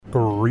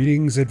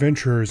Greetings,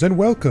 adventurers, and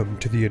welcome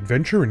to the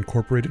Adventure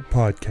Incorporated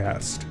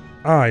podcast.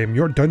 I am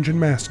your Dungeon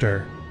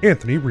Master,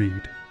 Anthony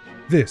Reed.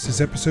 This is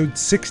episode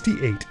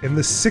 68 and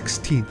the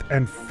 16th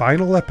and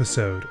final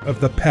episode of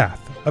The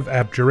Path of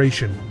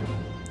Abjuration.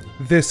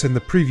 This and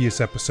the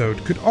previous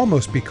episode could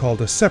almost be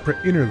called a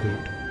separate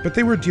interlude, but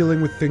they were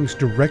dealing with things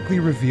directly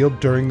revealed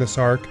during this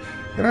arc,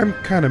 and I'm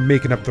kind of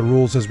making up the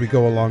rules as we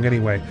go along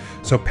anyway,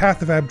 so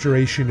Path of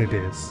Abjuration it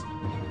is.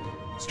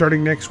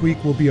 Starting next week,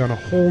 we'll be on a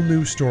whole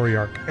new story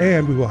arc,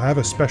 and we will have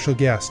a special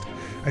guest.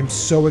 I'm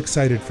so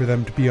excited for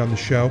them to be on the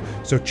show,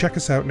 so check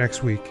us out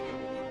next week.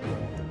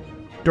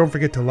 Don't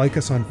forget to like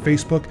us on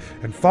Facebook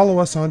and follow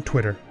us on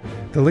Twitter.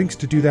 The links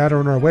to do that are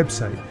on our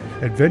website,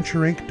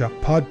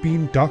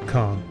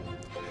 adventureinc.podbean.com.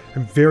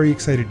 I'm very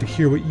excited to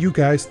hear what you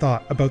guys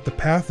thought about the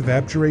Path of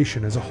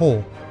Abjuration as a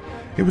whole.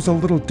 It was a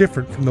little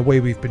different from the way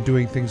we've been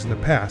doing things in the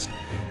past,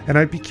 and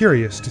I'd be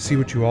curious to see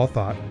what you all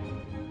thought.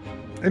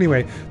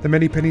 Anyway, the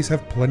Many Pennies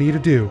have plenty to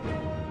do,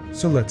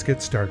 so let's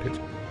get started.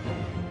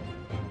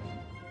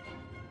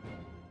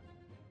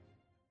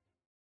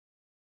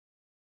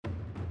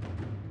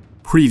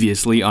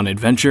 Previously on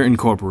Adventure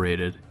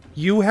Incorporated.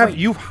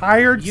 You've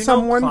hired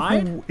someone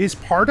Clyde? who is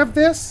part of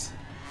this?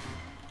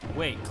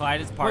 Wait,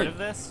 Clyde is part of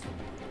this?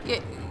 Yeah.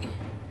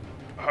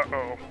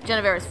 Uh-oh.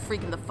 Genevieve is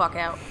freaking the fuck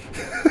out.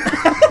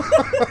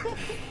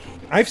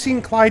 I've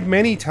seen Clyde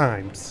many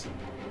times.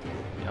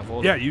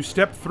 Yeah, you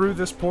step through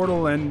this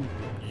portal and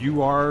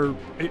you are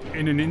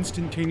in an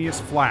instantaneous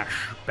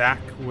flash back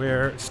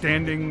where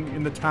standing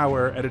in the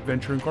tower at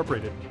Adventure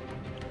Incorporated.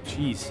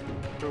 Jeez.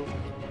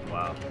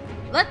 Wow.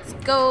 Let's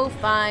go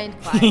find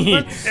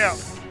Clyde. Yeah.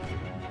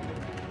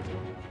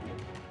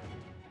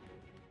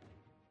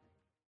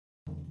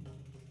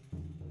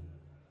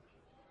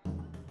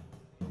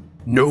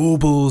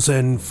 Nobles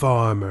and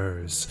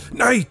farmers,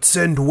 knights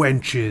and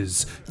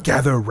wenches,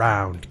 gather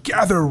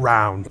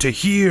round to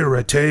hear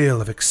a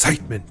tale of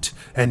excitement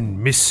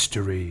and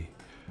mystery.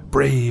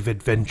 Brave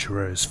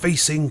adventurers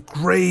facing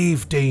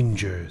grave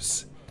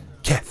dangers.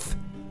 Keth,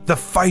 the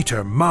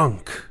fighter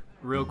monk.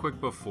 Real quick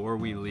before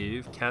we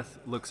leave, Keth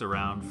looks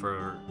around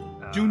for...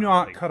 Do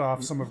not cut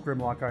off some of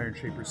Grimlock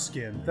Ironshaper's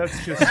skin.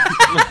 That's just...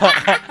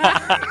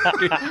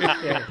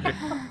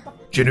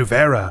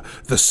 Genuvera,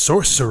 the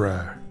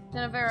sorcerer.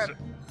 Genevieve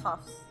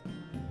puffs.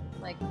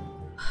 Like,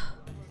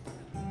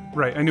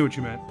 Right, I knew what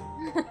you meant.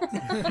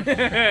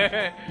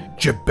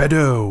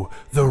 Gebedo,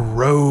 the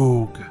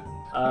rogue.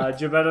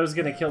 Gebetto's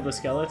gonna kill the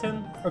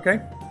skeleton. Okay.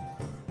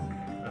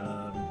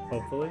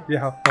 Hopefully.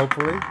 Yeah,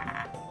 hopefully.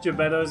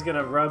 Gebetto's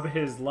gonna rub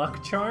his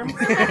luck charm.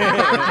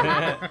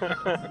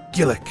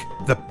 Gillick,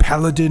 the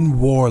paladin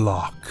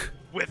warlock.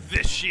 With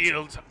this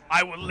shield,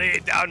 I will lay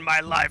down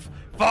my life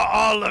for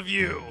all of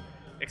you,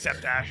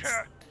 except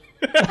Asher.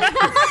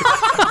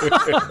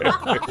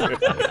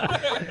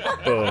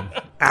 Boom.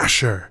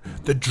 Asher,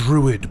 the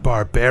druid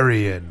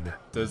barbarian.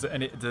 Does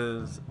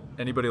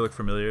anybody look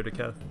familiar to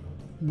Keth?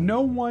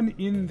 No one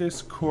in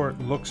this court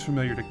looks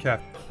familiar to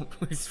Keth.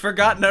 We've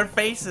forgotten our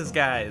faces,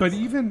 guys. But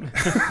even...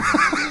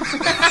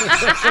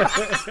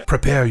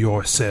 Prepare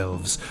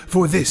yourselves,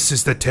 for this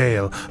is the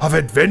tale of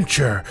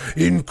Adventure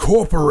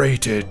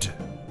Incorporated.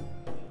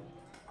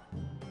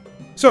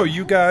 So,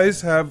 you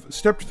guys have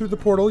stepped through the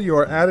portal. You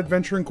are at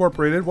Adventure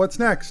Incorporated. What's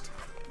next?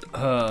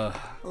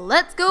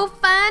 let's go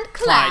find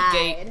Clyde.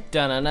 Gate.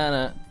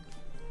 Da-na-na-na.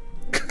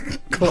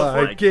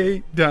 Clyde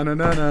Gate,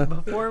 da-na-na-na.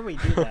 Before we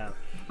do that,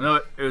 No,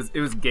 it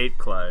was Gate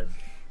Clyde.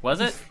 Was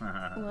it?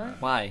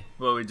 What? Why?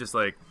 Well, we just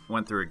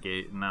went through a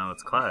gate and now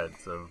it's Clyde.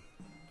 So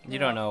You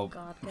don't know.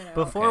 God, get out.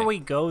 before Okay. we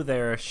go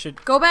there,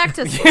 should Go back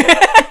to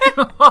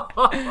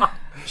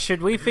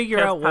we figure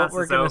Keth out what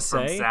we're passes gonna out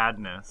from say?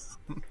 sadness.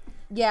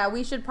 Yeah,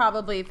 we should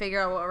probably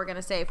figure out what we're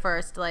gonna say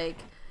first, like,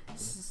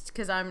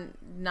 because I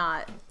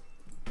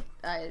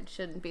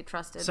shouldn't be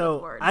trusted with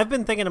So words. I've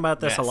been thinking about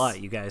this a Yes.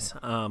 lot, you guys.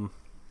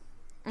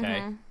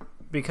 Okay.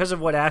 Because of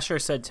what Asher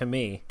said to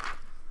me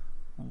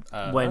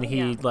when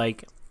he yeah.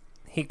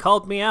 he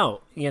called me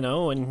out,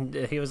 and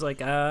he was like,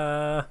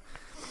 well,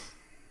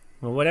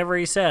 whatever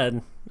he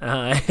said,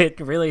 it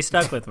really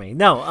stuck with me.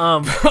 No,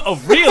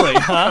 Oh, really?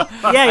 Huh?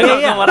 yeah.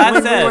 know what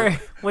I said.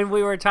 When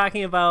we were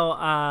talking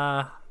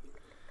about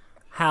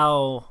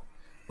how,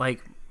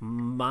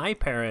 my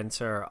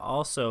parents are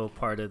also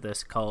part of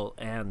this cult,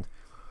 and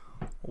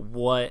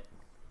what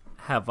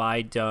have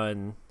I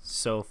done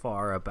so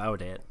far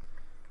about it,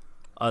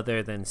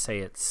 other than say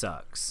it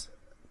sucks?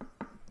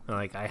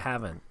 I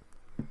haven't.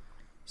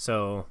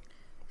 So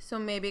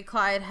maybe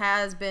Clyde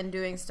has been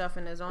doing stuff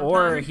in his own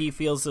or time. he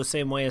feels the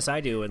same way as I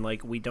do, and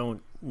we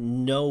don't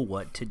know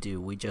what to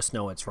do. We just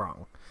know it's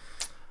wrong.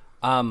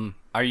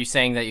 Are you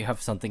saying that you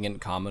have something in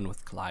common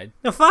with Clyde?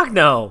 No, fuck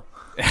no.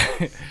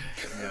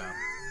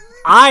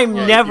 I'm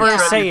never yeah,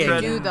 saying you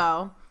it. do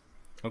though.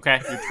 Okay.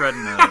 You're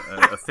treading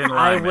a thin line.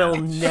 I will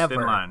man. never.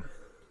 Thin line.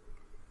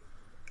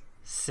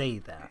 Say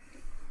that.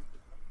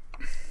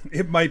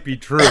 It might be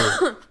true,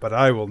 but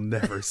I will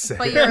never say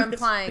But it. you're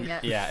implying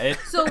it. Yeah.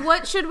 So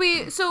what should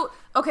we? So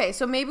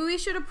maybe we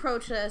should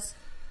approach this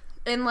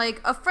in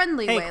like a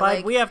friendly Hey, way. Clyde,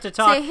 like, we have to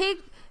talk Say, hey,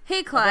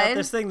 about Clyde.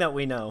 this thing that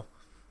we know.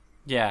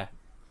 Yeah.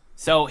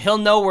 So he'll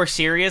know we're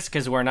serious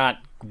because we're not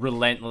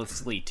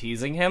relentlessly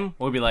teasing him.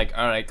 We'll be like,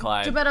 all right,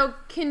 Clyde. Geppetto,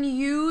 can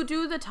you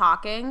do the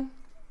talking?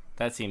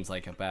 That seems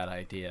like a bad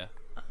idea.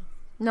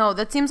 No,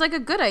 that seems like a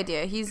good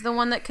idea. He's the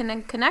one that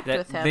can connect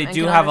with him. They and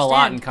do can have a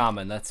lot in understand.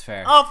 common. That's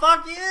fair. Oh,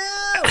 fuck you!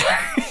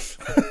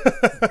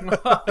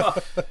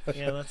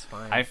 Yeah, that's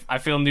fine. I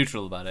feel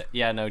neutral about it.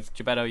 Yeah, no,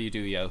 Geppetto, you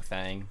do yo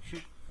thing.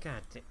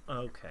 God damn.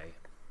 Okay.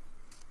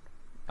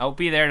 I'll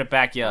be there to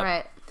back you up. All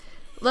right,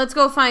 let's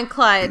go find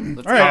Clyde.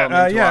 Let's All call right, him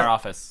into yeah. our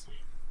office.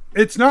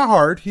 It's not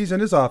hard. He's in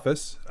his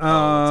office. Let's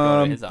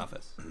go to his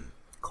office.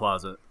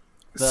 Closet.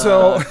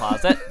 The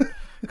closet.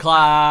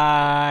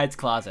 Clyde's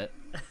closet.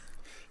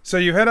 So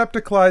you head up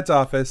to Clyde's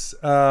office,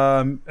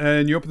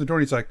 and you open the door,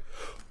 and he's like,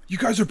 "You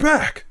guys are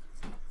back!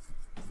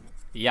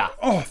 Yeah.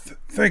 Oh,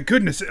 thank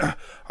goodness!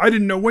 I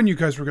didn't know when you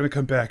guys were going to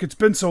come back. It's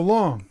been so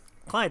long.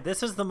 Clyde,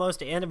 this is the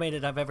most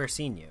animated I've ever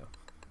seen you.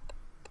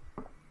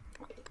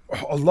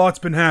 A lot's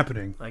been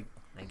happening." Like,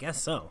 I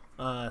guess so.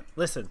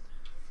 Listen.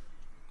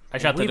 I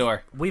shut the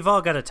door. We've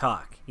all got to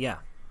talk. Yeah.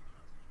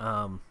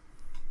 And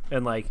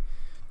like,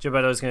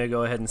 Geppetto's gonna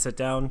go ahead and sit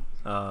down.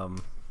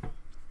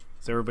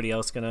 Is everybody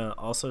else gonna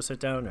also sit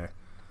down, or?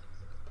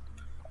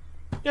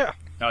 Yeah.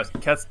 No,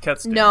 Cat's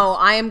stands. No,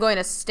 I am going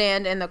to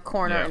stand in the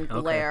corner Yeah. and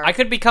Okay. glare. I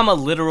could become a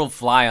literal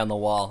fly on the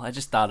wall. I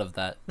just thought of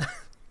that.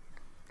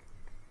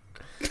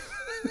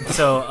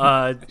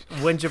 So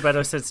when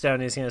Geppetto sits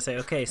down, he's gonna say,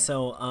 "Okay,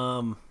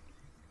 so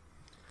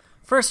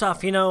first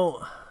off, you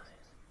know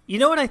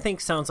what I think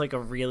sounds like a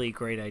really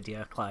great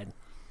idea, Clyde.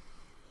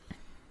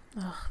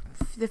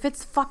 If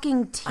it's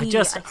fucking tea,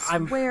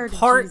 I'm swear to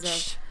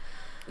parched.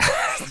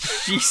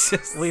 Jesus.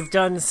 Jesus. We've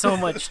done so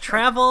much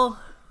travel.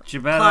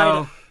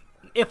 Geppetto.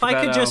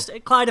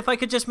 Clyde, if I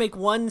could just make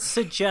one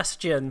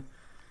suggestion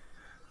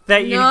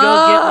that you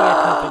go get me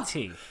a cup of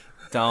tea."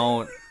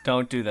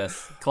 Don't do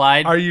this.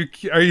 Clyde. Are you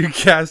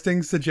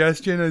casting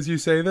suggestion as you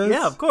say this?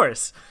 Yeah, of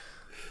course.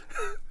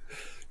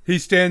 He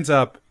stands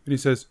up and he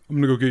says, "I'm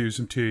gonna go get you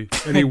some tea,"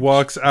 and he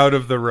walks out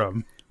of the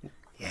room.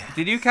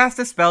 Did you cast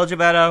a spell,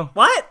 Geppetto?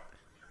 What?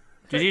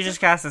 Did you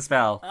just cast a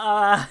spell?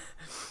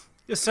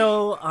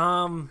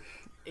 So,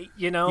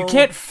 you know, You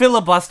can't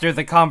filibuster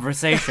the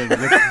conversation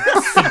with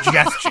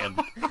suggestion.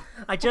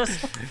 I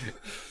just.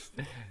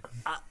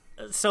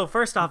 So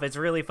first off, it's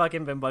really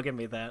fucking been bugging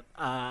me that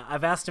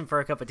I've asked him for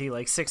a cup of tea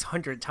like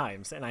 600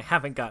 times and I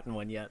haven't gotten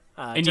one yet.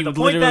 And to you the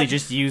point literally that,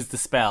 just used the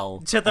spell.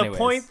 to the Anyways.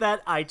 point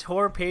that I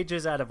tore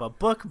pages out of a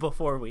book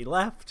before we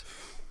left,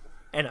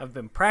 and I've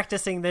been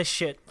practicing this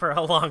shit for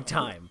a long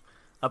time.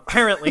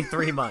 Apparently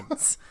 3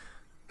 months.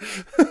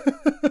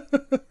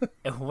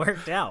 It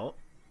worked out.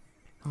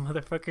 The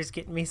motherfucker's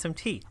getting me some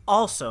tea.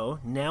 Also,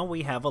 now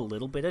we have a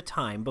little bit of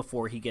time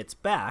before he gets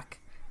back.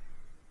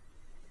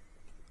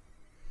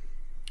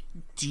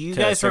 Do you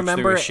To guys search through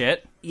remember his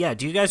shit? Yeah,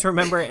 do you guys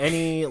remember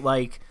any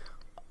like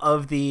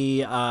of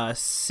the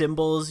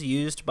symbols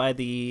used by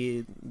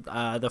the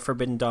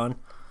Forbidden Dawn?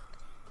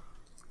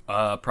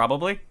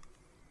 Probably.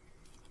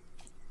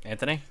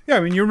 Anthony? Yeah, I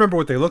mean, you remember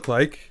what they look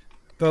like.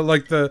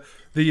 The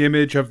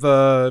image of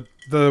the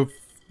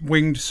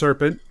winged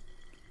serpent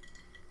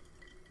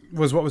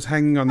was what was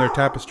hanging on their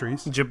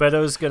tapestries.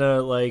 Geppetto's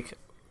gonna like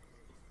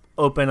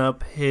open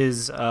up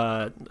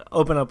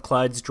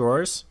Clyde's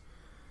drawers.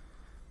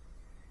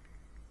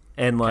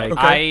 And like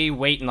I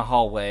wait in the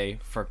hallway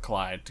for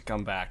Clyde to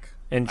come back.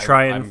 and I'm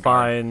try and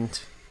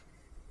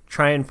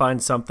guarded.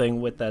 find something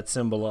with that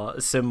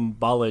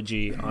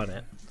symbology on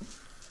it.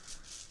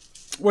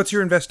 What's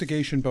your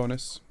investigation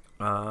bonus?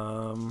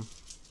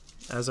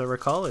 As I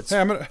recall, it's Hey,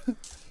 I'm gonna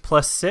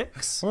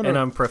 +6, and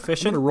I'm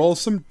proficient. I'm gonna roll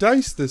some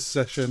dice this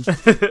session.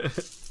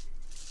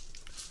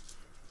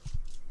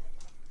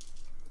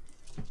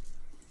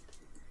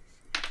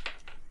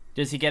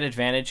 Does he get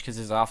advantage because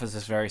his office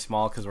is very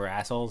small because we're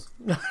assholes?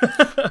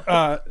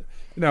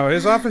 No,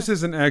 his office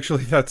isn't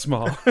actually that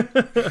small.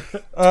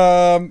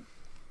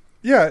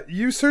 Yeah,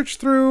 you search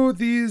through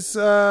these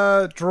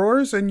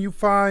drawers and you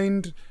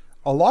find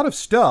a lot of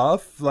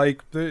stuff.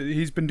 Like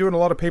he's been doing a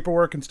lot of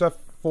paperwork and stuff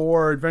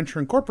for Adventure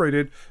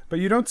Incorporated, but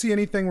you don't see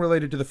anything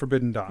related to the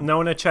Forbidden Dawn. No, I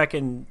want to check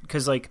in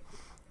because, like,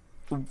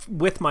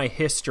 with my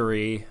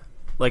history,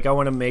 like, I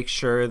want to make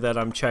sure that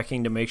I'm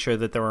checking to make sure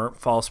that there aren't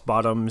false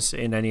bottoms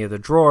in any of the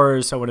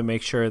drawers. I want to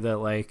make sure that,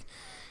 like,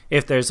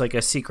 if there's like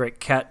a secret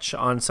catch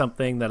on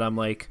something, that I'm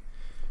like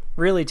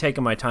really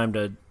taking my time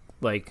to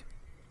like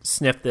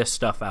sniff this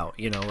stuff out.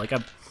 You know, like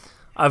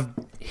I've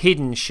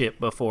hidden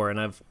shit before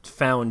and I've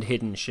found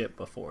hidden shit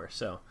before,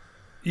 so.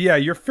 Yeah,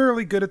 you're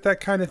fairly good at that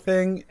kind of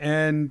thing,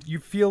 and you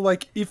feel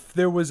like if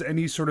there was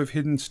any sort of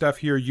hidden stuff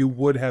here, you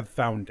would have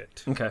found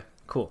it. Okay,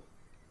 cool.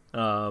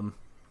 And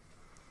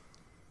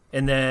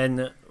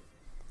then,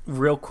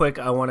 real quick,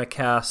 I want to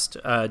cast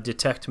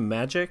Detect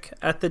Magic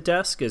at the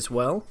desk as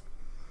well.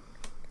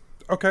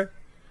 Okay.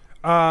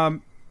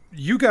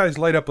 You guys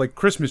light up like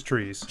Christmas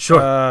trees. Sure.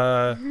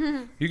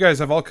 You guys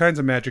have all kinds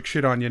of magic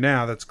shit on you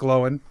now that's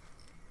glowing.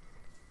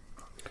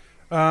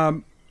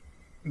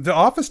 The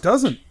office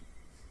doesn't.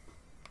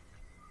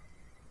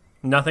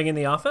 Nothing in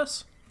the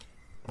office?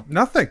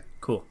 Nothing.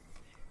 Cool.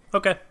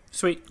 Okay,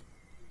 sweet.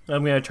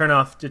 I'm going to turn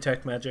off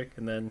Detect Magic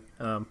and then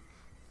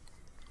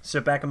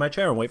sit back in my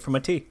chair and wait for my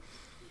tea.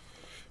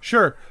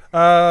 Sure.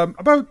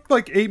 About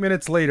like 8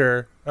 minutes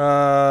later,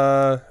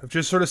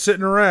 just sort of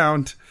sitting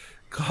around,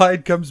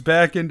 Clyde comes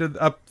back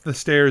up the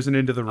stairs and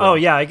into the room. Oh,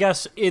 yeah, I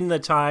guess in the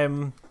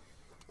time,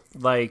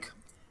 like,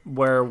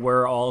 where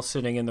we're all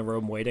sitting in the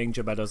room waiting,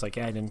 Gebetto's like,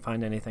 yeah, I didn't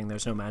find anything.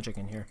 There's no magic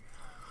in here.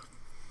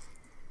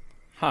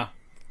 Huh.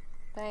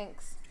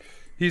 Thanks.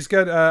 He's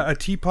got a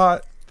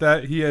teapot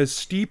that he has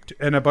steeped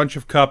and a bunch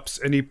of cups,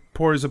 and he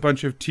pours a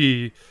bunch of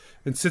tea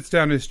and sits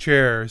down in his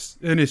chair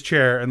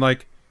and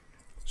like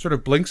sort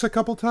of blinks a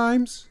couple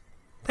times.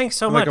 Thanks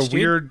so And, much, like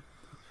dude.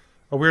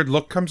 a weird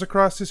look comes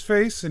across his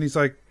face, and he's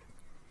like,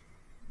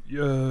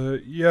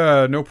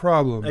 yeah, no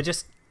problem.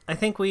 I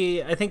think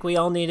we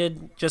all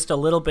needed just a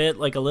little bit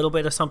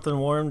of something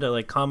warm to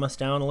like calm us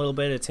down a little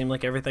bit. It seemed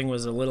like everything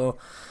was a little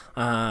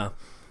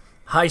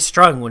high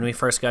strung when we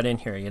first got in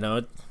here, you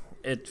know.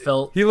 It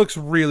felt He looks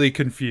really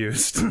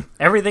confused.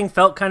 everything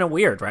felt kind of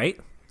weird, right?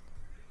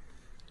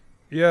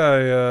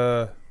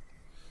 Yeah,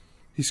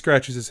 he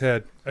scratches his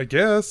head. I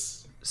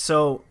guess.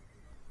 So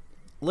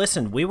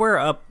listen, we were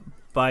up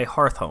by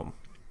Hearthhome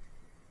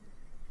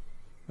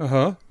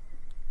Uh-huh.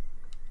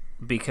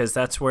 because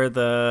that's where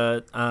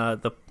the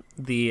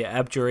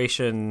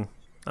abjuration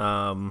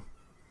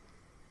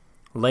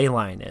ley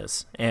line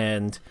is.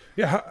 And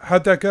Yeah,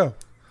 how'd that go?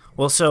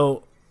 well,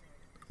 so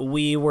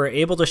we were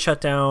able to shut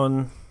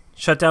down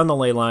the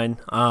ley line.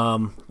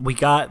 We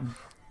got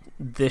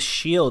this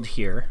shield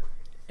here,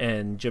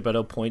 and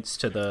Gebetto points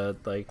to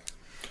the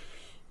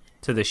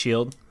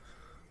shield.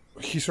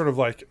 He sort of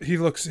like he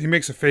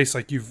makes a face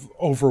like you've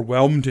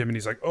overwhelmed him, and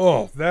he's like,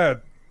 "Oh,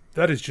 that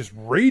is just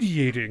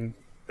radiating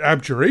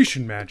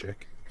abjuration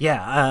magic."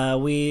 Yeah,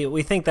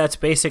 we think that's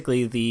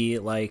basically the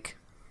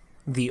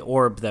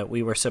orb that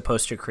we were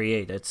supposed to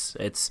create.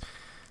 It's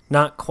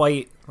not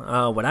quite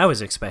what I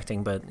was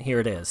expecting, but here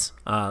it is.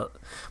 But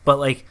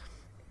like,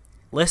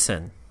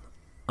 listen,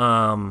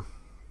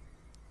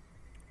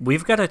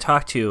 we've got to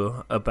talk to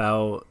you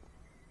about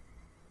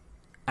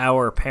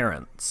our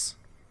parents.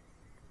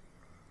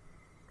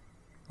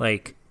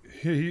 Like,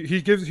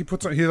 He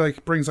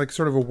brings like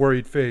sort of a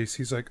worried face.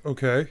 He's like,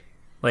 "Okay."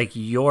 like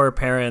your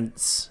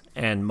parents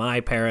and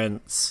my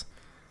parents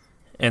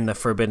and the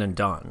Forbidden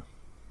Dawn.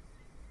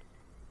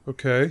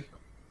 Okay.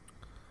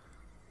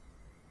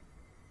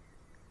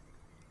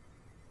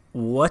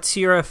 What's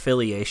your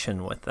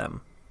affiliation with them?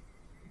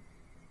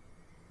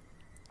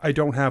 I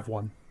don't have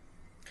one.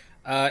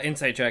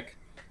 Insight check.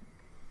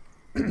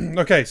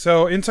 Okay,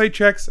 so insight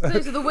checks. So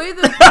the way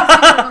that things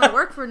are going to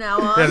work from now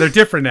on. Yeah, they're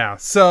different now.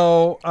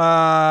 So,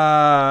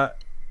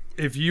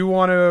 if you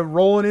want to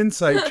roll an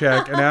insight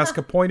check and ask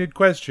a pointed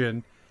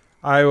question,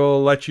 I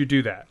will let you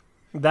do that.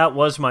 That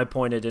was my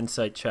pointed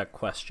insight check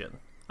question.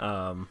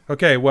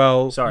 Okay,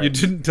 well, Sorry. you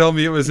didn't tell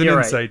me it was an You're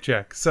right. insight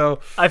check. So,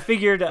 I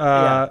figured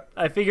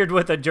I figured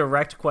with a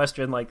direct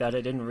question like that,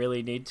 I didn't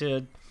really need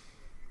to,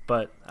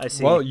 but I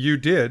see. well, you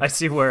did. I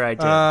see where I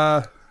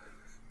did.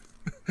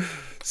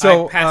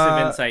 So, I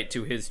passive insight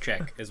to his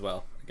check as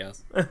well, I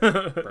guess. Burp.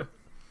 Burp,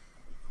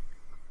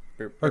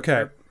 burp,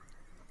 okay.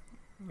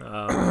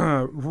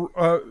 burp.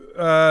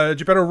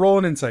 You better roll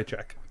an insight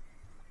check.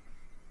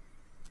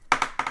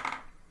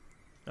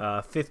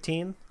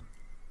 15.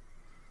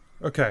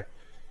 Okay.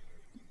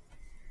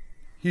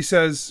 He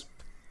says,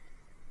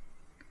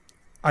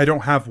 "I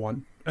don't have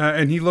one,"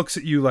 and he looks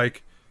at you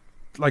like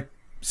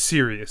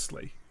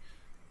seriously.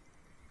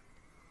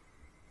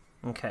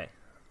 Okay.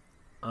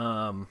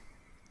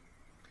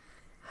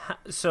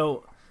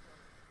 So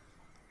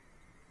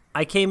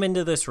I came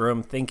into this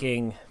room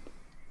thinking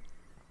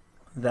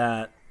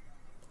that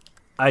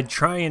I'd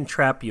try and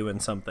trap you in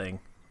something,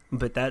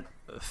 but that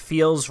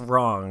feels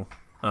wrong.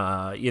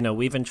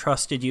 We've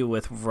entrusted you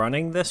with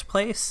running this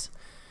place,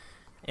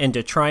 and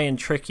to try and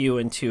trick you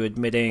into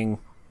admitting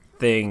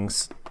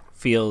things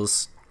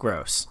feels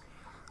gross.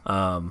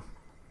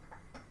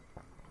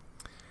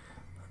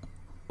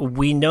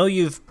 We know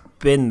you've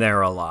been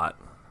there a lot.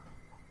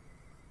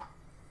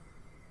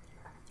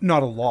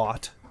 Not a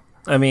lot.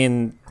 I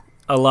mean,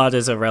 a lot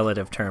is a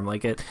relative term.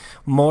 Like it,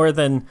 more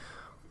than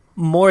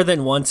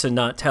once, and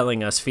not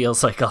telling us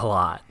feels like a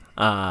lot.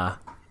 I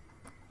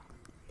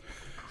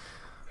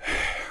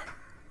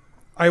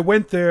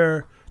went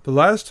there. The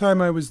last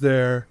time I was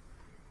there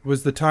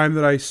was the time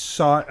that I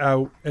sought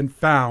out and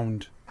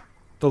found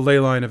the ley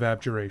line of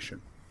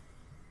abjuration.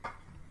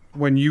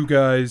 When you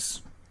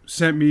guys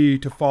sent me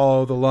to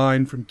follow the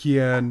line from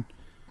Kian,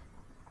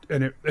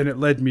 and it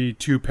led me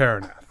to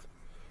Paranath.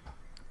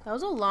 That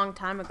was a long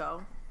time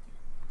ago.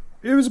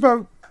 It was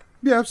about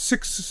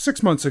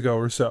 6 months ago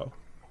or so.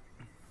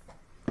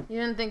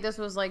 You didn't think this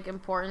was like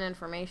important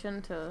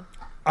information to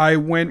I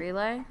went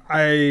relay?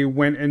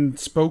 and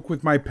spoke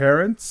with my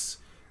parents.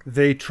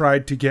 They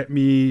tried to get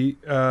me.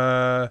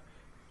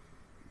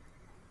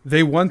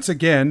 They once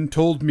again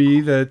told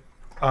me that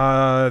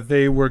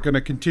They were going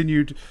to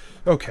continue to...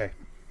 Okay.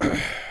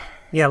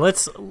 Yeah,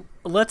 let's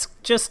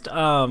just shoot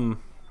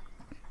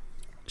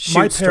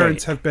My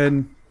parents straight. have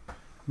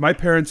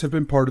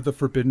been part of the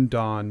Forbidden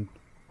Dawn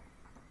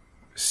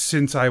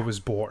since I was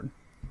born.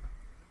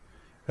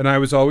 And I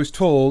was always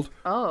told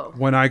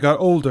when I got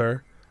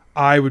older,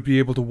 I would be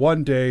able to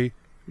one day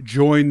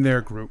join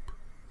their group.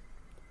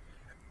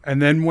 And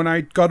then when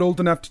I got old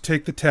enough to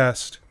take the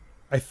test,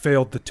 I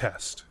failed the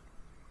test.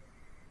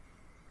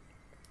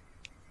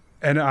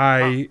 And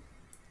I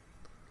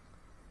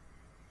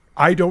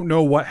don't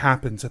know what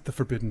happens at the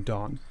Forbidden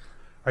Dawn.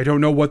 I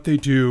don't know what they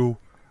do.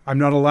 I'm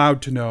not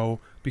allowed to know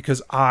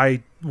because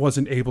I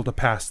wasn't able to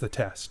pass the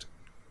test.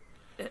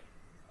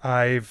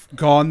 I've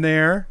gone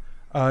there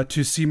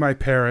to see my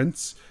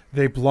parents.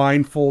 They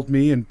blindfold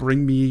me and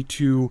bring me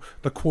to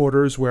the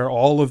quarters where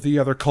all of the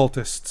other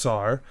cultists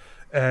are.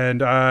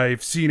 And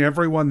I've seen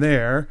everyone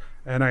there,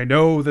 and I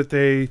know that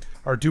they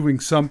are doing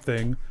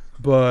something,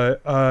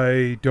 but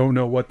I don't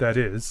know what that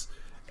is.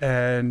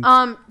 And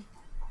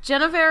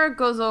Genevera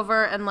goes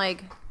over and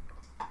like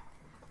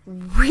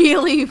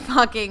really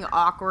fucking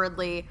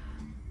awkwardly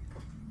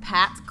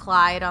pats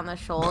Clyde on the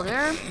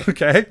shoulder.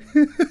 okay.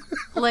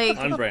 Like,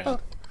 On brand.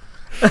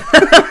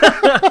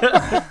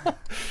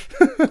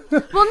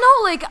 well,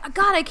 no, like,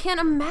 God, I can't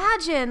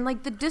imagine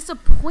like the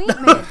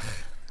disappointment.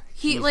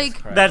 He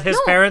like That his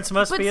no, parents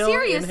must but feel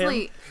seriously,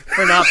 in him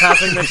for not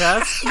passing the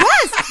test.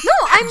 yes, no,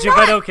 I'm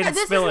Geppetto not. can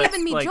This spill isn't it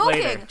even me like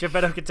joking. later.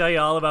 Geppetto can tell you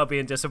all about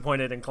being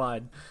disappointed in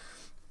Clyde.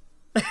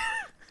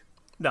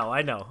 No,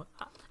 I know.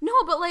 No,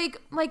 but like,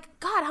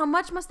 God, how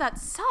much must that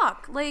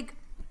suck? Like,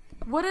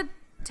 what a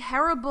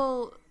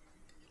terrible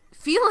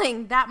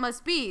feeling that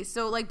must be.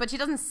 So, like, but she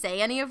doesn't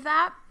say any of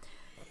that.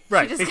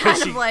 Right, just because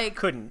kind she of, like,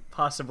 couldn't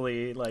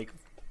possibly like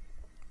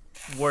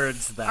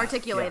words that.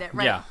 articulate it,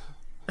 right? Yeah.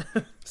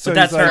 So But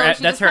that's he's like, her.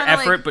 she That's just her kinda,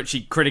 effort, like- but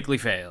she critically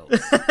failed.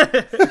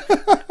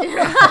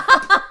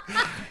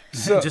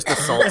 Just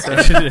assaults him.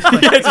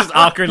 It's just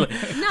awkwardly.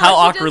 How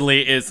she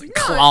awkwardly is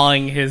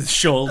clawing his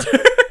shoulder?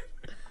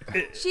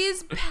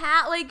 She's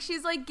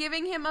she's like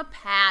giving him a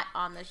pat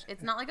on the.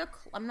 It's not like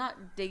I'm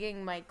not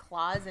digging my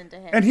claws into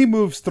him. and he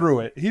moves through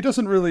it. He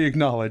doesn't really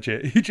acknowledge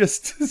it. He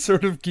just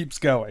sort of keeps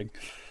going.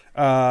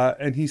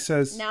 And he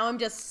says, Now I'm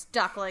just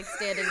stuck, like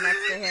standing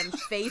next to him,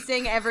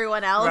 facing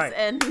everyone else, Right.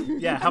 and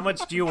Yeah, how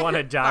much do you want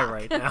to die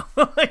right now?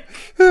 Like,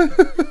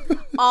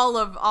 all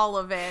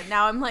of it.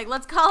 Now I'm like,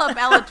 let's call up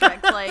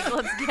Bellatrix. Like,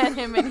 let's get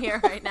him in here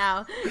right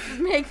now. Just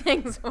make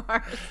things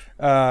worse.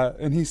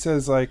 and he's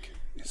like,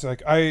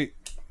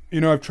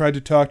 I've tried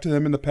to talk to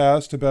them in the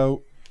past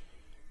about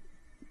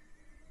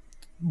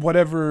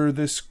whatever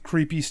this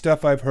creepy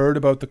stuff I've heard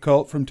about the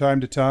cult from time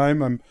to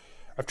time.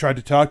 I've tried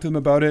to talk to them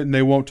about it, and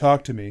they won't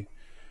talk to me.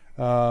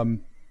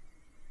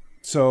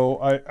 So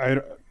I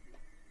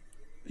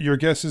your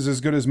guess is as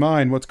good as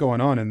mine. What's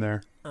going on in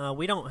there?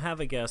 we don't have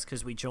a guess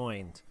because we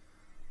joined.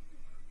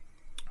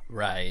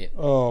 Right.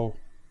 Oh,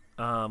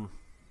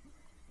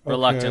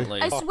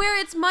 Reluctantly. I swear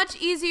it's much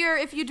easier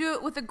if you do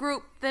it with a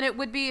group than it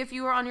would be if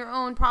you were on your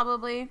own,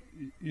 probably.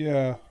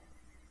 yeah.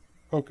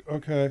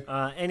 Okay.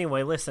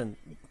 Anyway, listen.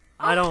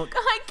 I don't.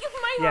 God, give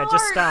my Yeah, heart.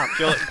 just stop.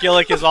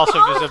 Gillick is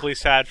also visibly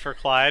sad for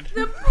Clyde.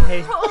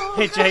 Hey,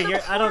 hey, Jay.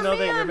 I don't know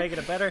that you're making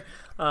it better.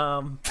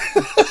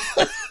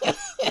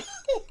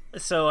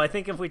 So I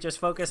think if we just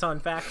focus on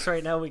facts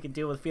right now, we can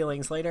deal with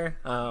feelings later.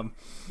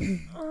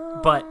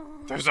 But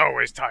There's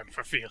always time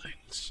for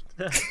feelings.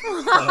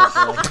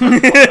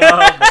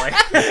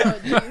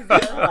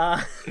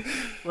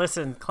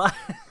 listen,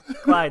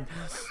 Clyde.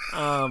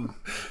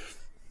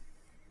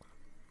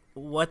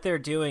 What they're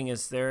doing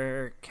is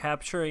they're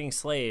capturing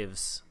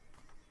slaves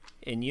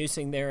and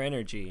using their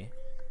energy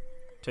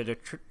to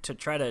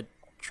try to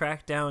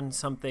track down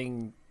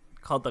something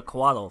called the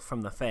Coatl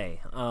from the Fae.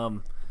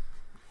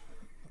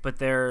 But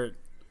they're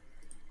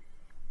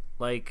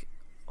like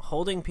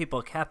holding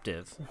people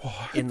captive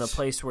in the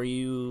place where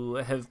you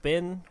have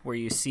been, where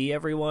you see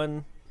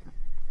everyone.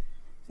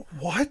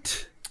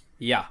 What?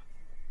 Yeah.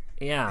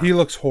 Yeah. He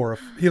looks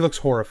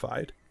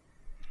horrified.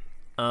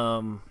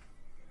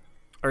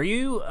 Are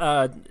you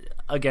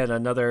again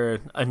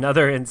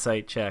another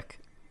insight check?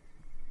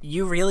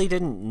 You really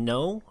didn't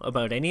know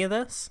about any of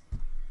this?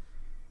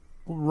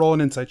 Roll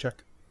an insight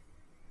check.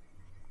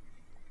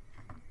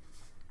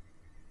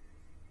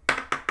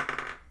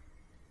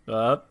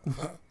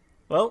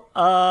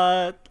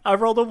 I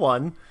rolled a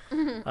 1.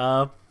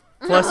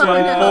 Plus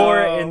my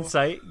 4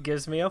 insight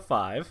gives me a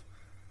 5.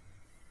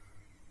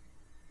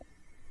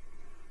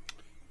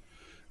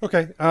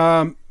 Okay.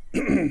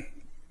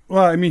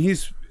 Well, I mean,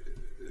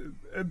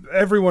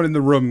 everyone in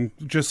the room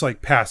just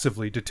like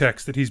passively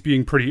detects that he's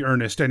being pretty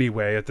earnest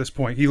anyway at this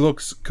point. He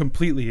looks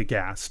completely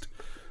aghast.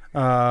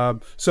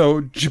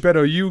 So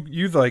Geppetto, you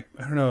like,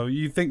 I don't know,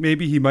 you think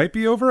maybe he might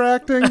be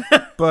overacting,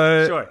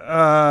 but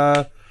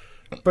Sure.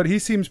 But he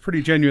seems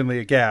pretty genuinely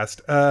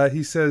aghast.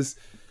 He says,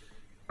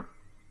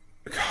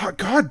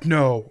 God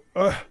no.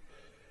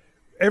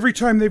 every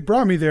time they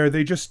brought me there,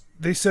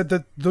 they said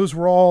that those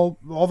were all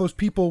those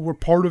people were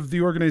part of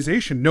the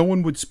organization. No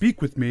one would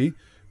speak with me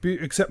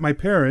except my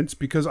parents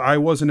because I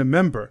wasn't a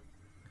member.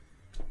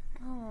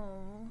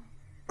 Oh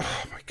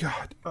my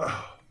God.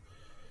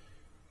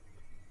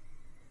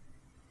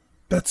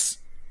 That's...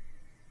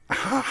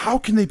 How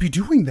can they be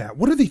doing that?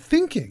 What are they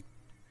thinking?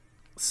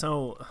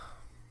 So,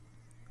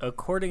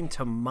 according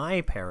to my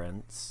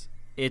parents,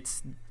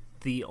 it's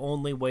the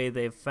only way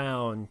they've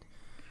found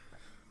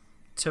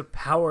to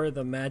power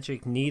the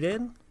magic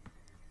needed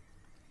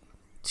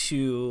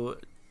to...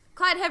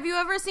 Clyde, have you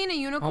ever seen a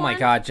unicorn? Oh my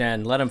God,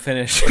 Jen, let him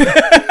finish.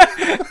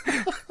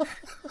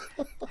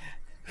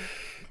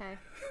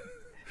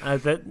 Okay.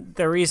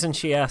 The reason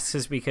she asks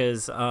is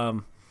because,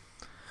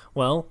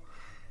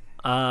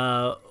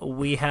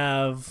 we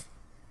have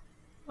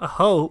a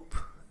hope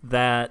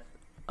that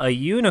a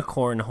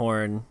unicorn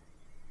horn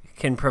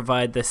can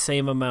provide the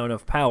same amount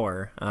of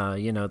power.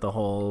 The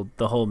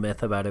whole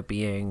myth about it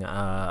being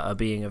a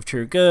being of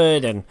true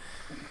good, and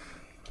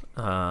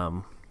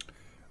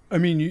I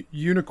mean,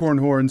 unicorn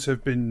horns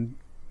have been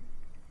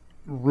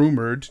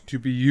rumored to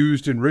be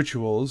used in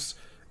rituals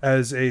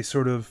as a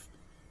sort of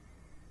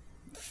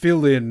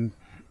fill-in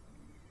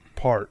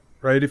part,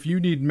 right? If you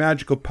need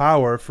magical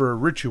power for a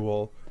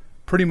ritual,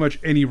 pretty much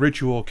any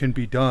ritual can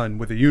be done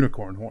with a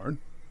unicorn horn.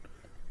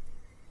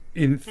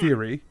 In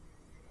theory.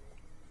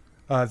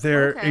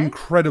 They're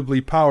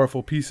incredibly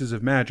powerful pieces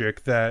of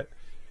magic that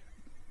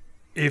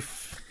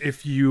if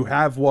you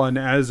have one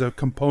as a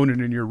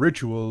component in your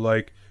ritual,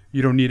 like,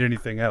 you don't need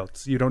anything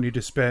else. You don't need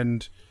to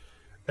spend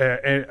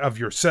of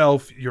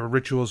yourself. Your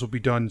rituals will be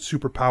done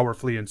super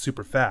powerfully and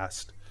super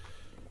fast.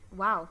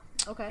 Wow.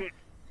 Okay.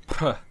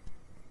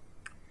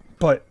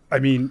 But, I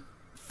mean,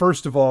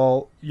 first of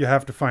all, you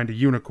have to find a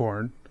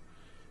unicorn.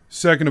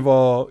 Second of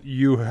all,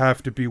 you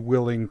have to be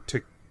willing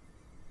to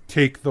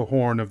take the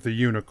horn of the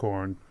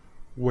unicorn,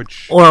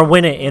 which... Or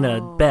win it in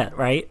a bet,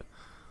 right?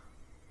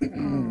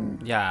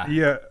 Yeah.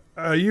 Yeah,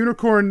 a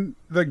unicorn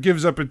that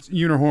gives up its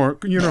unicorn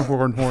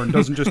horn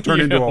doesn't just turn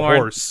into a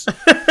horse.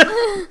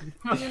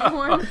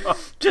 Unicorn.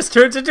 Just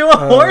turns into a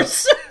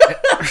horse?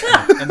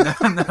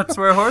 And that's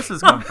where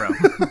horses come from.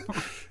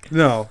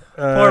 No.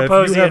 Poor If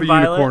Posey you have a and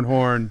Violet. unicorn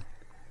horn...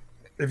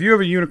 If you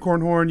have a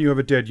unicorn horn, you have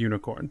a dead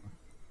unicorn.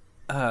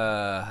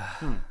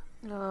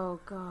 Oh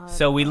God.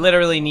 So we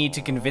literally need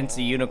to convince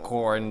a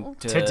unicorn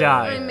to To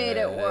die. I made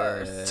it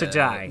worse. To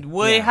die.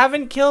 We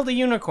haven't killed a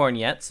unicorn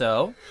yet,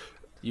 so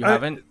you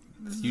haven't.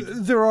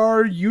 There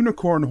are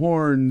unicorn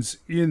horns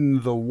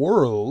in the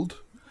world.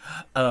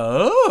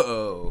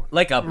 Oh,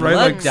 like a blood Right,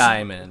 like-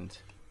 diamond.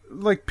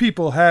 Like,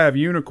 people have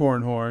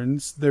unicorn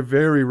horns. They're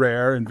very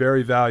rare and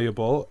very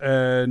valuable,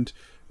 and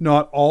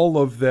not all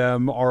of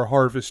them are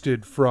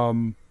harvested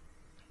from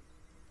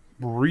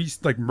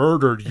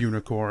murdered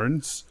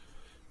unicorns.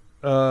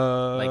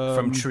 Like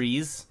from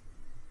trees.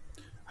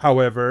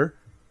 However,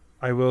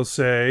 I will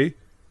say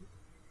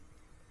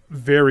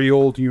very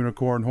old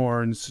unicorn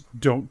horns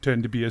don't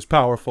tend to be as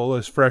powerful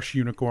as fresh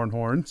unicorn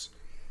horns,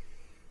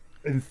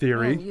 in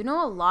theory. Man, you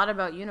know a lot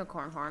about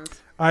unicorn horns.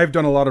 I've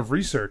done a lot of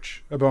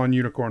research about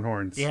unicorn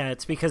horns. Yeah,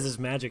 it's because his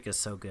magic is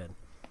so good.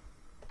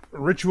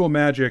 Ritual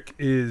magic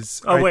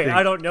is, Oh, wait, think,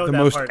 I don't know the that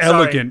most part.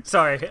 elegant.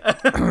 Sorry.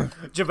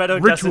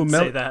 Gebetto Ritual doesn't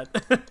say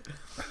that.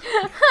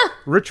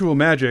 Ritual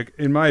magic,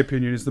 in my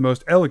opinion, is the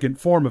most elegant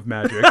form of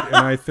magic, and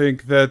I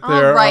think that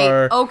there All right.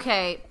 are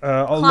Okay.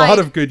 a Clyde. lot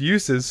of good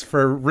uses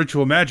for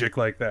ritual magic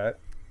like that.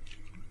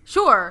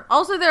 Sure.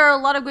 Also, there are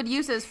a lot of good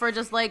uses for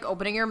just like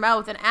opening your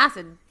mouth and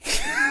acid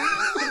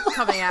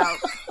coming out.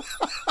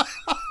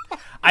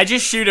 I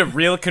just shoot a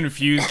real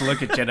confused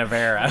look at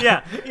Genevera.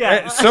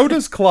 yeah. So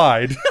does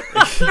Clyde.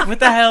 What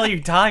the hell are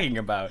you talking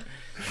about?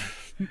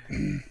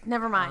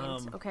 Never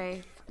mind.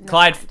 Okay. Never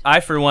Clyde, mind. I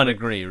for one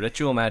agree.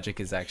 Ritual magic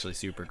is actually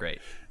super great.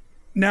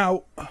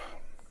 Now,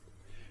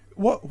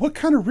 what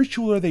kind of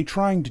ritual are they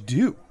trying to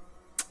do?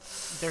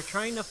 They're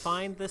trying to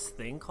find this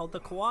thing called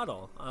the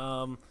Coatl.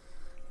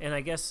 And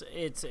I guess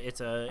it's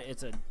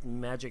a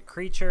magic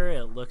creature.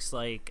 It looks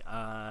like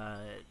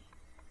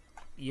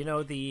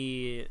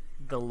the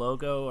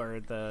logo, or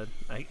the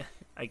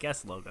I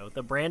guess logo,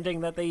 the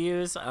branding that they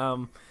use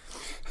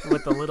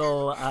with the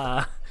little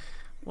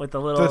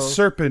The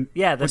serpent.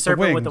 yeah, the with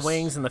serpent with the wings.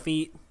 wings and the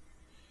feet.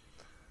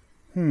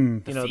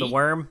 The The feet?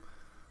 worm.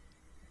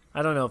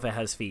 I don't know if it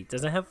has feet.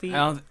 Does it have feet?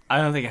 I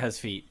don't think it has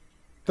feet.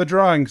 The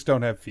drawings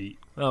don't have feet.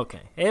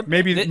 Okay.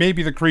 Maybe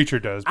the creature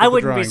does. But I the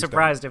wouldn't be drawings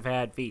surprised if it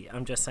had feet.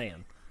 I'm just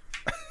saying.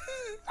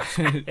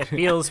 It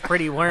feels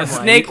pretty A worm-like.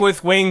 snake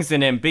with wings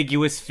and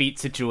ambiguous feet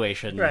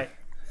situation. Right.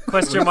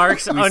 Question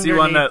marks We see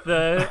one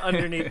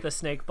underneath the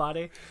snake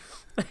body.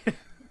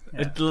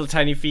 Little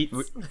tiny feet.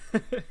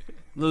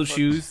 Little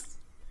shoes.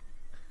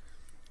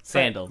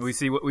 Sandals. We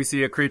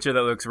see a creature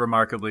that looks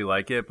remarkably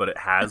like it, but it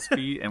has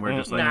feet, and we're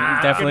just like,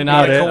 Nah. Definitely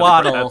Not not a it.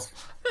 coatl. That's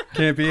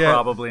Can't be it.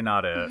 probably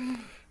not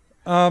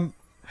it.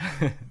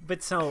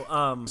 But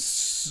so,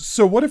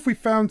 So what if we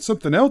found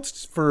something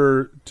else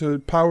to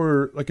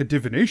power like a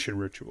divination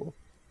ritual?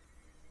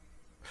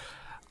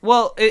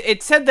 Well,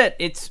 it said that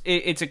it's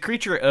a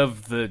creature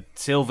of the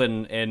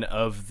Sylvan and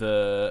of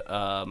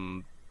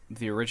the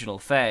original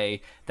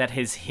Fae that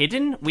has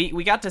hidden.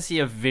 We got to see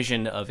a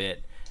vision of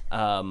it.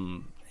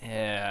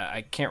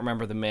 I can't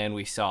remember the man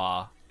we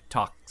saw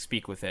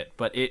speak with it,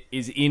 but it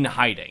is in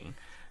hiding.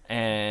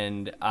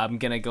 And I'm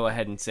gonna go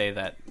ahead and say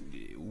that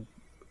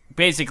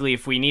basically,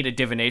 if we need a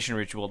divination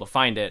ritual to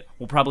find it,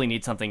 we'll probably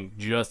need something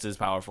just as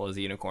powerful as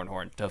the unicorn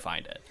horn to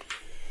find it.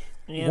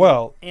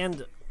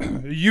 And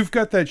You've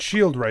got that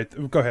shield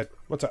right. Go ahead.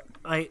 What's up?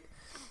 I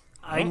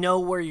know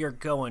where you're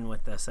going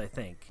with this, I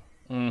think.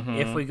 Mm-hmm.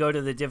 If we go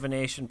to the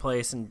divination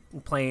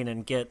plane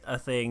and get a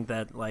thing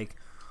that like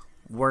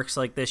works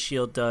like this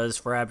shield does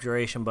for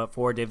abjuration but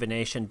for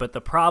divination, but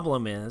the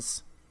problem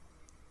is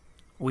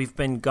we've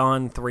been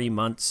gone 3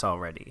 months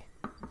already.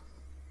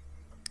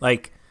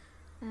 Like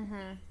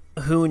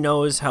who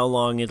knows how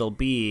long it'll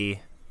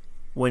be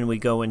when we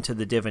go into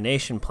the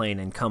divination plane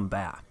and come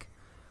back.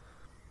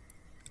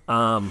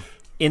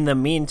 In the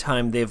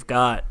meantime, they've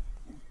got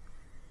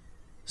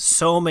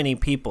so many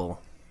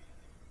people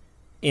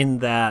in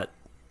that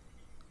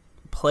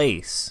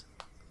place.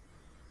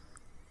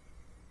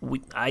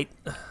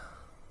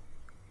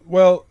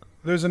 Well,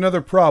 there's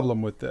another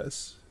problem with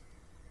this.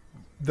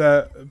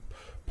 That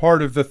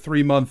part of the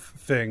 3-month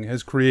thing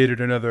has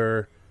created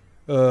another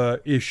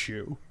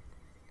issue.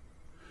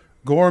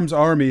 Gorm's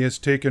army has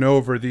taken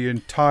over the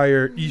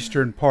entire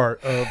eastern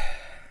part of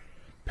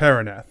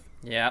Paraneth.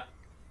 Yep.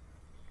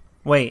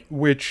 Wait,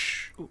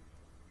 Which,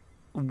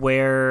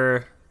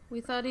 where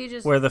We thought he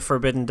just. where the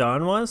Forbidden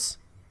Dawn was?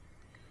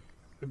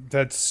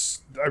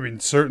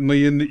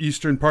 certainly in the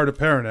eastern part of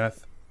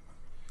Paraneth.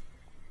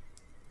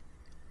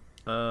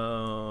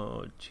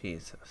 Oh,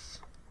 Jesus.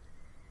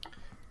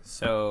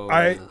 So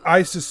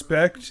I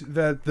suspect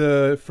that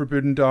the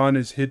Forbidden Dawn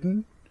is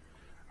hidden.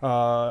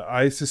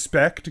 I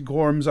suspect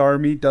Gorm's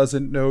army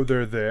doesn't know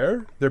they're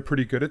there. They're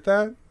pretty good at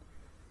that.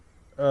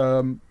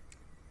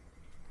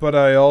 But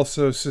I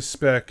also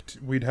suspect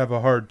we'd have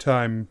a hard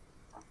time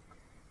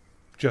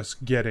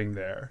just getting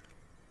there.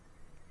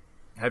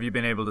 Have you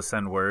been able to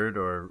send word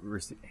or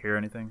hear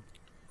anything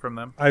from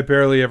them? I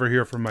barely ever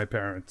hear from my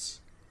parents.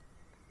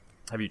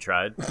 Have you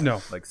tried?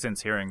 No. Like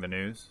since hearing the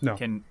news? No.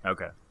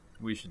 Okay.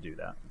 We should do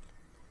that.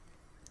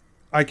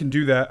 I can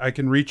do that. I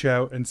can reach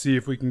out and see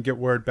if we can get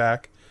word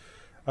back.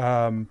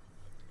 And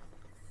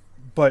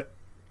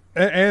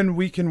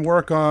we can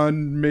work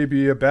on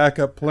maybe a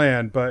backup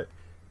plan, but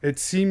it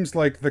seems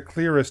like the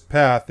clearest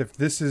path, if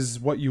this is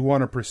what you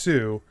want to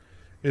pursue,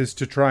 is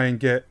to try and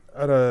get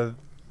out of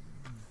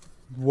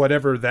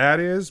whatever that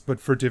is, but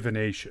for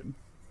divination.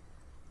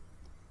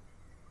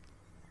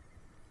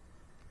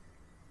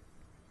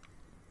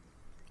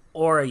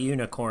 Or a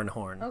unicorn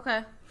horn.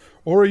 Okay.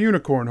 Or a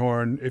unicorn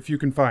horn, if you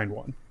can find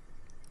one.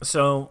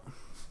 So,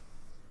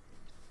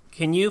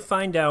 can you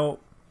find out...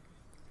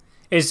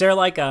 Is there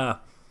like a...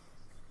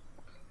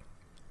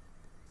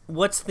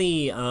 What's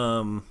the...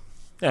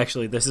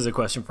 Actually, this is a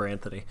question for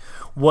Anthony.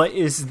 What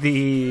is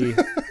the...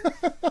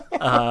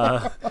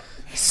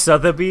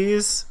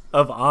 Sotheby's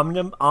of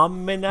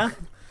Omnina?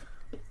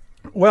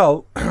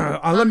 Well,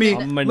 let me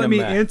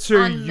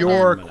answer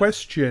your Omnina.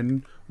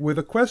 question with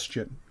a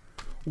question.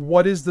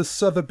 What is the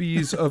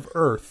Sotheby's of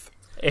Earth?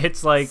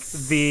 It's like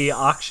the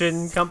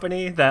auction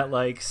company that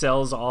like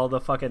sells all the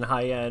fucking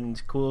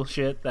high-end cool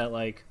shit that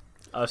like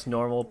us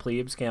normal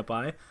plebes can't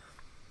buy.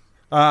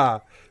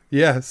 Ah,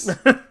 yes.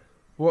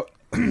 Well,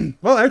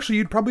 actually,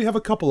 you'd probably have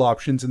a couple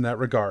options in that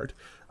regard.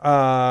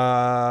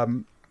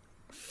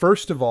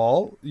 First of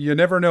all, you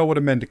never know what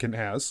a mendicant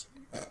has.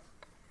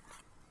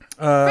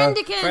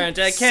 Friendicant.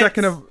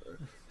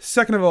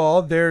 Second of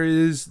all, there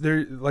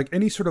like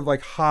any sort of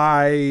like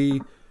high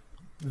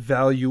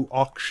value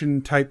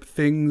auction type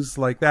things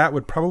like that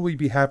would probably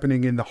be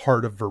happening in the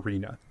heart of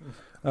Verena.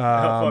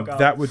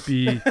 That would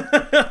be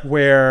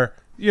where,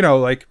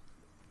 like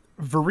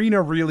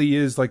Verena really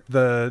is like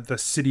the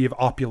city of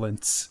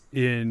opulence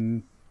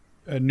in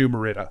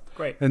Numerita.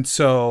 Great. And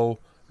so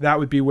that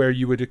would be where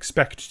you would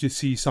expect to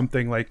see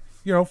something like,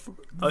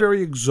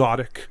 very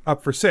exotic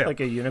up for sale. Like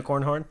a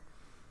unicorn horn?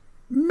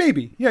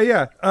 Maybe.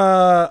 Yeah.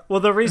 Well,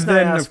 the reason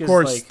then, I ask of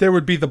course, is like... there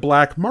would be the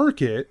black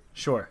market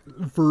Sure.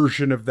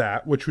 version of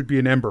that, which would be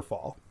an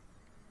Emberfall.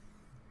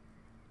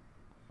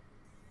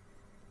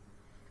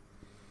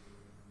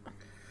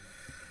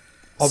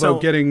 Although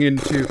getting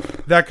into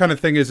that kind of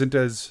thing isn't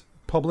as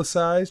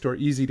publicized or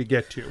easy to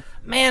get to.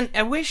 Man,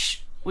 I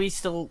wish we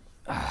still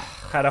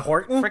Had a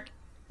Horton?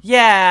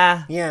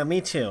 Yeah, Yeah,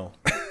 me too.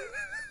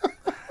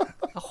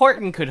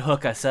 Horton could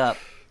hook us up.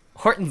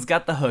 Horton's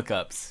got the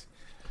hookups.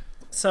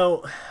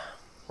 So,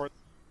 Hort-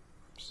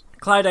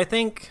 Clyde, I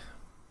think...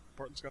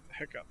 Horton's got the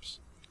hiccups.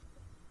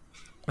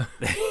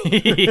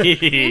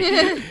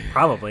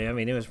 Probably. I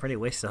mean, it was pretty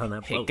wasted on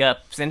that boat.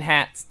 Hiccups and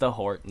hats, the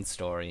Horton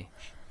story.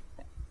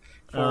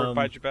 Forward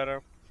by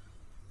Gebetto.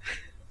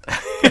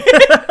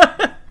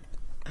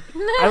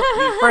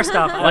 First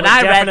off, I When would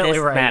I read definitely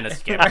this write...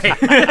 manuscript,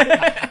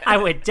 I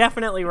would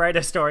definitely write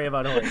a story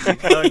about Horton.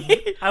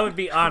 I would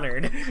be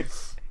honored.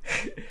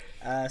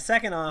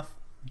 Second off,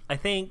 I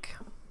think...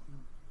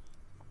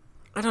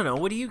 I don't know.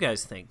 What do you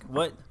guys think?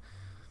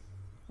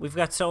 We've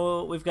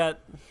got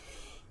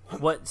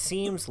what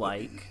seems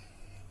like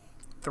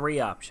 3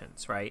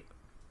 options, right?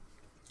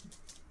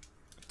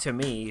 To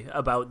me,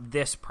 about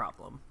this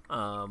problem.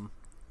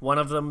 One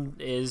of them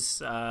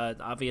is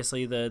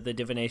obviously the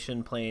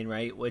divination plane,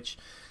 right? Which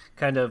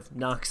kind of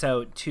knocks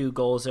out 2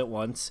 goals at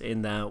once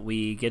in that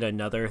we get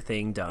another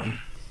thing done.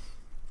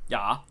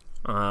 Yeah.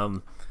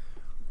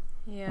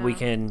 We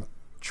can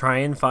try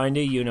and find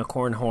a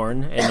unicorn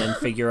horn and then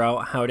figure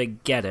out how to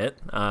get it.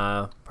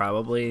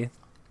 Probably,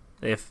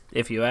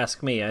 if you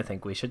ask me, I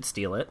think we should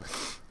steal it.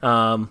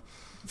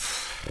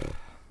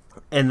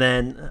 And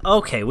then,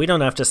 okay, we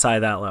don't have to sigh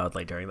that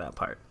loudly during that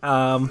part.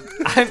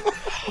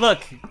 Look,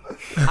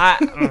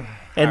 and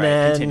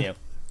then continue.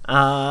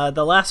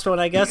 The last one,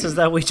 I guess, is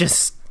that we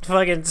just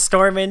fucking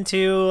storm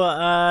into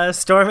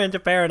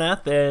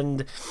Paraneth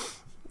and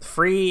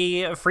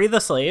free the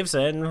slaves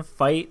and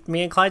fight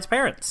me and Clyde's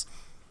parents.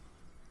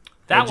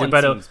 That one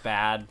seems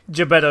bad.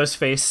 Gebetto's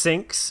face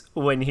sinks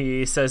when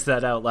he says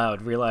that out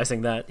loud,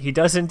 realizing that he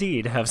does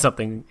indeed have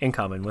something in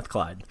common with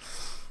Clyde.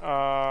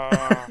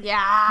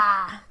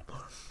 Yeah.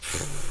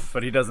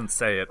 But he doesn't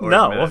say it. Or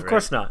No, admit it, of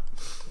course right? not.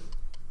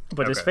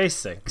 But his face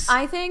sinks.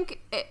 I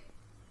think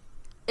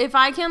if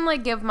I can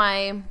like give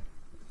my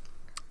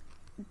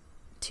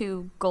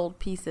 2 gold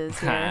pieces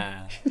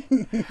here,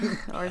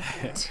 or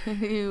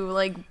 2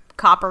 like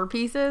copper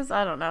pieces,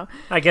 I don't know.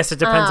 I guess it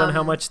depends on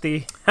how much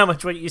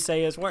what you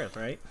say is worth,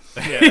 right?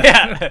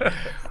 Yeah.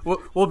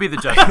 We'll be the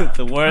judge.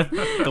 the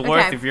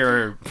worth of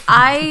your...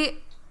 I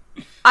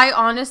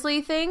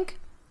honestly think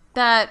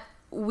that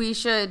we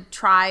should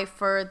try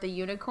for the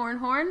unicorn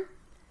horn,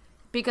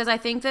 because I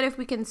think that if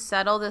we can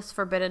settle this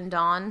Forbidden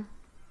Dawn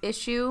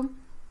issue,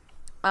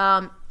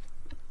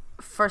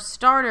 for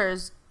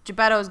starters,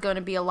 Gebetto is going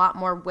to be a lot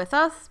more with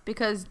us,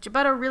 because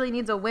Gebetto really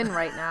needs a win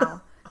right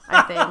now,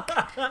 I think.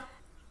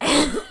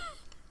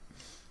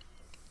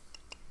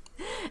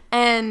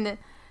 And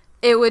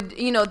it would,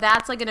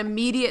 that's like an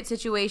immediate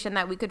situation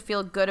that we could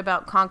feel good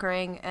about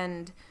conquering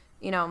and,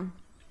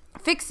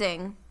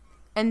 fixing.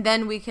 And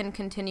then we can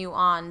continue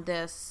on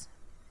this,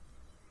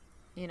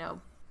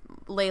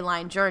 ley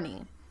line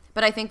journey.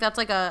 But I think that's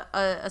like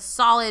a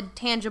solid,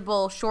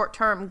 tangible,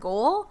 short-term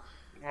goal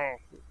Oh,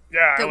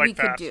 yeah, I that like we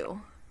could that.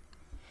 do.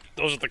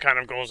 Those are the kind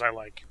of goals I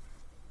like.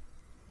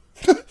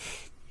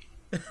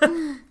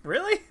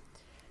 Really?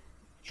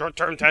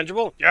 Short-term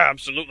tangible? Yeah,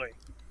 absolutely.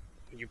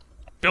 You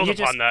build You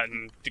upon just- that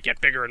and to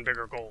get bigger and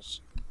bigger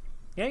goals.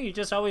 Yeah, you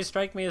just always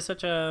strike me as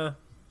such a,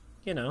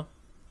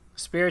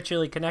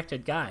 spiritually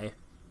connected guy.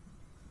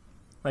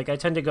 Like, I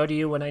tend to go to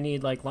you when I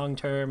need, like,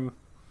 long-term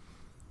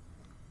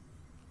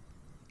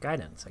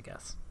guidance, I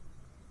guess.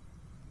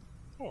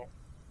 Oh.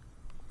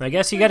 I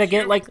guess you gotta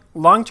get, like,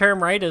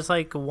 long-term right is,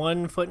 like,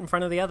 1 foot in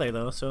front of the other,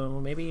 though,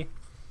 so maybe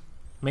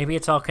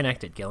it's all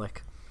connected, Gillick.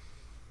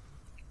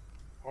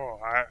 Oh,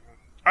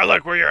 I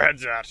like where your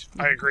head's at.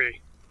 I agree.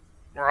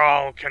 We're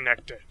all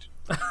connected.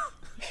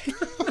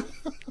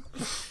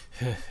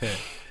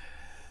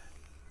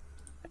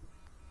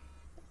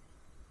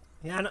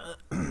 Yeah,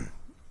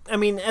 I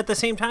mean, at the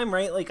same time,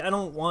 right? Like, I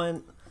don't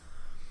want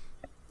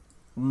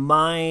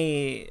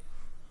my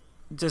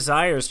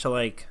desires to,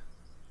 like,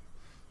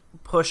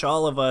 push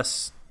all of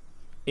us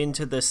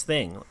into this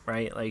thing,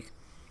 right? Like,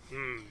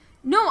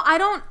 No, I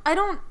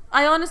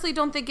honestly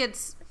don't think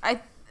it's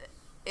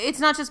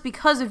not just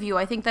because of you.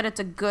 I think that it's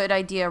a good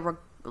idea,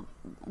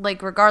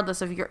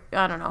 regardless of your,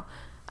 I don't know.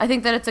 I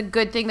think that it's a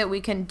good thing that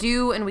we can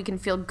do and we can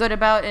feel good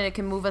about, and it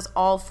can move us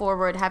all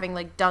forward having,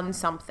 like, done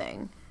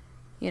something,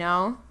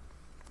 Yeah,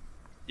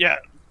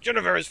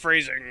 Genevera's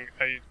phrasing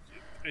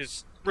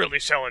is really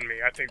selling me.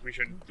 I think we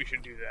should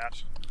do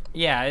that.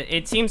 Yeah,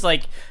 it seems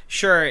like,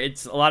 sure,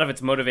 it's a lot of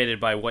it's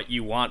motivated by what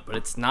you want, but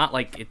it's not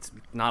like it's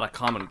not a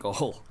common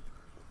goal.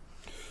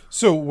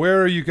 So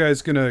where are you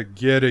guys gonna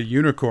get a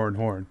unicorn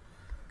horn?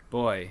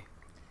 Boy.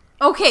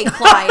 Okay,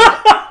 Clyde.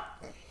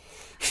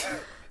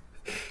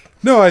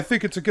 No, I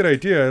think it's a good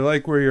idea. I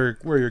like where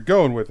you're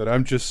going with it.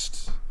 I'm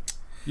just,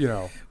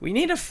 We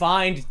need to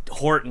find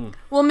Horton.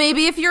 Well,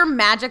 maybe if your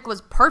magic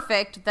was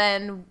perfect,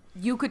 then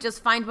you could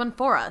just find one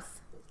for us.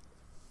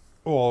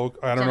 Well,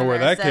 I don't know where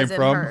Genevera that came says in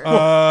from.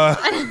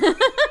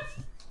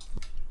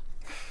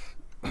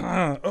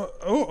 her.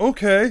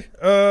 Okay.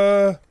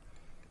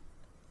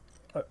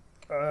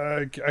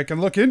 I can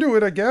look into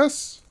it, I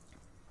guess.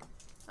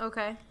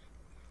 Okay.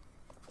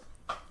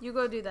 You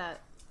go do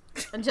that.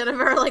 And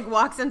Jennifer, like,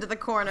 walks into the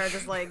corner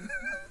just, like,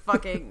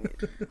 fucking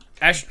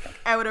out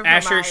of her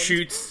Asher mind.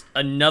 shoots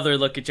another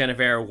look at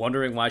Genevera,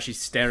 wondering why she's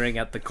staring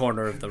at the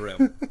corner of the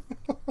room.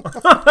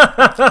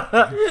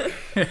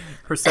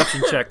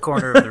 Perception check,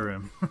 corner of the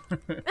room.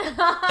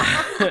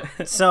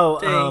 so,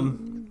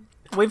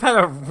 we've had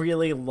a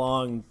really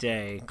long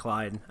day,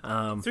 Clyde.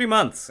 3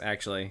 months,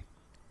 actually.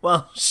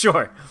 Well,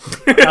 sure.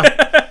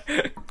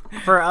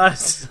 For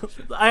us,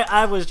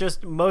 I was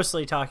just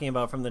mostly talking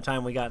about from the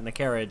time we got in the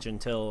carriage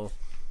until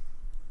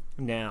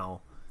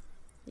now.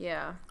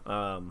 Yeah.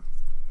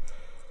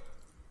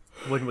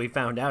 when we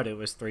found out it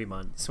was 3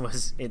 months,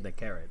 was in the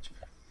carriage.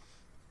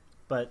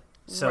 But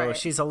so Right.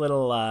 she's a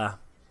little,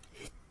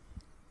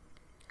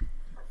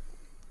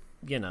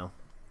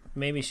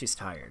 maybe she's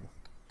tired.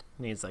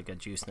 Needs like a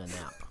juice and a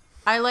nap.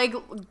 I like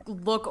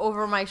look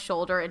over my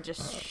shoulder and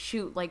just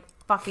shoot like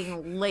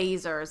fucking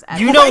lasers at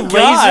You her. know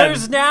God.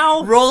 lasers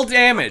now? Roll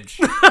damage.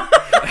 Yeah.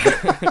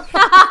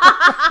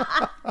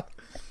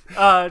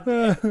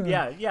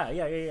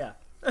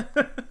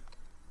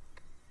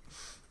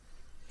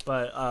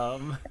 But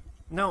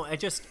no, I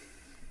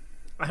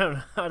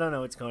don't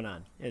know what's going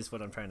on. Is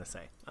what I'm trying to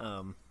say.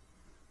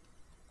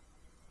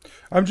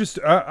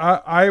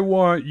 I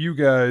want you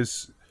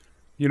guys,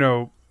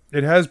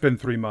 it has been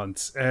 3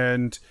 months,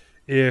 and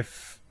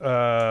if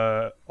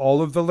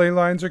all of the ley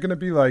lines are going to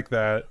be like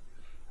that,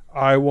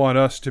 I want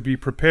us to be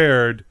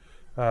prepared.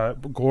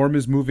 Gorm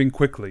is moving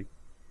quickly.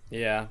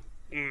 Yeah.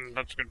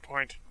 That's a good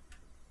point.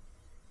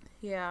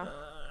 Yeah.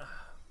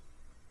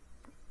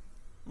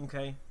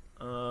 Okay.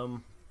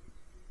 I'm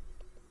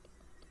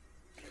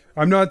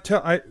not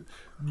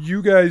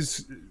you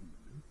guys,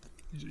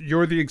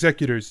 you're the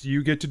executors.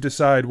 You get to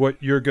decide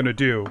what you're going to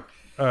do,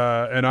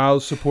 and I'll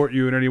support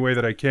you in any way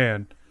that I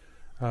can.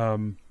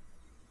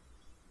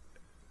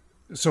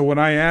 So when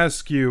I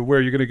ask you where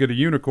you're going to get a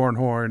unicorn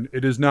horn,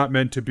 it is not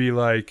meant to be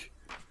like,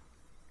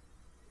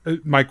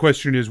 my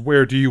question is,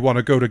 where do you want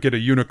to go to get a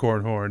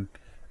unicorn horn,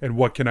 and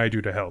what can I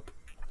do to help?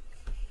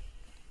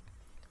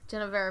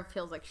 Genevieve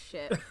feels like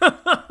shit.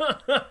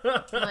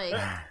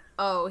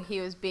 He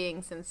was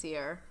being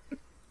sincere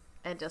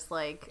and just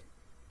like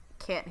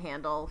can't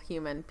handle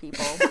human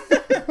people.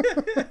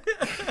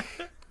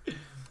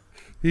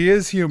 He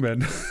is human.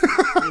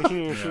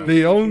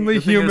 The only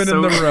The thing human is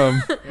in the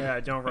room. Yeah,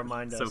 don't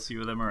remind us. So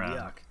few of them around.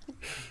 Yuck.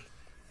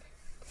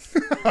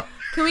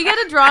 Can we get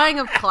a drawing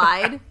of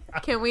Clyde?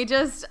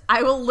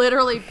 I will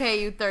literally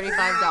pay you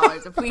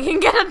 $35 if we can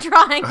get a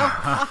drawing of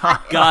Clyde.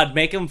 God,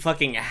 make him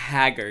fucking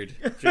haggard.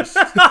 Just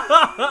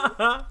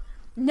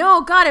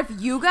No, God, if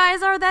you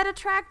guys are that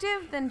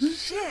attractive, then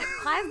shit,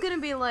 Clyde's gonna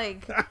be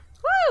like,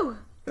 woo!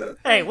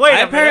 Hey, wait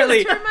a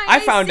apparently Turn my I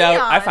found AC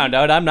out. I on. found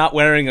out I'm not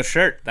wearing a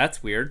shirt.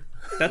 That's weird.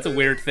 That's a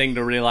weird thing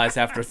to realize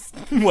after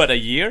a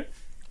year?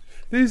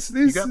 These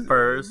got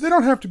furs. They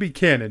don't have to be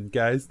canon,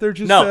 guys. They're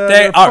just No,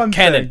 they a are fun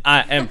canon. thing.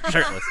 I am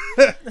shirtless.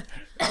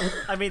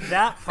 I mean,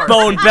 that part.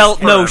 Bone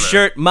belt, no Forever.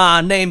 shirt. My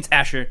name's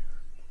Asher.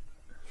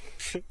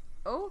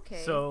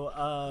 Okay. So,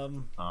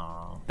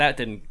 That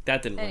didn't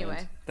Anyway,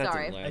 land. That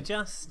sorry. didn't I land.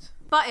 just.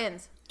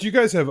 Buttons. Do you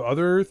guys have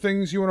other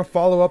things you want to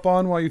follow up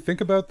on while you think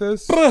about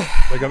this?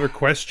 Like other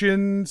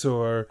questions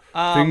or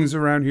things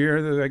around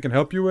here that I can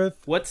help you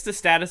with? What's the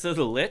status of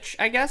the Lich,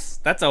 I guess?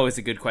 That's always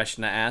a good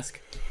question to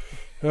ask.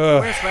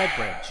 Where's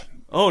Redbridge?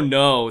 Oh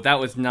no, that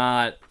was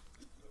not...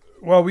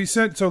 Well,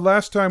 so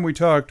last time we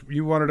talked,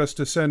 you wanted us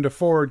to send a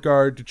forward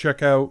guard to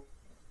check out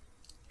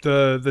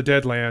the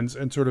Deadlands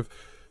and sort of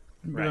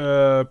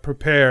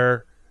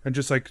prepare and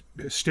just like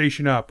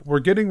station up. We're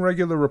getting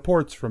regular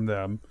reports from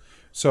them,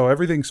 so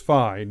everything's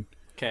fine.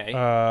 Okay.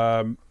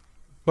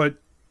 But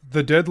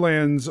the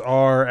Deadlands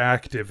are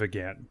active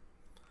again.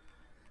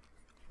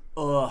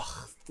 Ugh.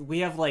 We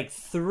have like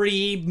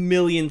 3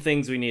 million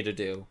things we need to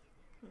do.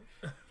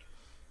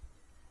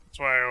 That's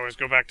why I always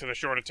go back to the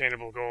short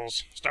attainable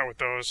goals. Start with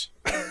those.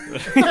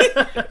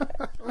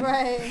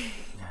 Right.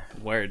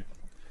 Word.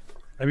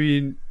 I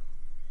mean,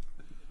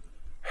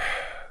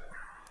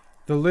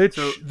 the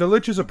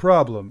Lich is a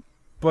problem,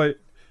 but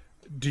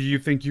do you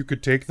think you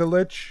could take the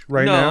Lich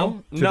right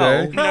now?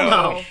 Today?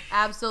 No,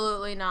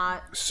 absolutely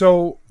not.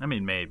 So, I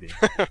mean, maybe.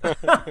 one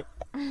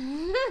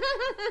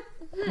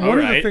of the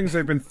Alright. things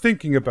I've been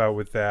thinking about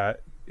with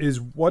that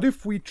is what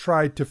if we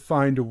tried to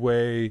find a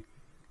way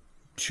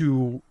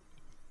to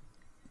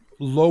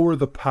lower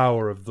the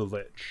power of the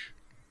Lich?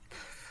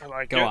 I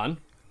like Go it.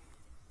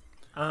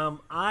 on.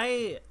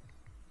 I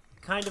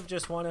kind of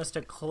just want us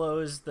to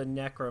close the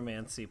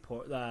necromancy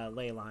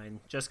ley line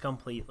just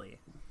completely.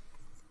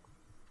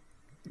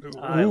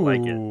 I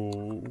like it.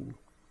 Ooh.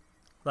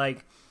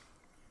 Like,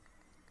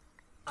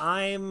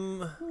 I'm,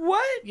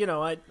 What?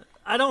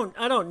 I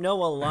don't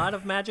know a lot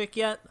of magic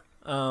yet,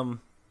 but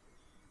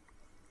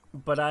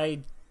I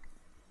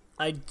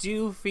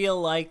do feel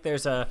like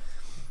there's a,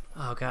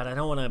 oh god, I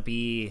don't want to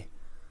be,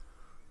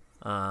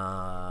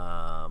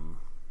 I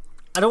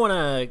don't want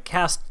to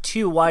cast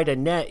too wide a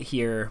net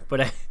here,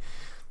 but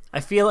I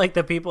feel like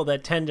the people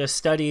that tend to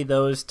study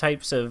those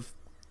types of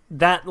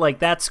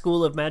that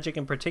school of magic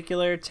in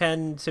particular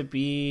tend to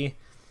be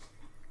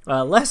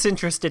less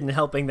interested in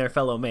helping their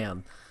fellow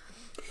man.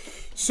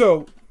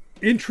 So,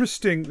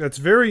 interesting. That's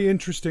very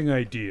interesting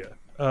idea.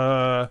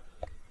 One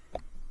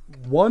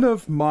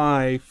of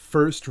my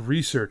first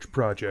research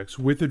projects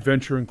with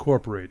Adventure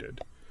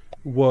Incorporated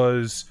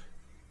was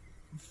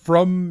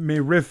from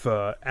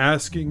Merifa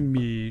asking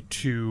me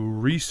to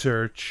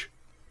research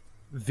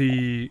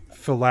the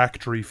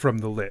phylactery from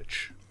the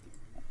Lich.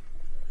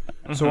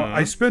 So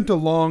I spent a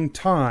long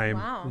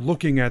time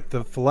looking at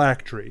the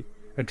phylactery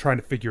and trying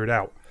to figure it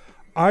out.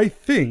 I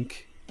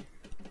think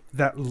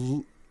that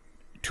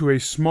to a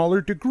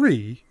smaller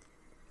degree,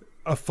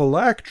 a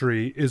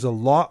phylactery is a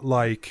lot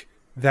like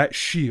that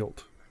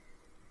shield,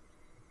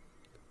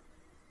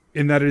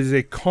 in that it is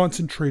a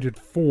concentrated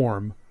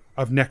form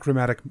of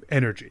necromantic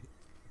energy.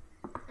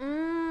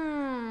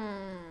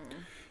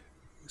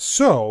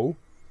 So,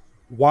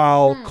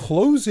 while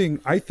closing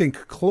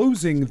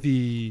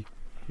the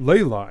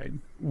ley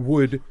line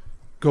would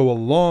go a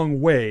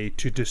long way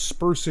to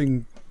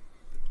dispersing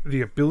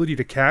the ability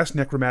to cast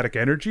necromantic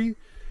energy,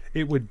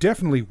 it would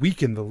definitely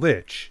weaken the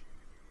Lich.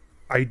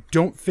 I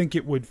don't think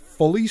it would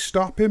fully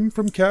stop him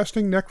from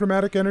casting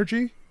necromantic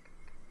energy,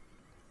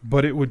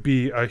 but it would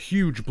be a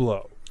huge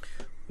blow.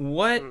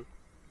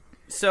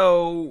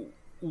 So,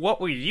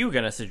 what were you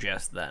going to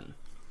suggest then?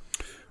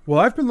 Well,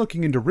 I've been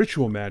looking into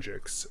ritual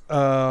magics,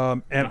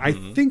 and I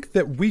think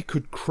that we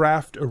could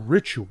craft a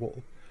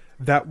ritual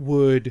that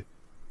would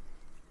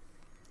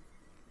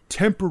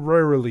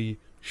temporarily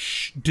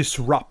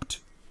disrupt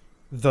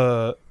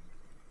the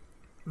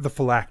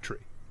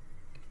phylactery.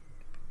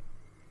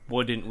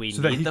 Wouldn't we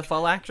need the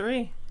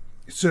phylactery?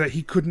 So that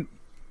he couldn't...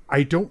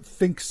 I don't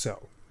think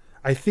so.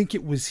 I think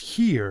it was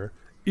here,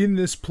 in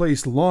this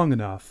place long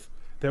enough,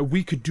 that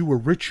we could do a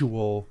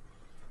ritual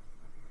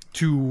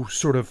to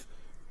sort of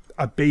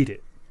abate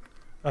it.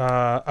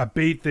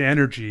 Abate the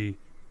energy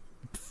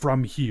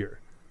from here.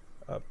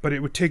 But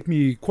it would take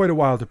me quite a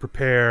while to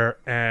prepare,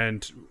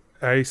 and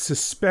I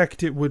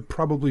suspect it would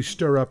probably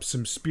stir up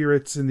some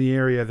spirits in the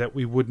area that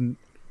we wouldn't...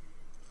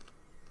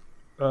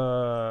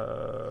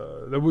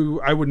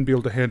 I wouldn't be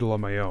able to handle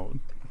on my own.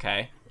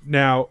 Okay.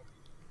 Now,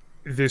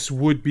 this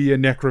would be a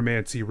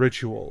necromancy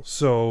ritual,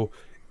 so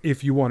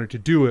if you wanted to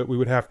do it, we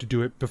would have to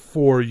do it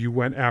before you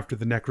went after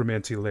the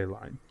necromancy ley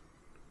line.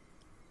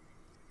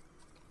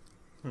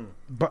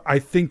 But I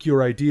think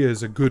your idea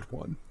is a good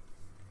one.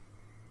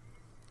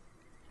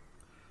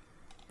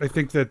 I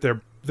think that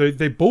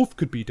they both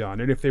could be done,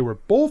 and if they were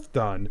both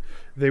done,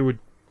 they would...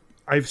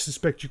 I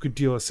suspect you could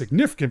deal a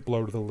significant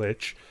blow to the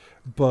Lich,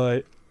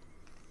 but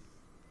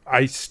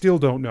I still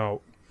don't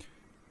know.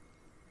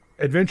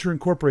 Adventure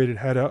Incorporated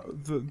had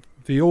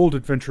the old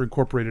Adventure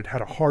Incorporated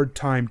had a hard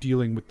time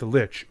dealing with the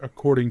Lich,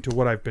 according to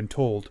what I've been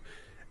told.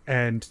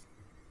 And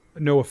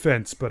no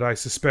offense, but I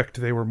suspect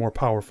they were more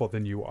powerful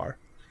than you are.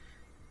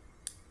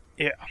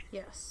 Yeah.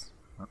 Yes.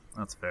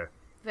 That's fair.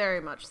 Very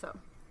much so.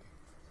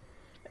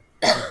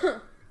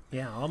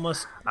 Yeah,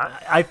 almost.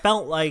 I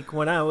felt like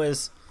when I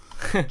was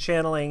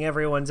channeling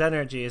everyone's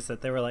energies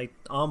that they were like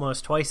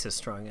almost twice as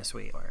strong as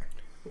we were.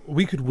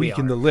 We could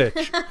weaken the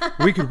Lich.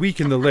 We could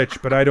weaken the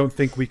Lich, but I don't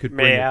think we could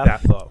bring it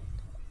Mayhap. that low.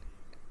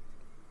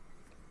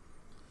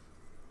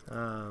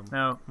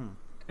 Now,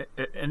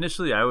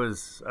 initially I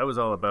was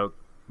all about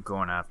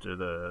going after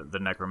the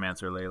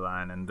necromancer ley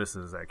line, and this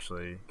is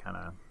actually kind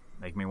of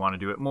make me want to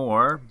do it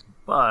more.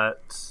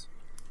 But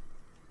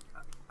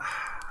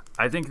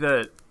I think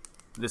that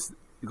this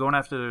going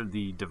after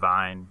the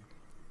divine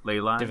ley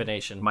line,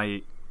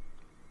 Divination.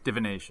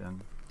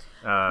 Divination.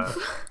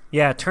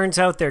 Yeah, it turns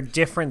out they're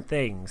different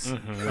things.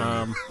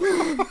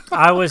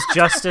 I was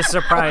just as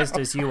surprised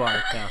as you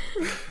are, Cal.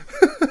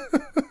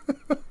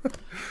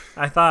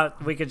 I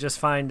thought we could just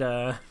find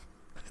a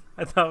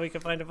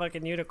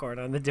fucking unicorn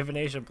on the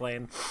divination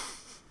plane.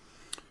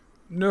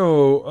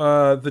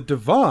 No, the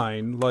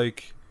divine,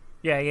 like...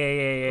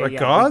 Yeah. Like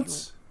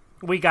gods?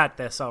 We got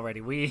this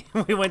already. We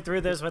went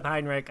through this with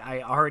Heinrich.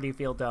 I already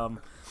feel dumb.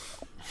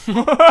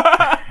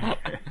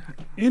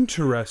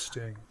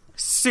 Interesting.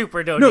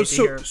 Super don't need to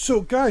hear.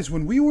 So guys,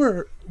 when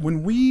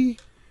we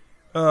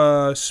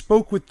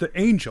spoke with the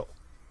angel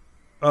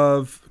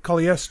of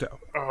Caliesto.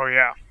 Oh,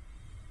 yeah.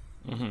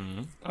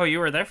 Oh, you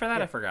were there for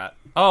that? I forgot.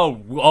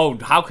 Oh,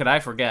 how could I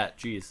forget?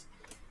 Jeez.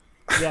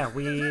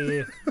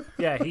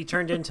 Yeah, he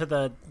turned into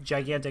the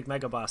gigantic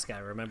mega boss guy,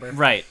 remember?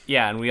 Right,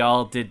 yeah, and we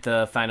all did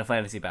the Final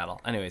Fantasy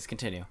battle. Anyways,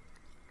 continue.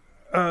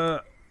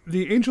 The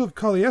angel of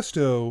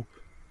Caliesto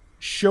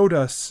showed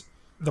us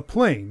the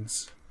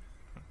planes,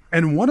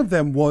 and one of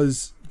them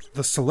was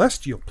the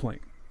celestial plane.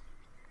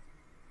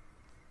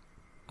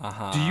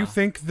 Uh-huh. Do you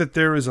think that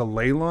there is a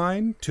ley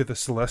line to the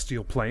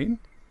celestial plane?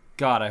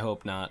 God, I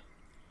hope not.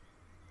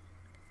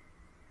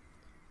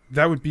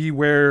 That would be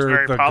where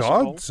very the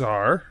possible. gods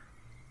are.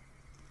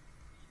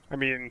 I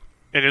mean,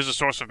 it is a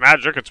source of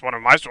magic. It's one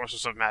of my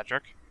sources of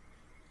magic.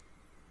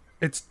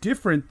 It's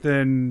different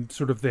than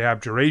sort of the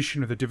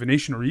abjuration or the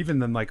divination or even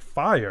than like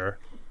fire.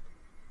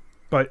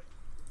 But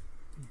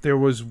there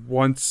was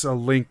once a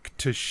link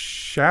to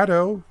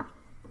Shadow.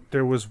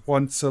 There was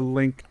once a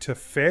link to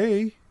Fae.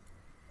 Yeah.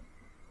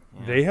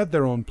 They had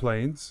their own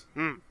planes.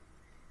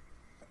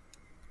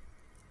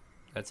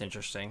 That's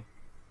interesting.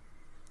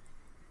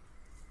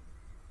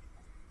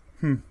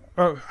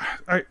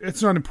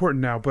 It's not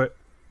important now, but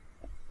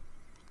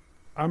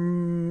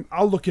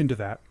I'll look into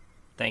that.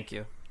 Thank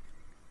you.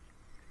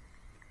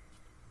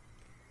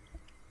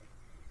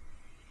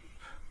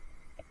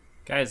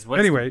 Guys,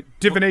 anyway,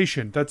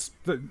 divination.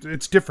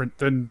 It's different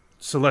than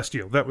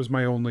celestial. That's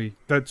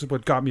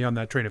what got me on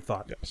that train of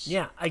thought. Yes.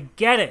 Yeah, I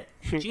get it.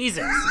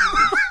 Jesus.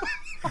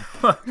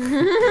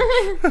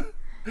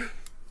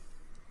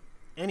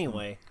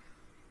 Anyway,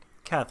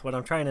 Kath, what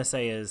I'm trying to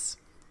say is,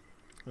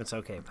 it's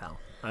okay, pal.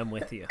 I'm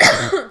with you.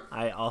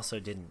 I also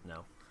didn't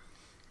know.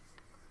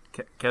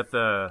 Keth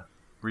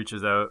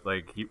reaches out,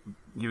 like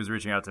he was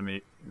reaching out to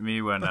me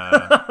when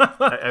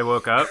I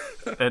woke up,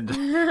 and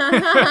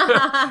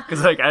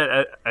because like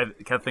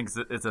Keth thinks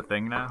it's a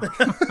thing now.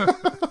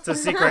 It's a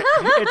secret.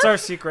 It's our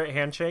secret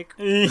handshake.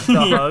 The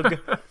hug.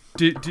 Hug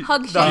Do you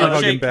hug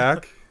him shake.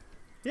 back?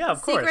 Yeah,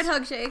 of course. Secret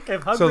hug shake.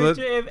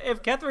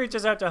 If Keth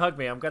reaches out to hug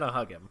me, I'm gonna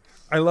hug him.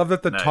 I love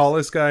that the Nice.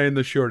 tallest guy and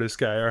the shortest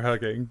guy are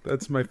hugging.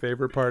 That's my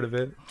favorite part of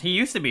it. He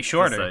used to be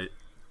shorter.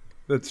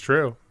 That's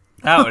true.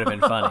 That would have been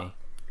funny.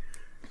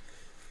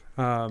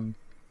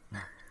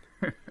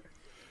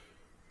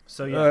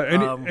 So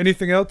yeah.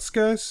 Anything else,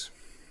 guys?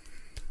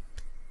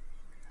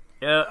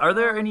 Are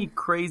there any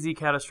crazy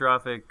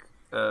catastrophic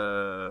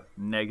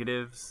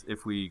negatives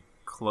if we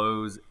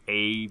close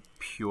a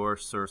pure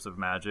source of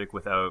magic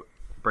without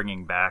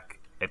bringing back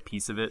a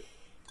piece of it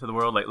to the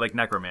world, like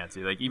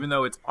necromancy? Like, even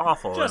though it's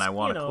awful and I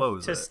want to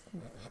close it,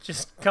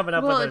 just coming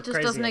up Well, with a it just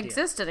crazy doesn't idea.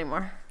 exist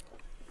anymore.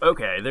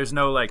 okay, there's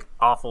no like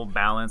awful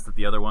balance that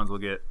the other ones will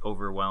get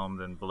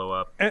overwhelmed and blow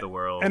up the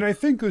world. And I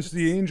think, as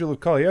the Angel of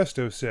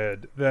Caliesto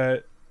said,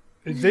 that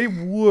they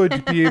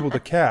would be able to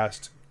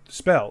cast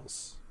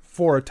spells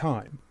for a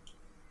time,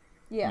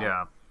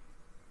 yeah.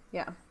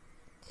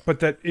 but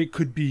that it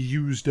could be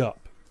used up.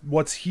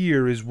 What's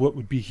here is what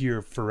would be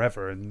here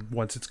forever, and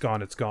once it's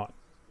gone, it's gone.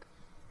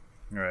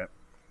 Right.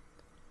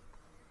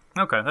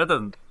 Okay, that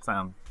doesn't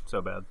sound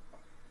so bad.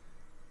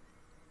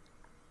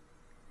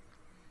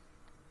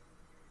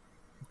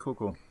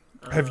 Cool.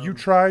 Have you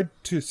tried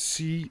to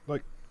see,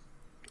 like,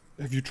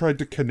 have you tried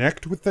to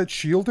connect with that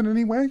shield in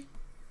any way?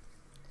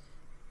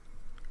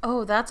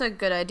 Oh, that's a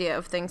good idea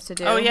of things to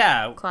do. Oh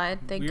yeah, Clyde,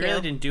 thank we you.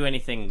 really didn't do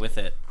anything with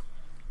it.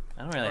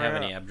 I don't really have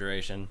any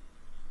abjuration.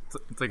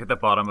 It's like at the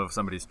bottom of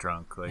somebody's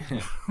trunk. Like,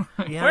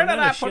 Yeah, Where I'm did not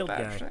I a put shield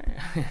that?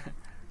 guy.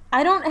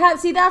 I don't have.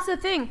 See, that's the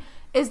thing.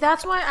 Is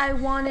that's why I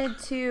wanted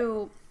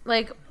to,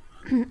 like,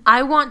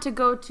 I want to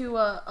go to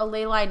a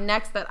ley line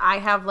next that I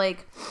have,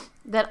 like,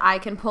 that I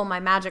can pull my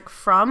magic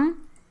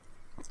from,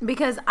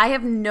 because I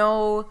don't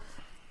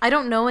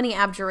know any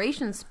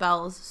abjuration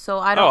spells, so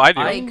I don't. Oh, I do.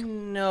 I Like,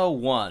 know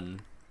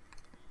one.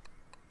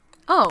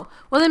 oh,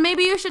 well then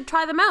maybe you should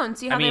try them out and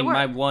see how I they mean, work.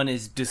 my one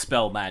is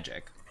dispel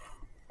magic.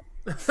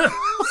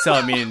 So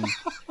I mean,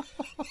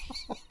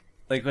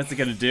 like, what's it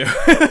gonna do?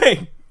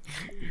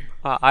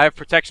 I have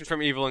protection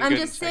from evil and I'm good.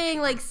 just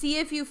saying, like, see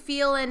if you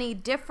feel any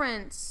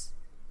difference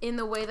in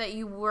the way that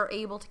you were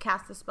able to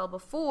cast the spell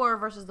before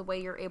versus the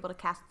way you're able to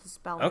cast the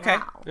spell Okay.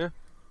 now.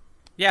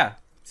 Yeah,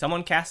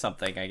 someone cast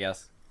something, I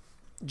guess.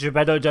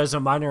 Gebetto does a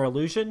minor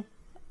illusion.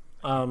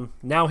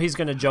 Now he's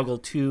gonna juggle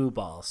 2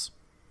 balls.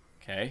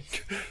 Okay.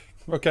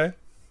 Okay.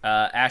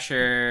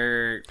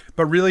 Asher.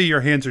 But really,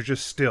 your hands are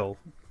just still.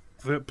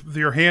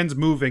 Your hands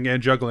moving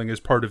and juggling is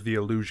part of the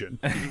illusion.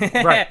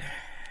 Right.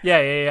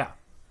 Yeah.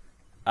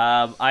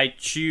 I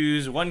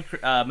choose one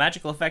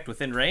magical effect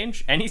within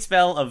range. Any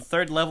spell of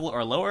 3rd level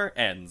or lower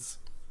ends.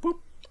 Boop.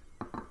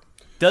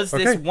 Does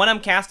this, Okay. when I'm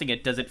casting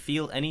it, does it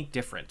feel any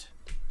different?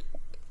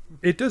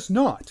 It does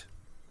not.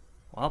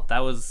 Well, that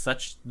was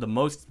the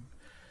most...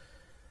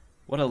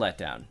 What a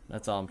letdown.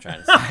 That's all I'm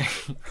trying to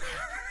say.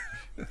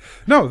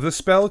 No, the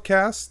spell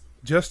casts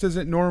just as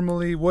it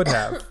normally would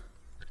have.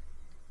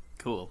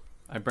 Cool.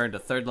 I burned a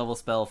 3rd level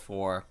spell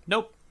for...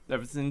 Nope.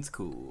 Everything's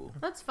cool.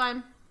 That's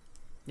fine.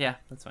 Yeah,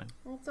 that's fine.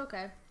 That's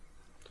okay.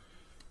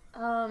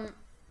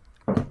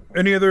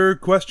 Any other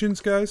questions,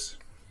 guys?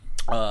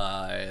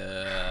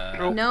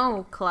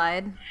 No,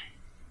 Clyde.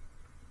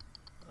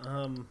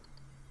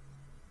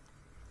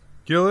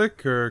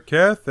 Gillick or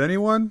Kath?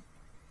 Anyone?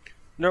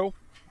 No,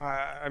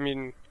 I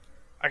mean,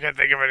 I can't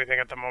think of anything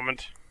at the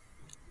moment.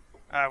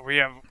 We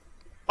have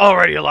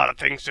already a lot of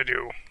things to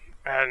do,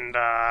 and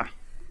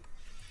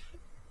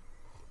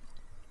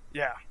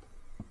yeah.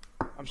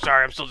 I'm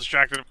sorry, I'm still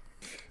distracted.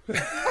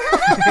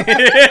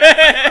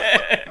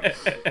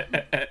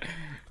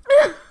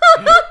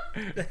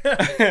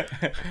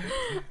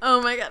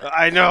 Oh my god.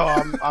 I know,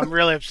 I'm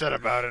really upset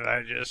about it.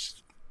 I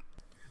just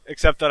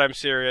accept that I'm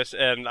serious,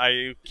 and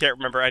I can't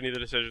remember any of the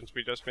decisions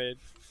we just made.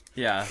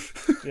 Yeah.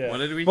 What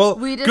did we... Well,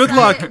 We good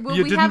luck. decided- well,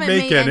 You we didn't haven't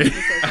make made any.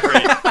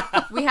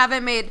 decisions. We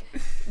haven't made.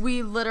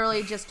 We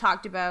literally just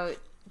talked about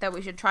that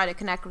we should try to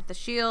connect with the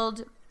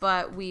shield,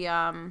 but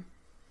we're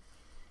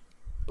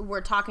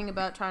talking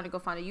about trying to go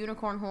find a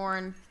unicorn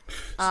horn.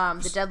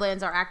 The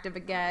Deadlands are active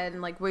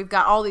again. Like, we've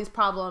got all these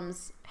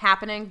problems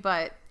happening,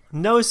 but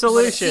No it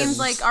solutions. seems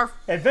like our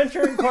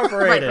Adventure right,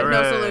 Incorporated. but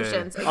no Hooray.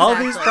 solutions. All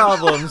these Exactly.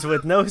 problems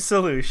with no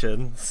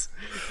solutions.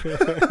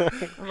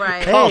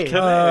 Right. Hey,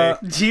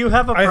 do you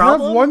have a I have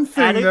problem? one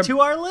thing Add it that- to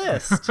our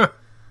list.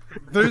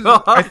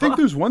 I think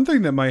there's one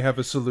thing that might have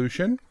a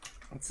solution.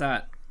 What's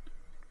that?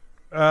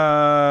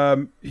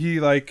 He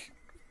like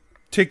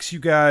takes you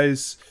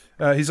guys.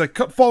 He's like,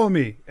 "Come, follow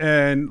me,"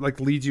 and like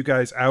leads you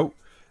guys out,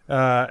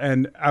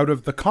 and out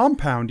of the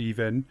compound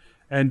even,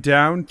 and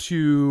down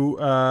to.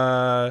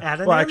 Well,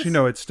 Adonais? actually,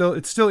 no. It's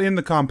still in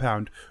the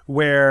compound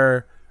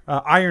where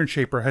Iron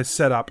Shaper has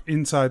set up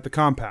inside the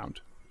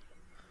compound.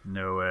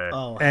 No way.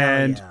 Oh, hell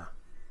And yeah.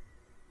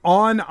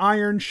 on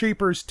Iron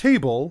Shaper's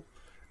table,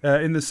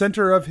 in the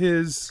center of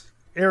his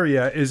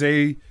area,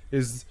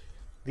 is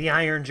The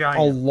Iron a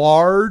Giant.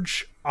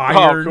 large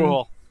iron Oh,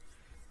 cool.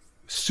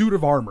 suit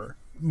of armor,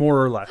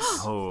 more or less.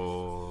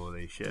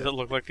 Holy shit. Does it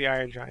look like the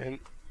Iron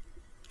Giant?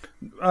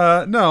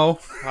 No.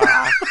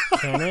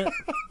 Can it?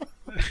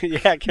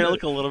 Yeah, can it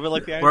look a little bit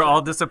like the Iron We're Giant?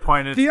 all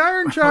disappointed. The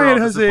Iron We're Giant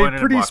all has a disappointed and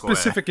pretty walk away.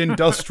 specific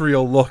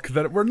industrial look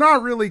that we're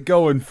not really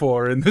going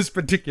for in this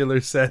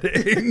particular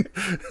setting.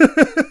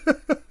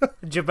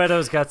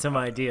 Gebetto's got some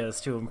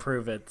ideas to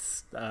improve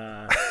its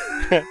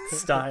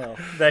style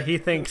that he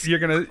thinks. You're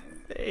gonna.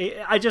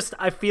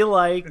 I feel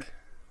like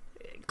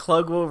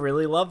Klug will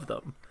really love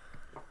them.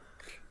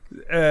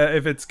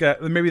 If it's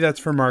got, maybe that's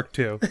for Mark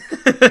too.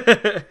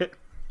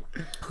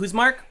 Who's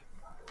Mark?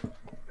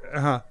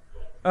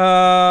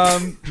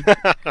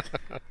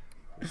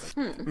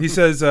 He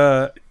says,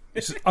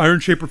 Iron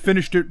Shaper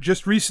finished it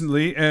just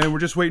recently, and we're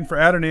just waiting for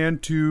Adnan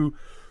to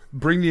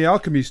bring the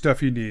alchemy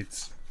stuff he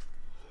needs.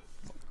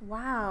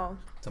 Wow.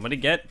 Somebody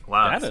get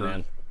Wow, that so-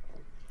 in.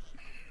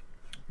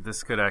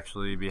 This could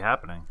actually be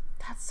happening.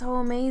 That's so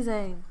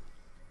amazing.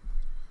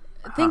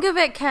 Think of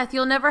it, Keth.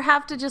 You'll never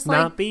have to just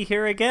Not be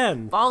here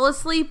again. fall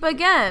asleep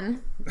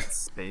again.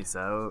 Space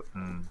out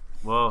and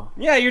well,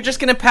 Yeah, you're just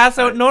gonna pass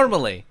out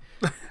normally.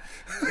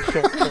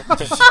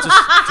 just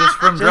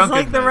from Just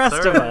like the drunkenness,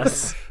 rest of alright.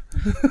 us.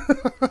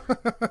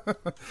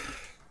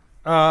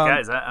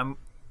 Guys, I'm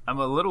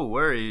a little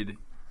worried.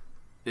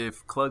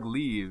 If Klug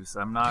leaves,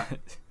 I'm not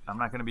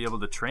gonna be able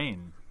to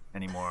train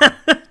anymore.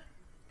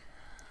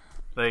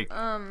 Like,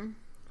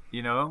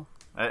 you know,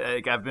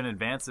 I've been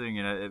advancing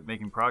and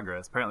making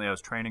progress. Apparently, I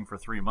was training for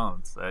 3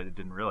 months. I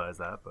didn't realize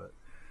that, but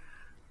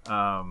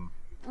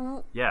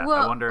yeah,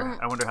 Well, I wonder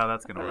how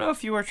that's gonna I don't know work.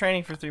 if you were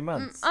training for 3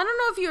 months. I don't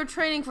know if you were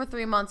training for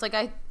 3 months.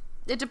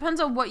 It depends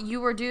on what you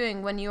were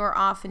doing when you were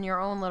off in your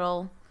own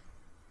little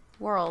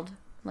world,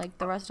 like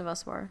the rest of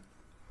us were.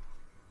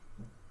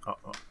 Oh.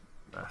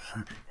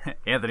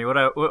 Anthony,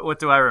 what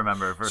do I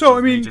remember? So,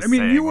 versus me just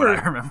saying you what were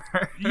I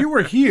remember. you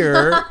were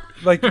here,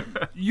 like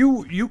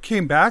you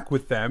came back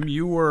with them.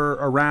 You were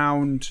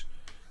around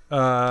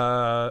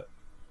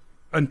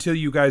until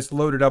you guys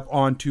loaded up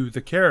onto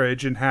the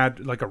carriage and had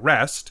like a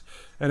rest.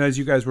 And as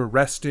you guys were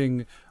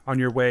resting on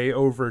your way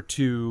over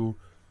to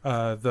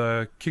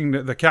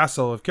the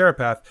castle of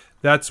Carapath,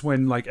 that's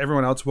when like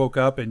everyone else woke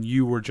up and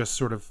you were just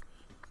sort of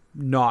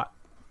not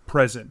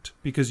present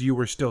because you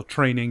were still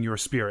training your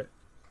spirit.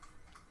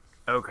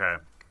 Okay,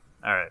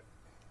 all right.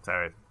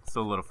 Sorry,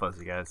 still a little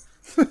fuzzy, guys.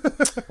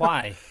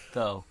 Why,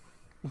 though?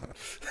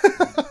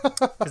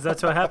 Because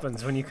that's what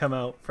happens when you come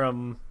out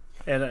from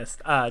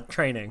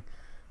training.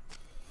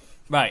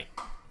 Right.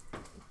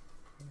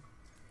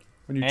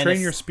 When you train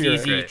your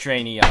spirit. Easy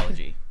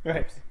traineology.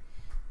 Right.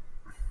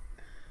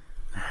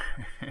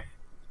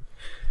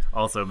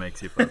 Also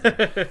makes you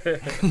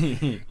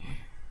fuzzy.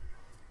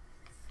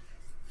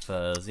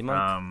 Fuzzy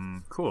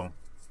monk. Cool.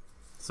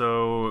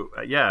 So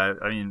yeah,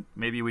 I mean,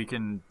 maybe we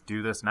can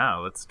do this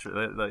now. Let's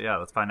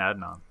let's find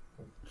Adnan.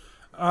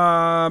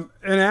 And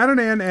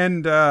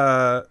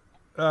Adnan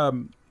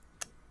and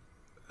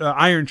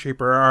Iron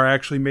Shaper are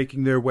actually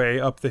making their way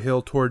up the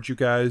hill towards you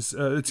guys.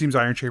 It seems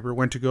Iron Shaper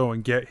went to go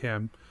and get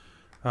him.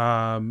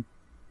 And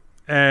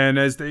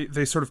as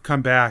they sort of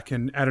come back,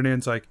 and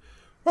Adnan's like,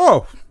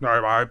 "Oh,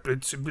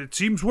 it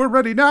seems we're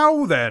ready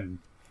now. Then,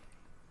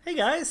 Hey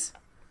guys,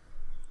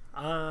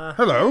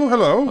 hello."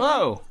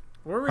 Hello.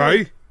 we're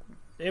really Hi.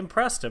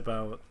 impressed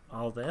about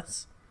all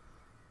this.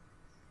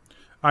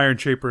 Iron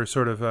Shaper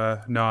sort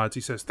of nods.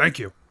 He says, "Thank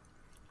you."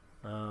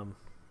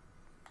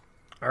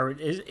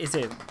 Is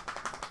it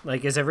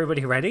like, is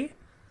everybody ready?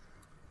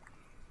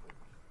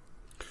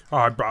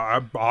 I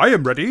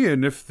am ready,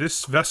 and if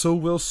this vessel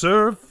will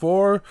serve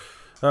for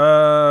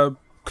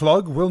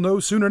Klug, we'll know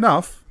soon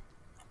enough.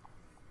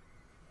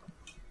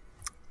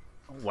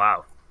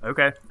 Wow.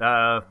 Okay.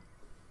 Yeah.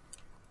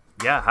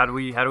 How do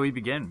we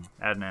begin,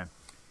 Adnan?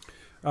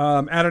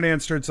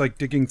 Adnan starts like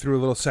digging through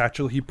a little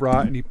satchel he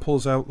brought, and he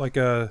pulls out like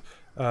a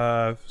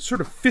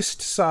sort of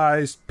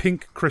fist-sized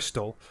pink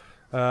crystal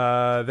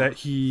that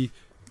he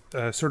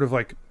sort of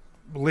like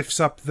lifts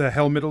up the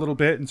helmet a little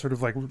bit and sort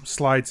of like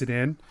slides it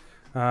in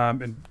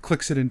and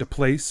clicks it into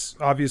place.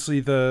 Obviously,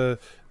 the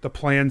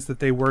plans that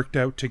they worked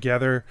out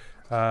together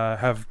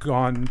have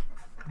gone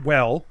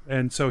well,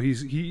 and so he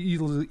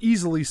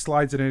easily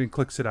slides it in and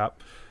clicks it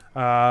up.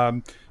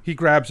 He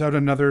grabs out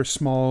another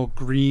small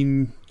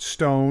green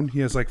stone. He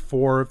has like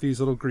 4 of these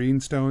little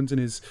green stones in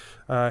his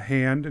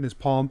hand, in his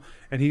palm,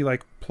 and he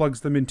like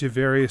plugs them into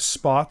various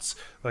spots,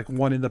 like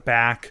one in the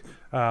back,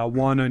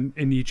 one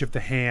in each of the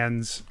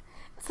hands.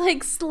 It's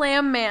like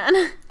Slam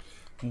Man.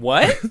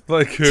 What?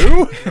 Like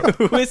who?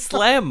 Who is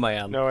Slam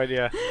Man? No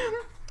idea.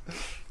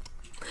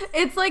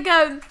 It's like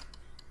a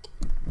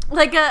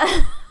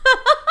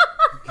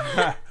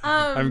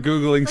I'm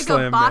googling like Slam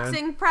a Man.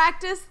 boxing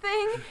practice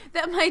thing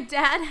that my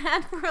dad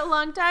had for a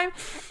long time,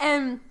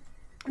 and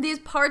these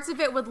parts of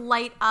it would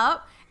light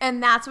up,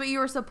 and that's what you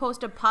were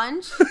supposed to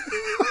punch.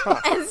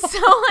 And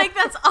so, like,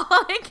 that's all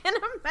I can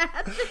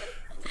imagine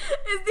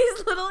is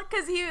these little,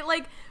 because he,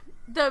 like,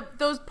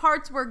 those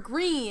parts were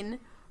green,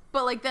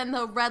 but, like, then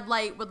the red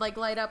light would, like,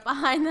 light up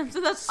behind them,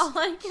 so that's all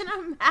I can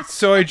imagine.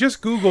 So I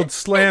just Googled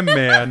Slam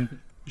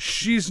Man.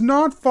 She's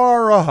not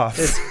far off.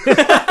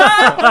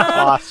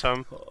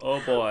 Awesome.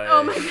 Oh boy.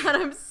 Oh my god,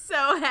 I'm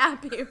so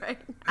happy right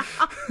now.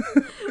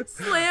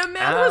 Slam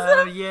Man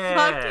was the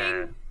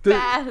fucking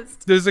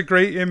best. There's a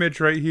great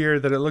image right here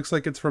that it looks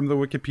like it's from the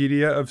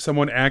Wikipedia of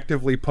someone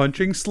actively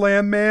punching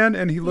Slam Man,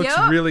 and he looks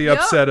really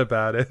upset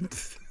about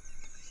it.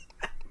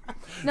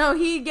 No,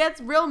 he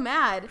gets real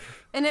mad,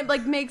 and it,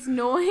 like, makes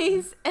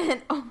noise,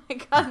 and oh my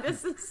god,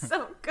 this is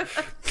so good.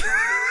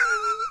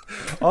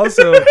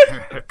 Also,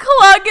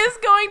 Clug is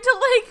going to,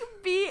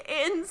 like, be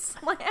in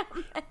Slam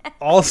Man.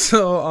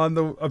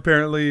 also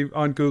apparently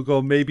on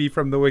Google, maybe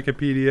from the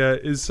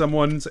Wikipedia, is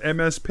someone's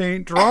MS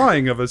Paint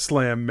drawing of a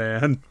Slam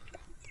Man.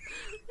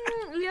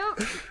 Yep.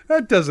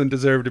 That doesn't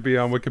deserve to be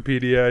on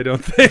Wikipedia, I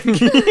don't think.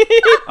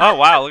 Oh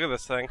wow, look at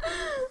this thing.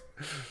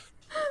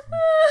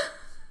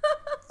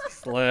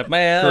 Slam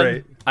Man.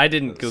 Great. I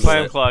didn't Google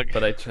Slam it, Clug.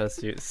 but I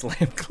trust you. Slam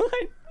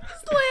Clug.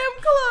 Slam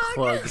Clug.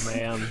 Plug,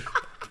 man.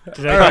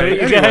 Did All I right, do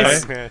it, you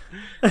anyway.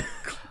 guys?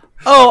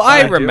 Oh,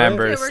 I do it?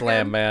 remember Okay, we're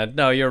Slam good. Man.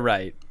 No, you're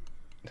right.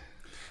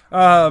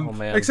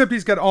 man. Except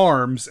he's got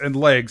arms and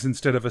legs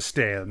instead of a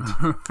stand.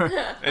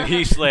 And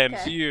he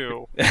slams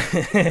you.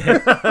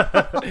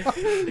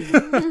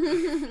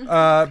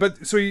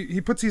 But so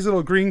he puts these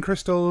little green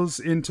crystals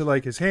into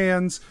like his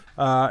hands,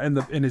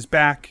 in his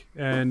back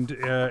and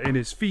in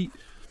his feet,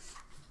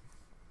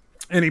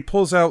 and he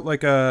pulls out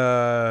like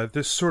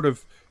this sort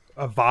of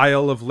a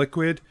vial of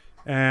liquid,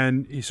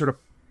 and he sort of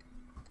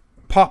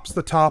pops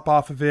the top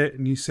off of it,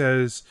 and he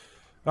says,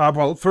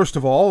 "Well, first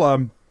of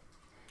all,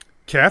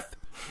 Keth."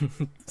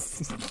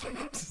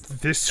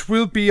 This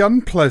will be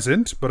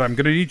unpleasant, but I'm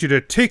going to need you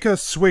to take a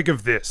swig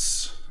of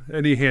this.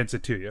 And he hands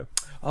it to you.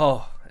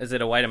 Oh, is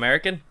it a white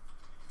American?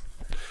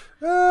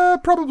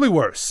 Probably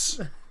worse.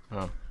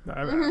 Oh,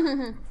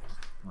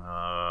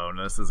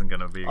 this isn't going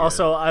to be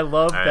Also, good. I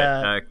love All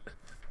that right,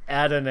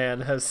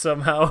 Adanan has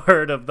somehow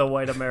heard of the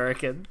white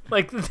American.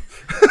 Like,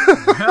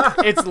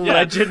 its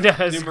legend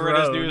has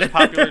Numeritta's grown. newest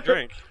popular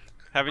drink.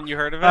 Haven't you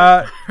heard of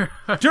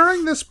it?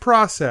 During this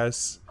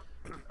process,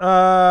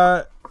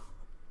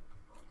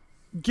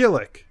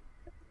 Gillick,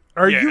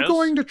 are you Yes?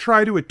 going to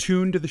try to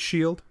attune to the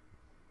shield?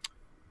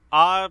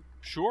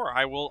 Sure.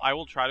 I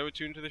will try to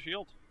attune to the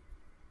shield.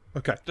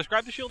 Okay.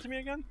 Describe the shield to me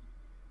again.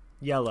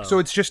 Yellow. So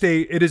it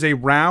is a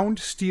round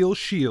steel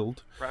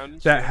shield Round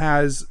and that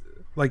has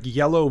like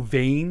yellow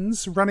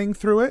veins running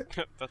through it.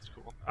 straight. That's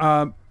cool.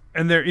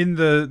 And they're in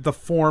the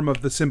form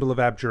of the symbol of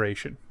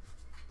abjuration.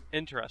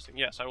 Interesting.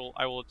 Yes, I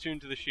will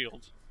attune to the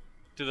shield.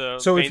 To the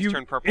So veins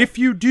turn purple. if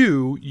you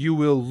do, you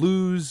will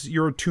lose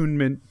your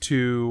attunement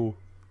to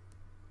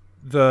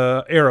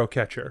the arrow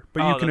catcher,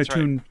 but you Oh, can that's right.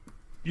 attune.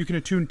 You can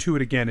attune to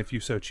it again if you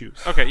so choose.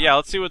 Okay, yeah,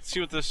 let's see what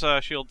this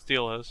shield's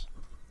deal is.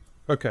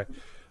 Okay.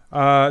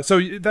 So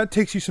that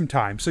takes you some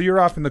time. So you're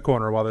off in the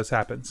corner while this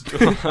happens. He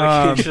just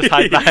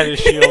hide behind his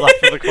shield off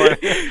in the corner.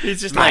 He's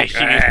just My like,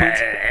 shield.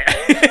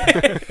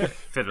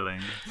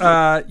 fiddling.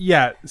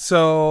 Yeah.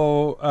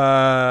 So,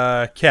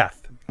 Kath,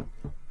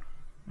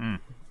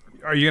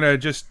 are you gonna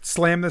just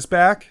slam this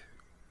back?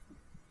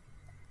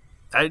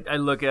 I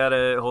look at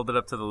it, hold it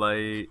up to the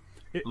light,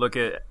 look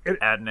at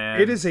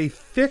Adnan. It is a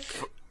thick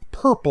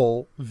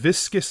purple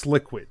viscous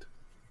liquid.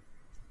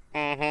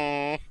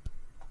 Mm-hmm.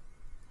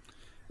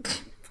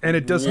 And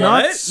it does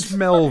not What?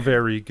 smell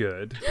very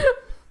good.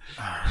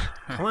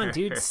 Come on,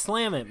 dude,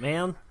 slam it,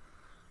 man.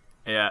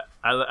 Yeah,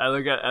 I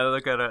look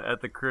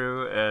at the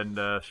crew and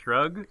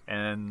shrug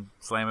and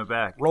slam it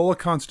back. Roll a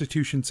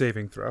Constitution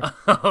saving throw.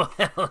 Oh,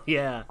 hell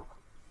yeah.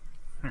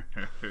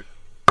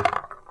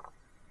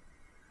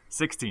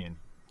 16.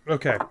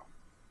 Okay.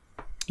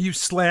 You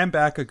slam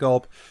back a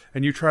gulp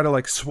and you try to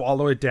like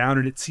swallow it down,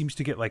 and it seems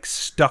to get like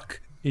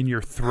stuck in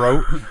your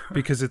throat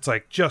because it's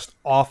like just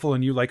awful,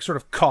 and you like sort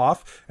of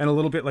cough and a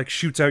little bit like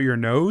shoots out your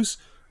nose.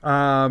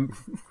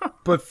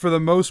 But for the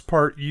most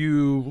part,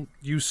 you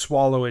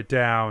swallow it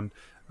down.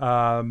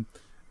 And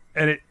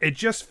it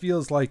just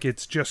feels like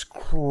it's just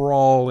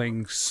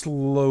crawling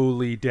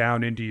slowly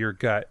down into your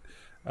gut.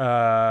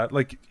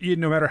 Like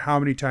no matter how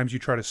many times you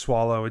try to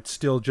swallow, it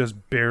still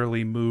just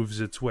barely moves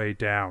its way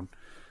down.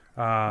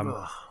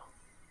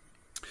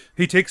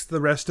 He takes the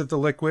rest of the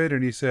liquid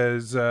and he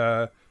says,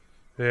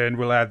 and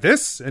we'll add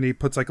this, and he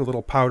puts like a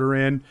little powder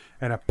in,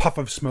 and a puff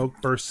of smoke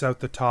bursts out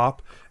the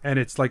top, and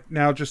it's like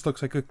now just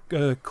looks like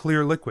a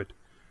clear liquid.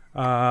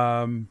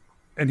 And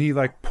he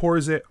like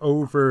pours it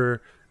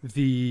over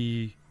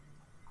the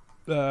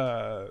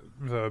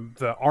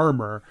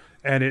armor,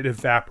 and it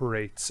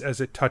evaporates as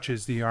it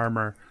touches the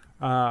armor.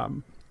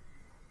 And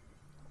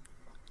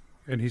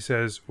he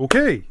says,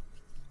 "Okay."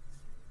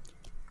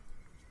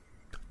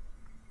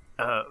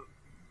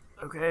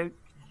 Okay,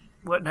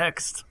 what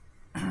next?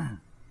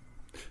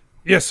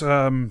 Yes,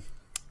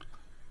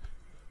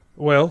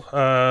 Well,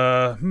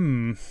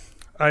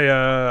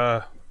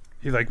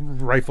 he like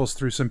rifles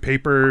through some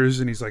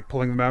papers and he's like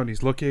pulling them out and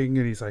he's looking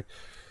and he's like,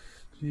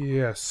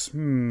 yes,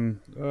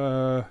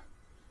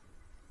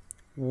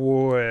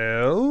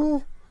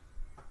 well,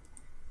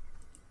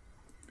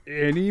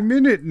 any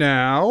minute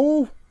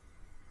now.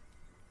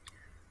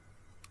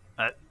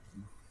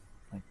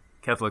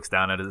 Keth looks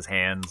down at his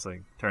hands,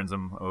 like turns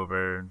them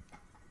over,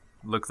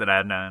 looks at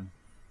Adnan.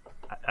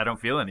 I don't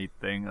feel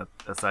anything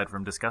aside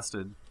from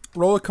disgusted.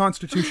 Roll a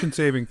Constitution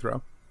saving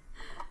throw.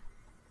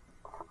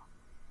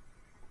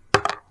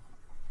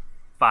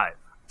 5.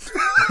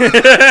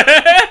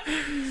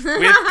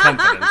 With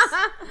confidence.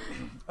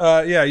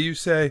 Yeah, you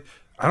say,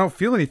 I don't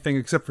feel anything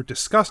except for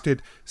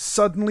disgusted.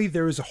 Suddenly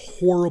there is a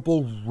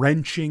horrible,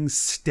 wrenching,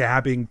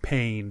 stabbing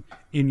pain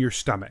in your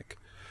stomach.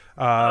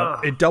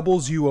 It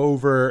doubles you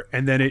over,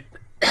 and then it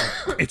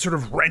sort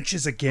of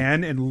wrenches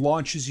again and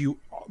launches you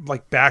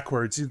like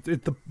backwards.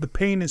 The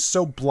pain is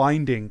so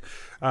blinding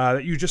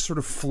that you just sort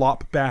of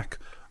flop back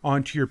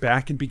onto your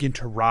back and begin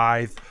to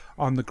writhe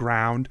on the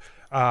ground.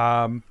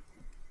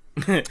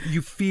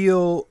 You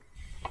feel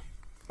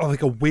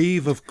like a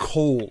wave of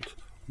cold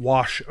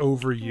wash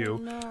over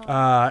you,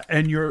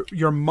 and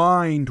your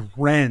mind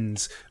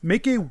rends.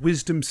 Make a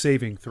wisdom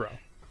saving throw.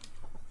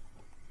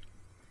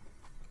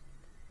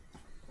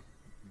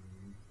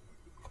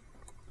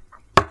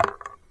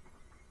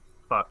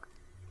 Fuck.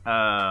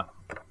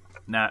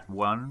 Nat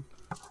 1.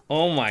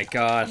 Oh my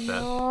god.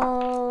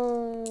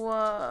 No.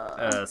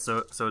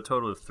 So a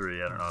total of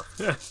 3. I don't know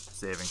if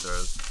saving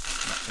throws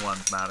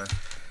ones matter.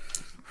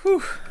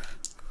 Whew.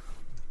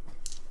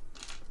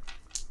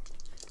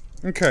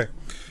 Okay.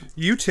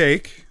 You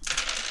take...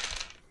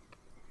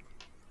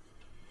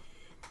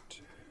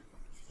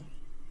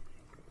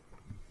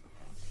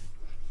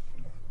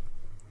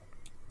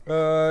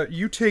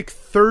 you take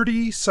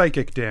 30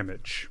 psychic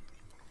damage.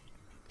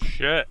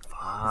 Shit.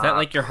 Is that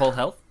like your whole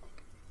health?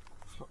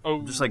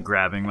 Oh, Just like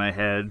grabbing my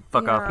head,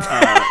 fuck off,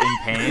 in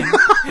pain,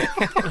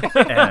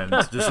 and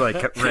just like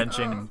kept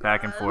wrenching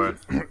back and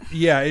forth.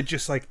 Yeah, it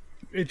just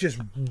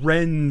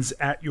rends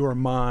at your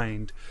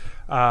mind.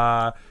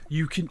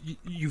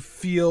 You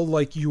feel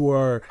like you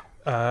are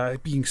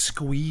being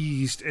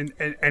squeezed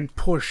and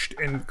pushed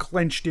and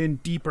clenched in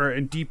deeper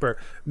and deeper.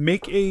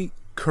 Make a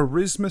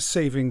charisma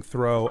saving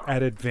throw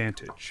at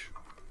advantage.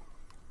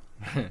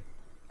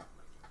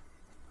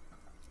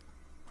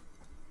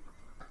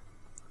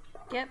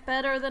 Get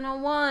better than a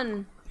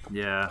 1.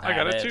 Yeah. I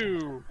got a it.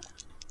 2.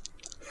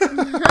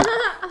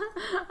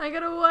 I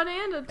got a 1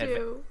 and a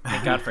 2.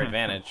 Thank God for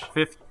advantage.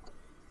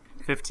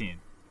 15.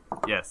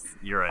 Yes,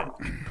 you're right.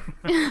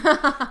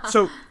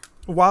 So,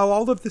 while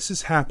all of this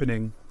is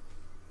happening,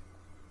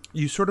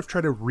 you sort of try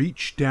to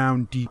reach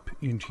down deep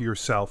into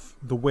yourself,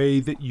 the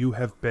way that you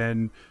have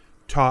been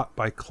taught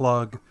by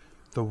Klug,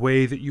 the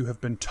way that you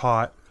have been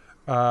taught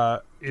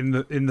in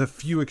the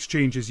few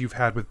exchanges you've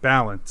had with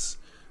Balance.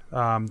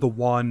 The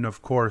one,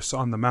 of course,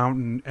 on the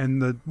mountain, and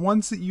the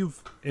ones that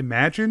you've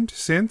imagined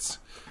since.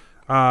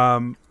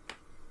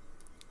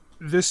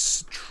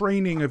 This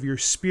training of your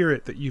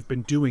spirit that you've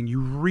been doing, you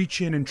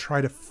reach in and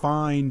try to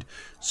find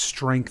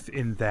strength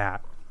in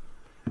that.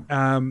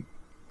 And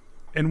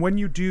when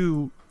you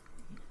do,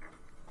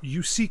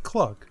 you see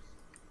Klug.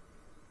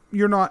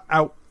 You're not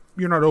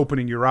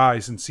opening your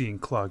eyes and seeing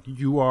Klug.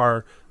 You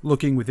are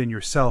looking within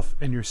yourself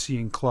and you're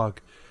seeing Klug.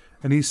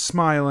 And he's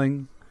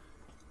smiling,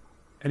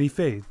 and he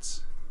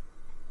fades.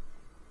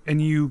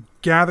 And you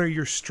gather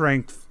your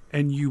strength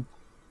and you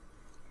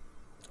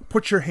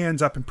put your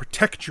hands up and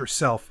protect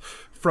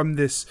yourself from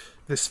this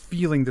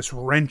feeling, this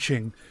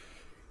wrenching.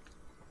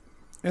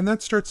 And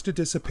that starts to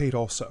dissipate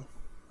also.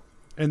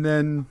 And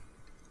then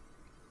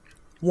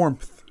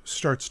warmth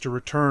starts to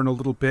return a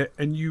little bit,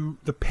 and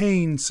the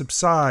pain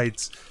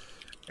subsides,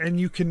 and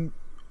you can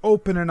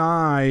open an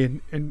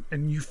eye and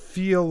you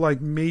feel like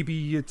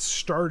maybe it's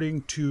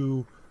starting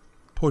to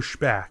push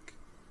back.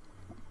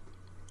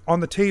 On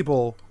the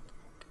table,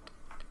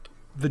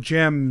 the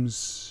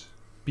gems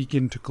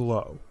begin to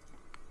glow.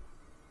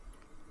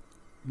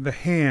 The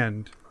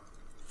hand,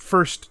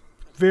 first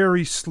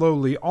very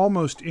slowly,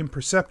 almost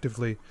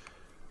imperceptibly,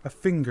 a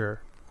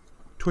finger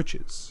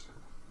twitches.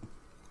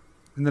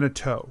 And then a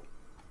toe.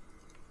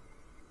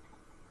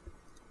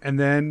 And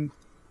then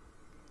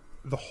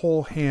the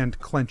whole hand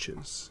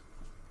clenches.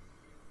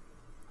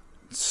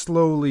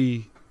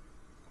 Slowly,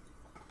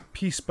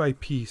 piece by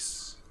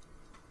piece,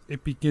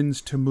 it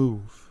begins to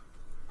move.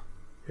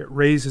 It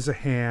raises a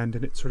hand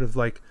and it sort of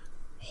like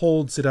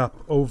holds it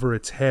up over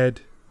its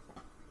head.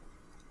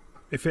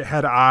 If it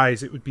had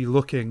eyes, it would be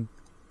looking.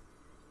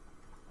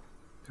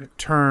 And it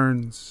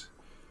turns,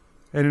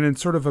 and in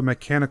sort of a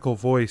mechanical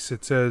voice,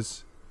 it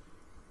says,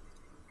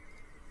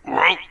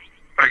 Well,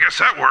 I guess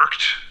that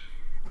worked.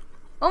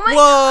 Oh my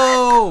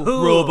Whoa!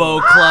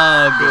 Robo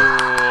Klug.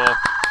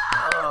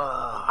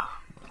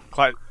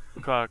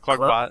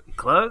 Clugbot.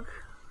 Klug?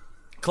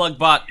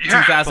 Klugbot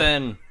Yeah,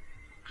 2000.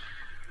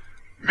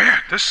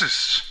 Man, this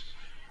is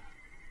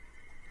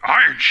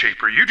Iron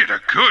Shaper, you did a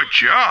good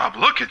job.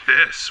 Look at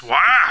this.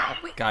 Wow.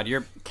 God,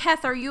 you're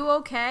Keth, are you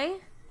okay?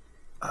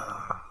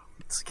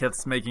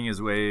 Keth's making his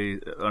way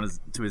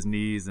to his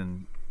knees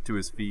and to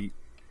his feet,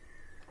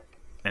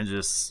 and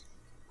just.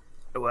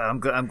 Well,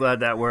 I'm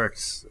glad that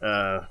works.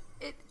 So,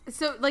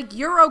 like,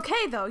 you're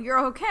okay, though. You're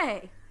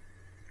okay.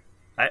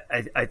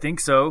 I think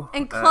so.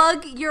 And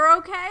Klug, you're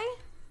okay?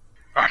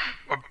 I'm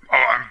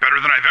better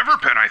than I've ever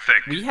been, I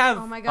think. we have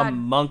Oh my a God.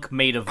 monk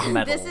made of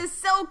metal. This is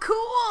so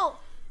cool!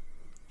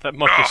 That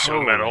monk is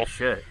so metal.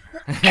 Shit.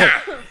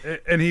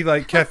 And he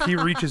Keth, he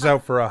reaches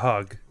out for a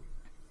hug.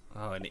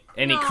 Oh,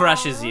 and he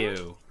crushes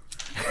you.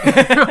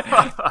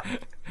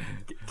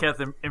 Keth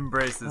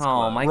embraces.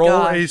 Oh my Roll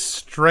God! a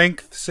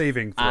strength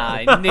saving throw.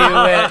 I knew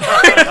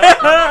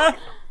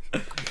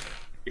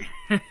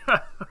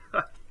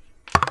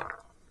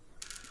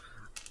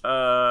it.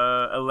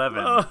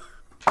 11.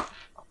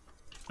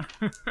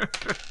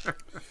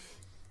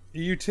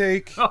 You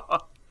take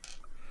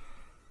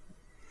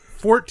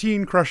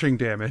 14 crushing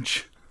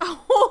damage.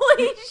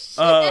 Holy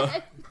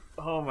shit!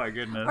 Oh my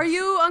goodness. Are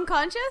you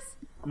unconscious?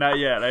 Not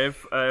yet. I have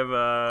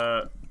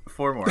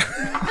 4 more.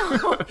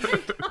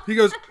 He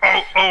goes,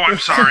 Oh, I'm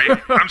sorry.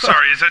 I'm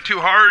sorry. Is that too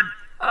hard?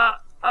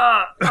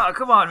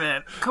 Come on,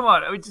 man. Come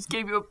on. I just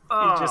gave you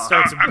a. He just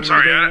starts I'm bleeding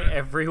sorry,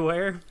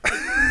 everywhere.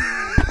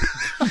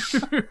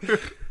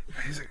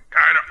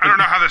 I don't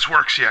know how this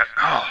works yet.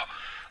 Oh,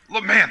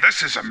 look, man,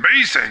 this is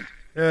amazing.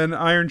 and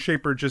Iron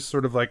Shaper just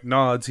sort of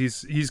nods.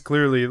 He's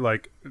clearly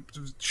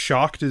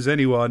shocked as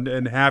anyone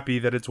and happy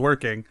that it's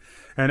working.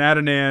 And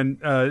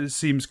Adnan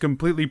seems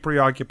completely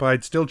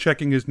preoccupied, still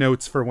checking his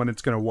notes for when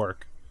it's going to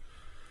work.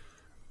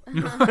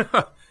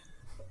 Asher,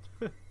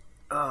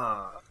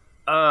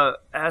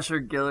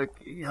 Gillick,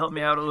 you help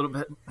me out a little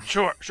bit.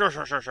 Sure.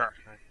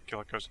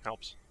 Gillick goes and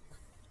helps.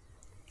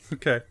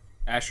 Okay.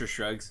 Asher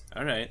shrugs.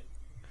 All right.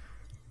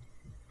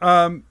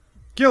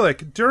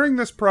 Gillick, during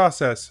this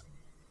process,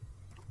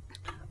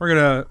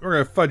 we're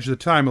gonna fudge the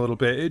time a little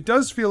bit. It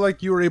does feel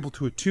like you were able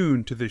to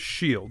attune to this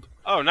shield.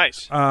 Oh,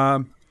 nice.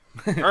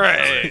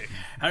 Hooray.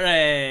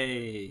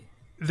 Hooray!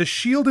 The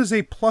shield is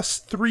a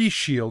 +3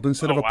 shield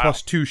instead of a wow.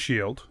 +2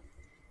 shield.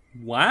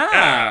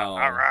 Wow.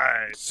 All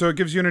right. So it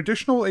gives you an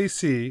additional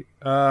AC.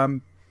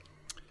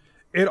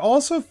 It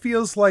also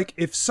feels like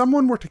if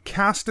someone were to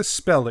cast a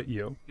spell at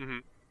you,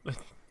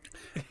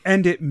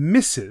 and it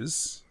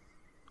misses,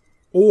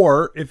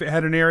 or if it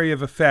had an area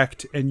of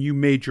effect and you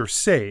made your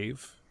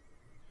save,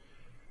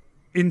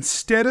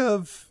 instead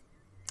of...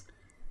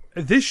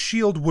 this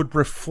shield would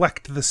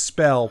reflect the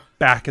spell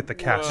back at the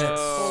caster.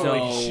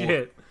 Holy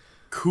shit.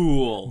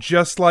 Cool.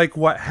 Just like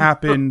what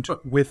happened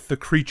with the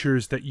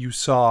creatures that you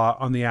saw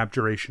on the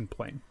abjuration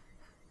plane.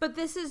 But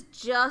this is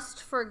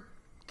just for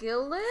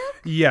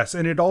Gillick? Yes,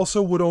 and it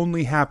also would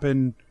only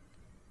happen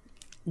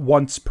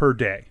once per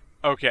day.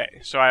 Okay,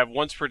 so I have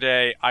once per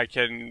day I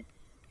can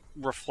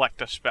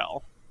reflect a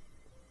spell.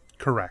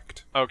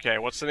 Correct. Okay,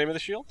 what's the name of the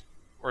shield?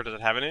 Or does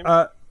it have a name?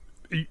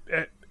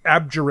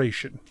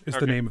 Abjuration is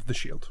the Okay. name of the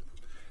shield.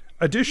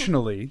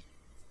 Additionally,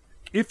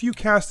 if you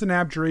cast an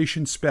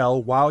abjuration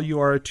spell while you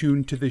are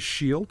attuned to this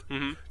shield,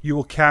 you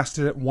will cast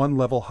it at 1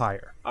 level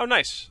higher. Oh,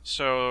 nice.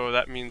 So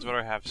that means what do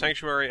I have?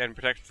 Sanctuary and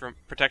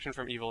protection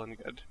from evil and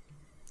good.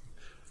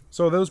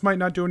 So those might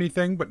not do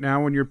anything, but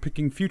now when you're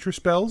picking future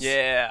spells,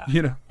 Yeah.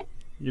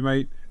 you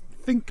might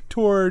think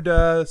toward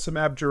some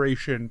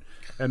abjuration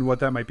and what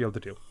that might be able to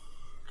do.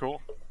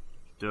 Cool.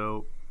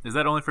 Dope. Is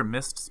that only for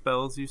missed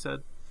spells, you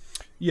said?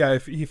 Yeah,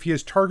 if he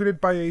is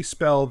targeted by a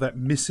spell that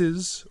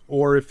misses,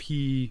 or if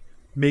he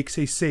makes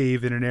a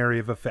save in an area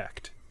of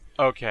effect.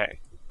 Okay,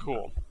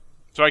 cool.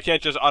 So I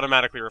can't just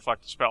automatically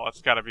reflect a spell.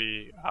 It's got to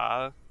be,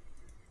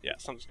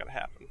 something's got to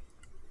happen.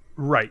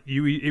 Right.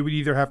 It would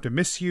either have to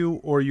miss you,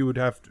 or you would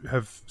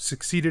have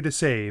succeeded a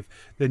save.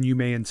 Then you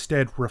may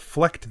instead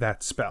reflect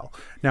that spell.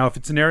 Now, if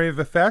it's an area of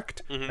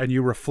effect, and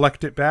you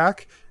reflect it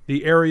back,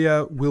 the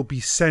area will be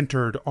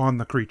centered on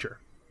the creature.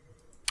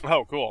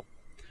 Oh, cool.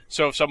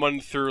 So if someone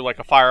threw a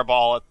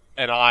fireball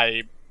and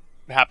I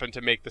happened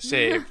to make the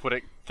save,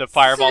 the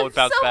fireball would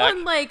bounce back?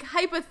 Someone,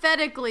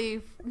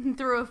 hypothetically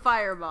threw a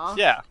fireball.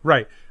 Yeah.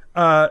 Right.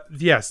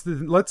 Yes.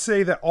 Let's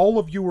say that all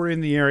of you were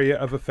in the area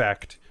of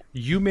effect.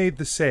 You made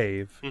the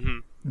save.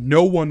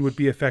 No one would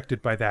be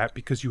affected by that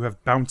because you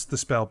have bounced the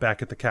spell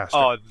back at the caster.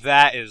 Oh,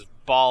 that is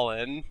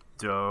ballin'.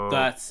 Dope.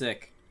 That's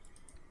sick.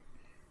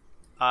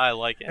 I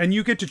like it. And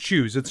you get to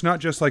choose. It's not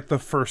just the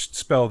first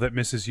spell that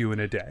misses you in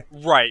a day.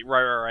 Right.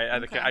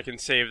 Okay. I can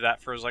save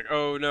that for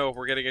oh no,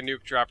 we're getting a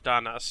nuke dropped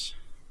on us.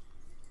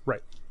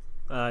 Right.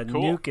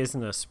 Cool. Nuke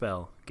isn't a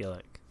spell,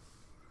 Gillick.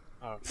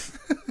 Oh.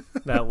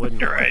 That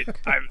wouldn't You're work.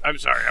 right. I'm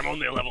sorry. I'm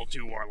only a level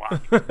 2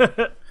 warlock.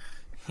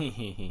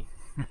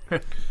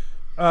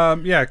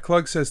 Yeah,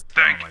 Klug says,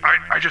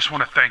 I just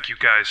want to thank you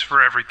guys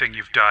for everything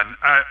you've done.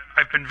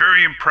 I've been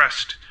very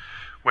impressed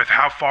with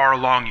how far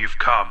along you've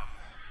come.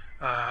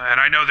 And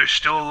I know there's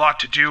still a lot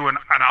to do, and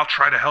I'll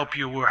try to help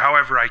you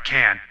however I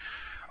can.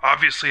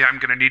 Obviously, I'm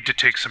going to need to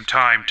take some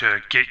time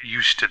to get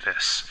used to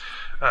this.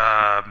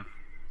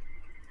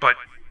 But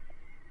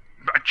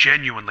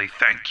Genuinely,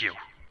 thank you.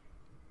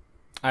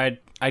 I'd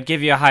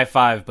give you a high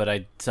five, but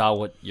I saw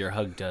what your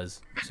hug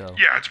does, so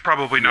Yeah, it's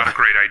probably not a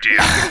great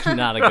idea.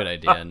 not a good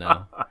idea.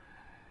 No.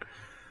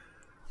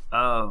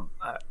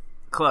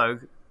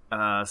 Clug,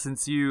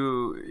 since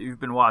you've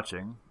been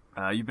watching,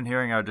 you've been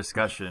hearing our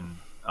discussion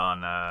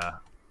on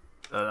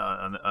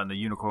the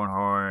unicorn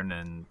horn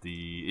and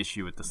the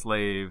issue with the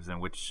slaves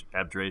and which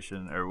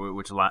abjuration or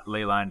which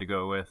ley line to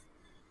go with.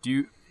 Do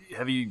you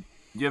have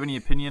any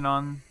opinion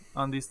on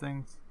these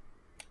things?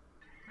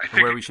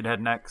 Where we should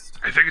head next?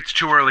 I think it's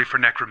too early for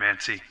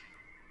necromancy.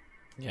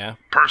 Yeah.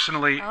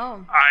 Personally,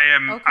 Oh, I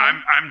am. okay.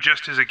 I'm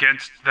just as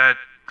against that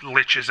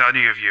lich as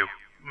any of you.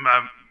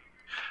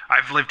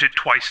 I've lived it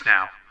twice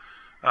now.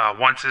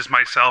 Once as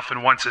myself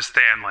and once as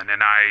Thanlin,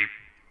 and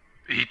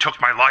he took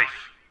my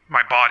life,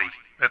 my body,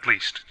 at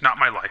least, not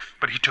my life,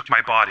 but he took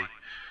my body,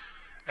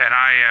 and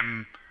I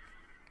am.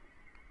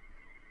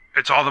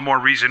 It's all the more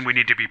reason we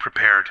need to be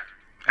prepared,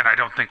 and I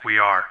don't think we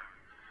are.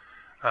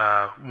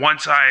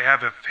 Once I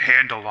have a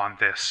handle on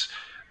this,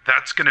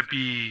 that's going to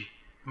be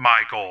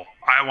my goal.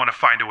 I want to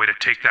find a way to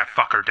take that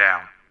fucker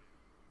down.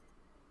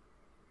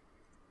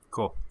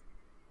 Cool.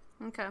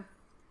 Okay.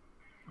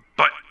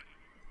 But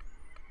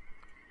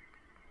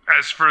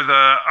as for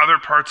the other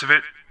parts of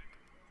it,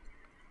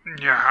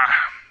 yeah,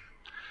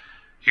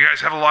 you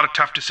guys have a lot of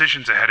tough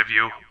decisions ahead of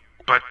you,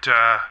 but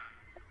I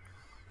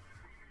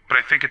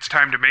think it's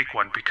time to make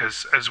one,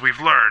 because as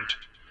we've learned,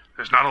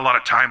 there's not a lot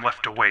of time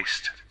left to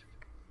waste.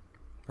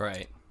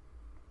 Right.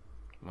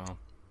 Well.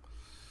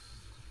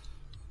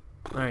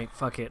 All right,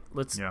 fuck it.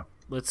 Let's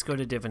go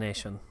to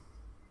divination.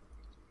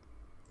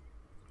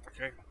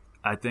 Okay.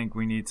 I think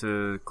we need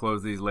to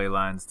close these ley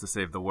lines to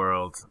save the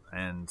world.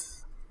 And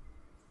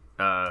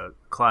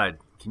Clyde,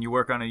 can you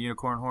work on a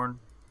unicorn horn?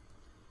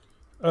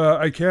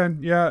 I can,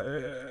 yeah.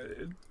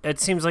 It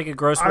seems like a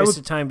gross waste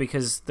of time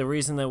because the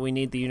reason that we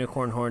need the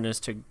unicorn horn is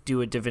to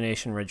do a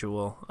divination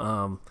ritual.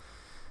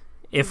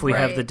 If we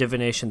have the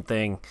divination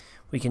thing,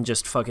 we can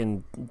just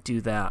fucking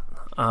do that.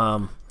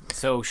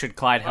 So should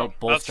Clyde help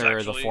bolster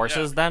actually, the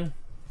forces then?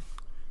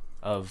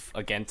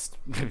 Against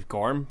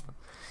Gorm?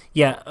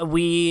 Yeah,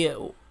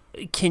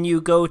 can you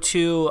go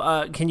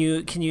to can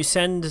you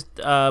send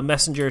a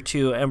messenger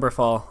to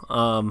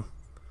Emberfall?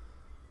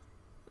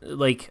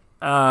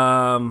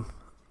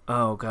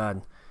 Oh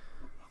god.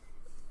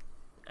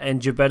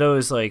 And Gebetto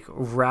is like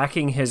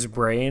racking his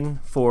brain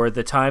for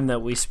the time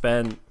that we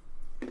spent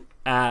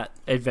at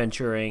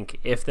Adventure Inc.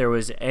 if there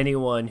was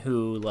anyone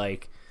who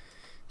like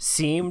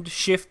seemed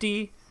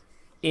shifty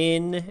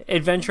in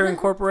Adventure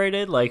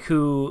Incorporated, like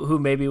who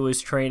maybe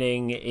was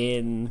training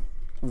in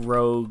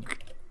rogue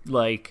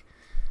like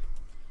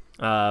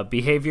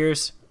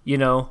behaviors, you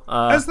know.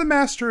 As the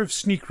master of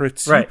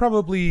secrets, right. He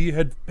probably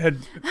had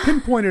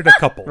pinpointed a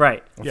couple.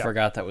 Right. I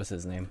forgot that was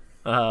his name.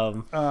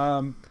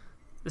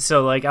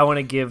 So like I want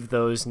to give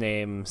those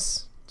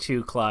names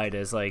to Clyde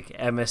as like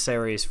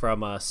emissaries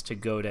from us to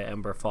go to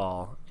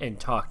Emberfall and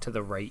talk to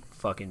the right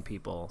fucking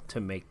people to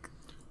make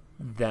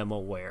them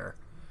aware.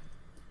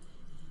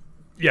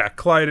 Yeah,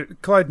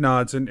 Clyde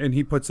nods and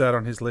he puts that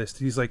on his list.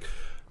 He's like,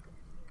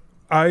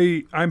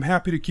 I'm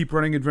happy to keep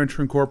running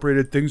Adventure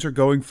Incorporated. Things are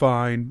going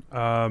fine.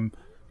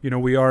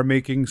 We are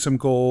making some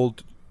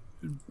gold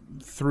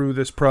through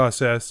this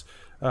process.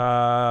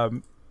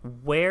 And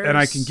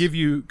I can give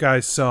you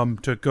guys some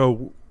to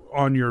go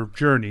on your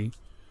journey.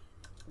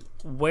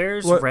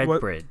 Where's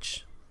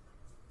Redbridge?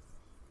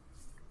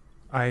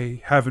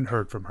 I haven't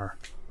heard from her.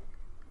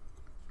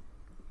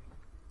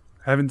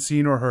 Haven't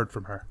seen or heard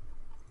from her.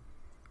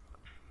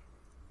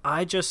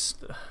 I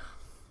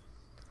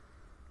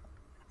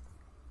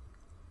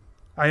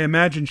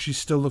imagine she's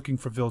still looking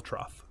for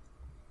Viltroth.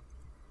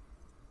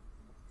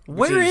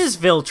 Where is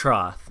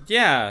Viltroth?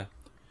 Yeah.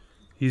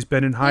 He's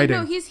been in hiding.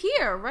 No, he's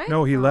here, right?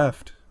 No, he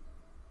left.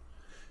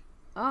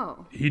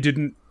 Oh. He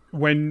didn't...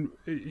 When...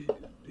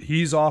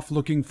 He's off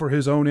looking for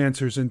his own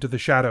answers into the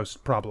Shadows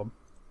problem.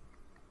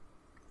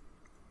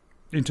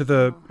 Into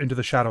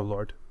the Shadow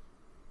Lord.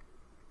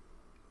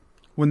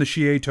 When the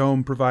Shie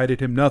Tome provided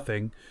him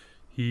nothing,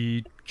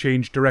 he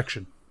changed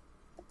direction.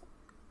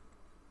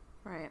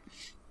 Right.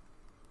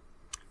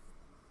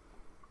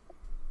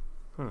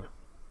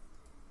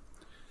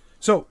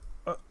 So,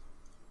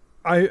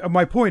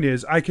 my point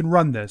is, I can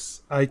run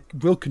this. I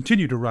will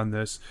continue to run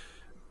this.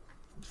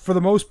 For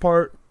the most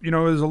part,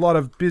 there's a lot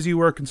of busy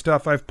work and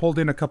stuff. I've pulled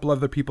in a couple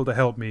other people to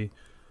help me.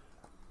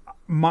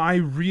 My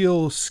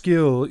real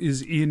skill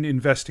is in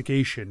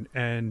investigation,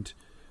 and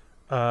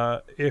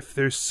if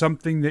there's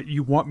something that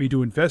you want me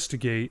to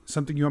investigate,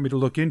 something you want me to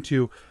look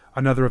into,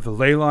 another of the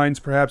ley lines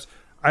perhaps,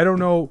 I don't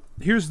know.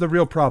 Here's the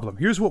real problem.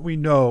 Here's what we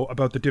know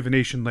about the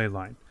divination ley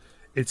line.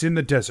 It's in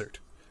the desert.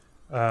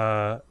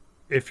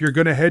 If you're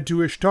going to head to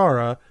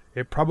Ishtara,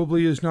 it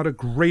probably is not a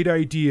great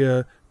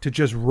idea to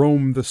just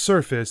roam the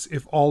surface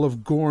if all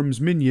of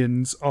Gorm's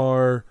minions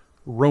are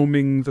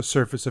roaming the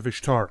surface of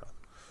Ishtara.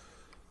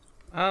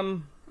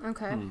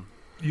 Okay.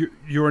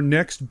 Your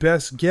next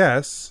best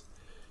guess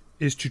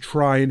is to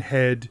try and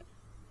head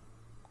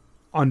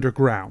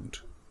underground.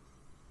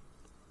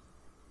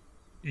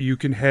 you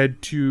can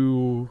head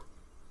to...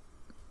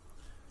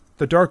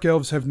 The Dark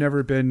Elves have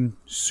never been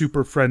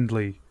super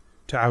friendly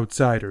to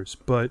outsiders,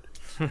 but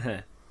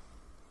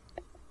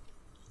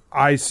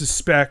I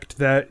suspect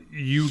that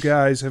you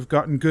guys have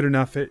gotten good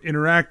enough at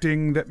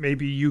interacting that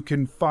maybe you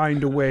can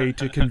find a way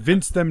to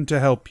convince them to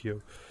help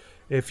you.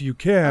 If you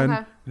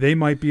can, they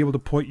might be able to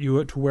point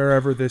you to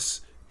wherever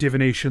this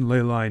divination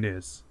ley line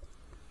is.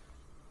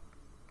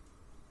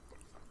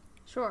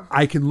 Sure.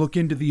 I can look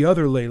into the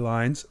other ley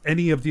lines,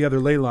 any of the other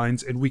ley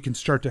lines, and we can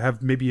start to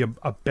have maybe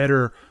a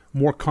better,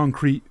 more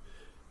concrete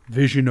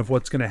vision of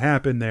what's going to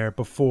happen there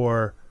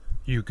before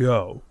you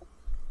go.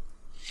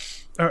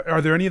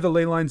 Are there any of the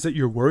ley lines that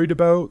you're worried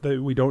about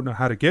that we don't know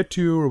how to get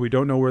to or we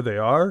don't know where they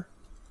are?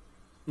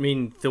 I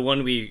mean, the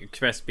one we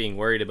expressed being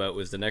worried about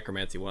was the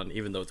necromancy one,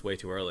 even though it's way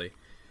too early.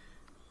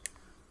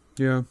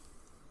 Yeah.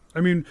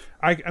 I mean,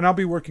 I'll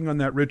be working on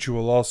that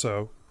ritual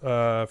also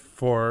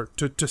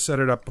to set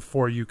it up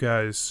before you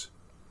guys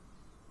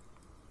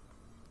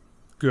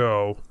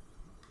go.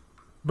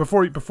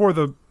 Before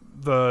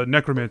the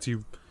necromancy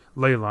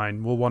ley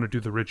line, we'll want to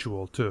do the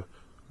ritual to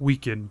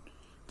weaken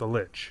the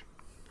lich.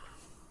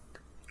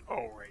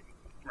 Oh, right.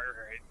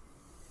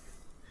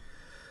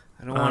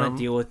 I don't want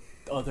to deal with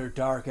other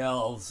dark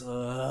elves.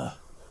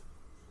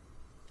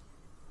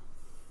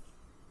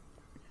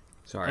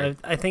 Sorry.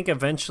 I think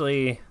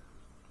eventually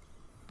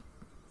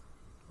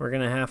we're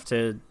going to have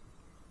to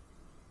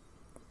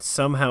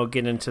somehow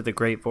get into the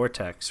Great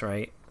Vortex,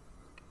 right?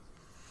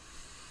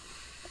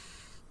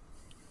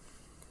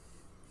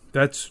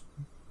 That's...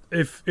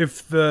 If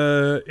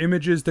the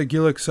images that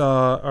Gillick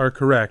saw are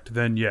correct,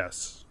 then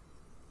yes.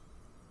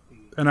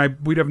 And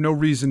we'd have no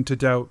reason to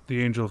doubt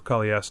the Angel of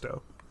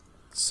Caliesto.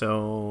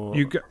 So...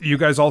 You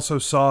guys also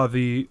saw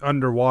the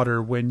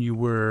underwater when you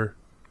were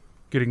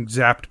getting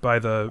zapped by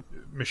the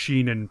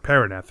machine in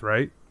Paraneth,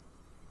 right?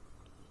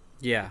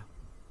 Yeah.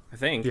 I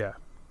think. Yeah.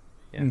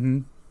 Mm-hmm.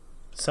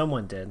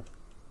 Someone did.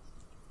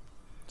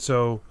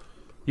 So,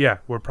 yeah,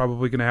 we're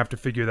probably going to have to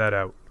figure that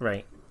out.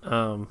 Right.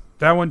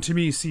 That one to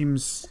me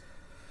seems...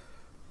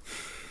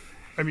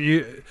 I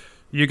mean,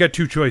 you get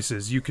two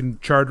choices. You can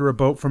charter a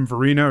boat from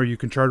Verena, or you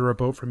can charter a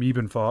boat from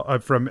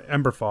from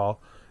Emberfall.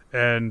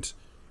 And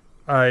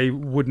I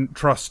wouldn't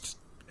trust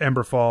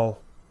Emberfall.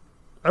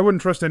 I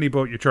wouldn't trust any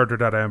boat you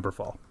chartered out of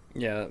Emberfall.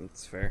 Yeah,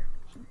 that's fair.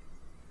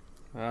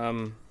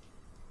 I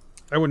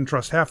wouldn't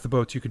trust half the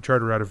boats you could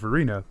charter out of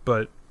Verena,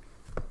 but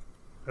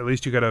at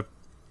least you got a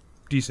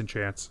decent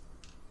chance.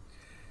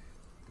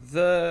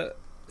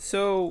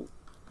 So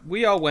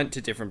we all went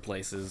to different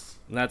places,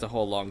 and that's a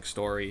whole long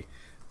story.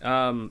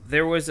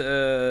 There was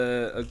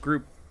a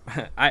group.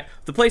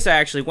 The place I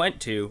actually went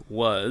to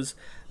was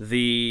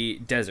the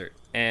desert,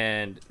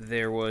 and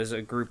there was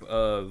a group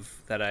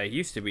that I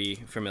used to be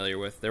familiar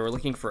with. They were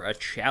looking for a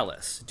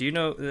chalice. Do you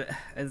know?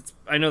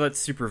 I know that's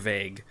super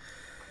vague.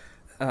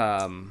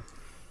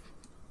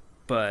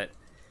 But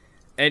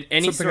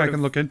any something I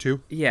can look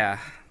into. Yeah.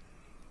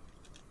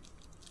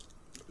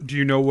 Do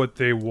you know what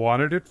they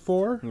wanted it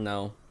for?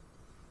 No.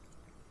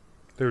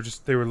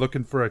 They were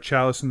looking for a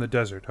chalice in the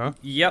desert, huh?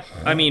 Yep.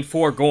 I mean,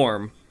 for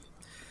Gorm.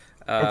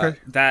 Okay.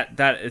 That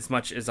as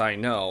much as I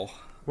know.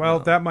 Well,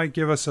 that might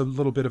give us a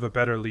little bit of a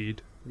better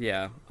lead.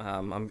 Yeah.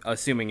 I'm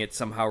assuming it's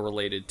somehow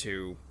related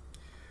to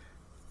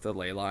the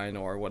ley line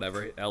or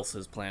whatever else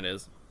his plan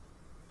is.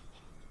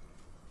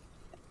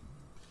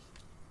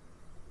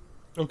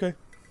 Okay.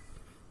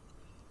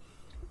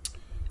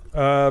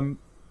 Then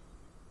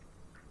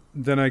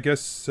I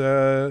guess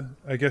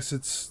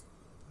it's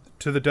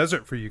to the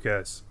desert for you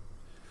guys.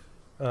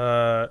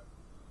 I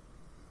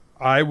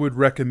would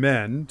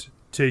recommend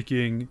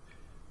taking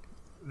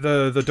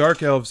the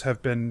Dark Elves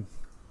have been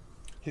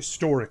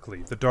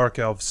historically the Dark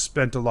Elves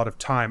spent a lot of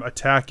time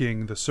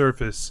attacking the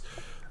surface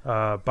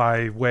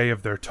by way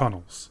of their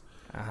tunnels.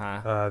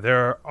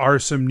 There are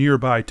some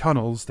nearby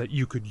tunnels that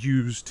you could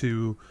use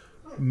to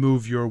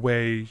move your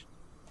way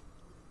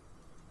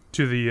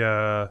to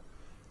the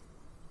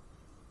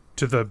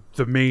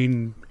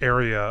main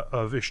area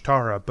of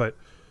Ishtara, but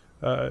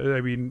I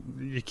mean,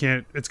 you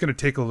can't. It's going to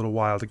take a little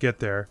while to get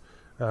there,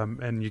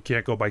 and you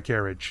can't go by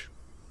carriage.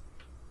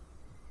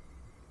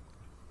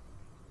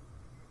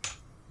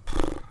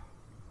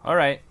 All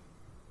right.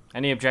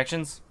 Any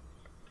objections?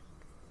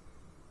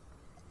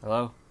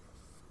 Hello?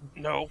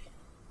 No.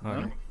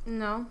 Okay.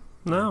 No.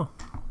 No.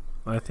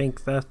 I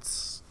think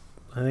that's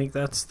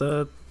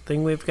the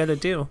thing we've got to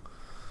do.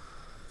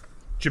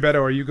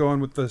 Gebetto, are you going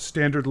with the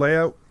standard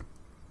layout?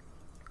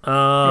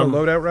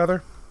 Loadout,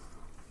 rather?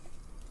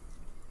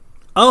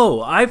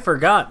 Oh, I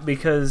forgot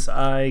because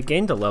I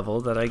gained a level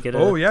that I get.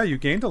 Oh yeah, you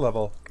gained a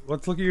level.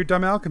 Let's look at your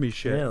dumb alchemy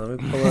shit. Yeah,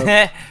 let me pull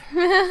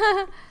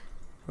up.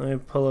 Let me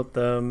pull up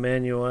the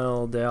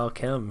Manuel de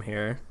Alchem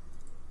here,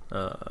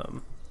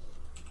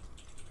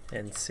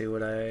 and see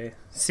what I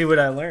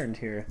learned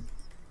here.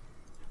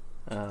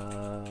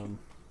 I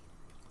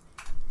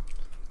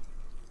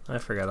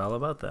forgot all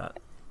about that.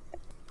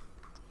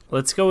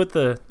 Let's go with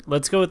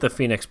the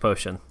Phoenix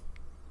Potion.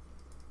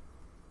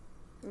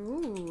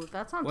 Ooh,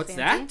 that sounds What's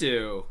fancy. that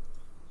do?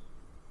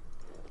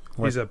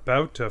 He's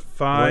about to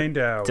find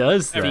out.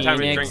 Does Every that?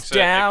 time he Phoenix drinks it, it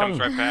comes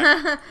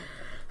down.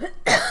 right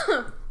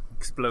back.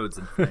 Explodes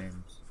in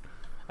flames.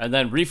 And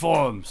then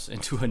reforms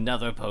into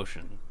another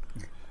potion.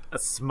 A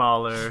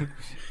smaller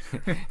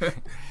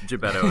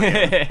Gebetto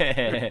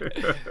again.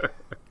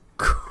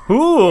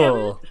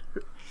 Cool.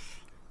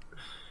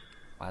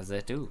 What does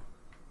that do?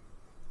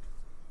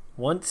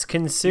 Once You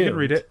consumed, can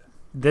read it.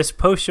 this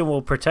potion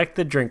will protect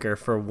the drinker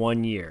for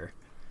 1 year.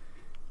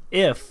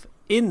 If,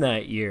 in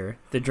that year,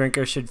 the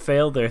drinker should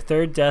fail their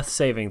third death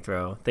saving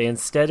throw, they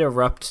instead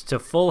erupt to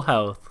full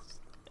health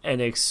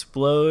and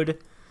explode.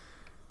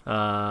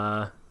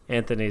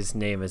 Anthony's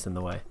name is in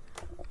the way.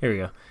 Here we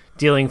go.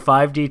 Dealing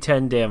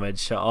 5d10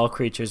 damage to all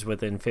creatures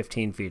within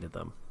 15 feet of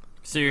them.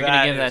 So you're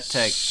gonna give that is to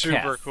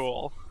super Keth.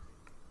 cool.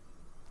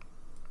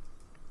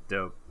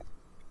 Dope.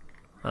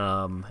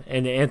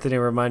 And Anthony,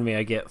 remind me,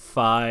 I get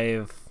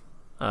 5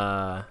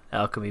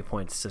 alchemy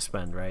points to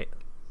spend, right?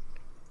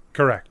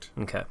 Correct.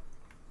 Okay.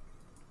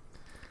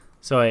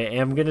 So I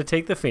am going to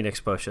take the Phoenix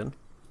Potion.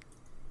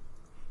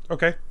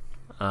 Okay.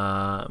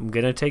 I'm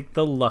going to take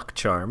the Luck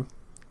Charm,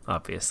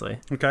 obviously.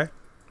 Okay.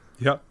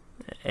 Yep.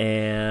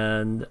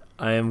 And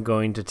I am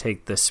going to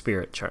take the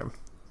Spirit Charm.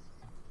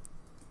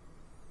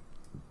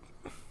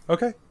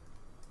 Okay.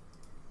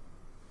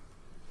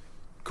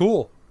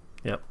 Cool.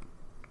 Yep.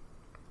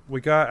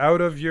 We got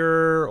out of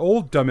your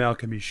old dumb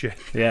alchemy shit.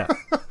 Yeah.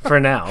 For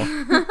now.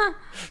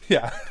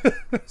 Yeah.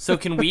 So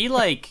can we,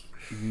 like,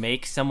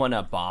 make someone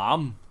a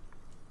bomb?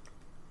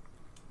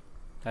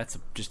 That's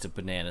just a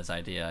bananas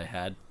idea I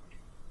had.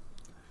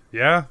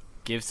 Yeah.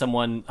 Give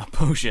someone a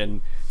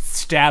potion,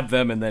 stab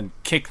them, and then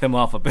kick them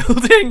off a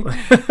building. And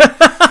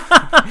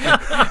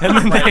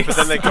then they but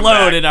then they come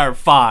explode back. and are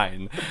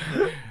fine.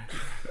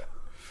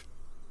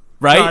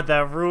 Right? God,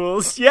 that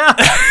rules. Yeah.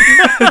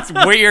 It's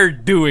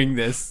weird doing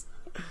this.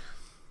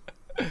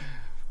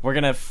 We're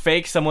gonna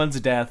fake someone's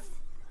death,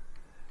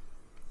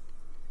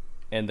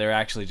 and they're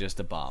actually just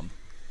a bomb.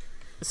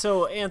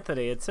 So,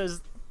 Anthony, it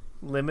says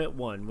limit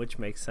 1, which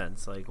makes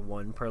sense. Like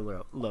 1 per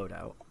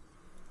loadout.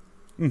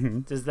 Mm-hmm.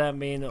 Does that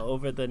mean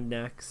over the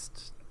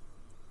next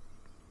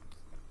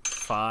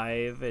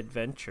 5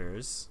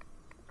 adventures,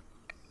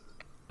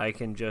 I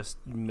can just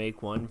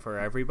make 1 for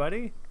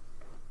everybody?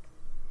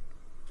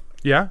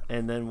 Yeah.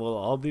 And then we'll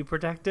all be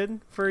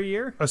protected for a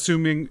year?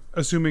 Assuming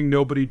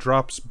nobody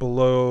drops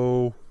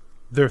below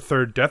their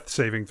third death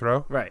saving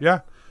throw. Right.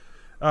 Yeah.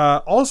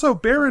 Also,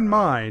 bear in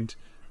mind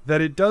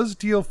that it does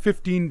deal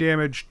 15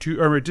 damage to,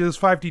 or it deals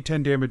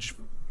 5d10 damage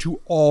to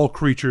all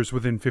creatures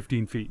within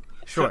 15 feet.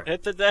 Sure.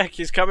 Hit the deck.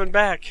 He's coming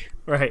back.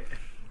 Right.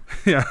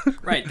 Yeah.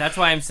 Right, that's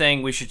why I'm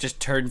saying we should just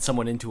turn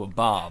someone into a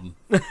bomb.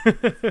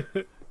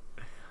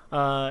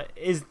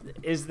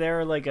 Is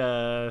there like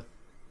a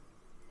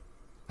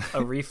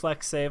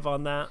reflex save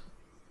on that?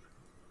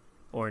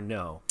 Or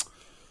no?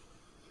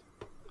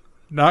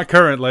 Not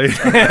currently.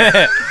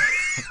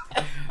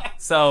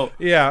 So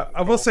Yeah,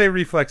 I will say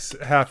reflex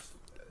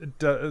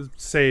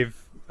save.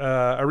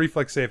 A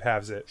reflex save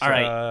halves it. All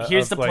right,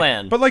 here's the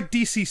plan. But like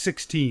DC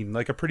 16,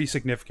 like a pretty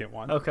significant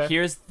one. Okay.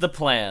 here's the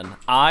plan.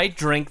 I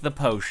drink the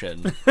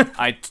potion.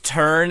 I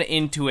turn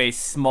into a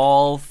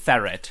small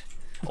ferret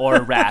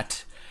or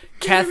rat.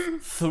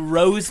 Keth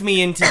throws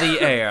me into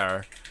the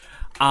air.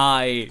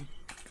 I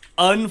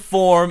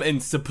unform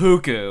in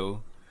seppuku.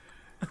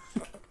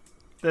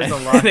 There's a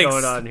lot and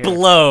going on here.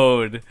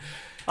 explode.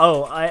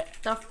 Oh,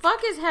 The fuck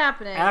is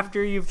happening?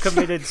 after you've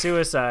committed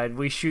suicide,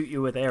 we shoot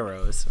you with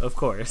arrows, of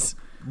course.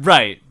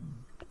 Right.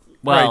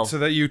 Well, Right, so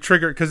that you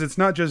trigger, because it's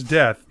not just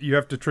death, you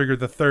have to trigger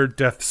the third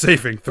death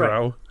saving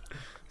throw.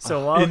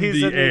 So while In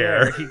he's the in the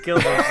air. air, he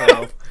kills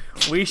himself.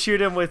 We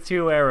shoot him with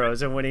 2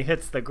 arrows, and when he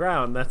hits the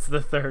ground, that's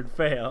the third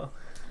fail.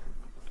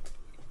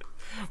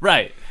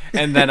 right.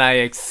 And then I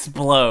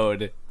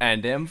explode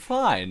and am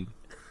fine.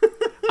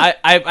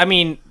 I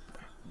mean,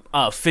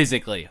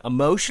 physically.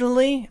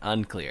 Emotionally,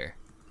 unclear.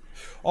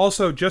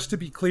 Also, just to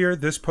be clear,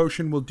 this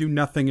potion will do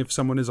nothing if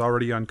someone is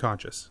already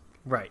unconscious.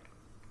 Right.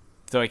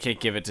 So I can't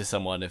give it to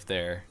someone if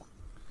they're...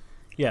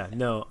 Yeah,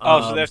 no.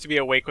 Oh, so they have to be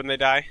awake when they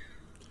die?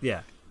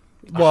 Yeah.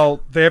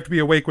 Well, they have to be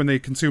awake when they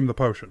consume the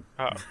potion.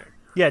 Oh, okay.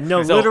 Yeah,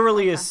 no, So-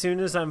 literally as soon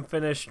as I'm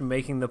finished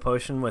making the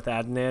potion with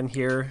Adnan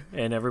here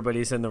and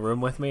everybody's in the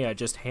room with me, I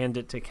just hand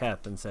it to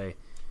Keth and say,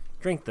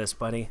 "Drink this,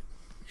 buddy."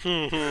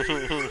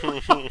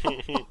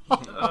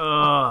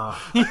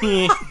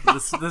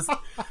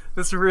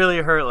 This really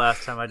hurt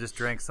last time. I just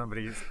drank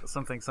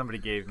something somebody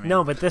gave me.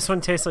 No, but this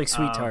one tastes like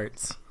sweet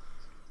tarts.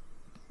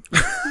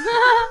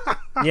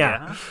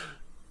 Yeah.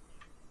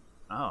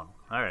 Oh,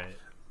 all right.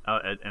 Oh,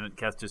 and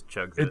Kath just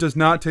chugs It does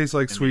not taste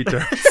like sweet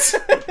tarts.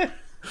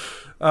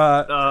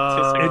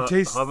 It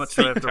tastes... How much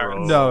do I have to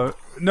roll?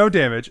 No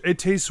damage. It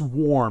tastes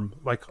warm,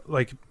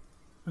 like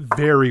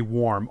very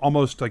warm,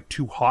 almost like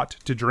too hot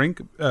to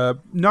drink.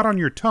 Not on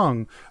your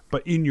tongue,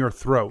 but in your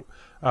throat.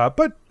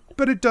 But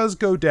it does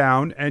go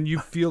down, and you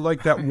feel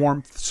like that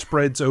warmth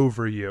spreads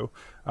over you.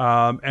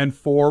 And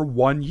for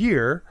 1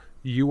 year,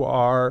 you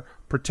are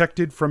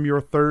protected from your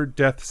third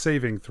death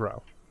saving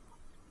throw.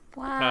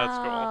 Wow. That's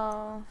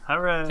cool.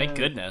 Hooray. Thank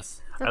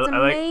goodness. That's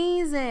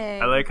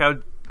amazing. I like how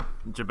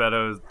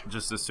Gebetto's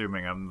just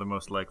assuming I'm the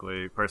most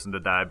likely person to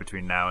die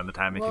between now and the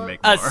time he can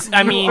make more.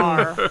 I mean,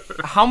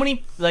 how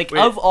many,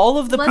 of all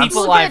of the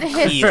people I've Let's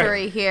look at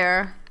history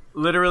here.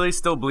 Literally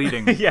still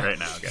bleeding right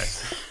now,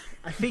 guys.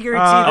 I figure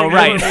it's either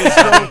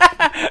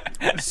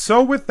right.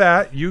 So with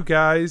that, you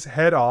guys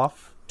head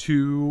off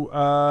to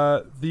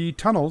the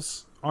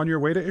tunnels on your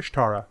way to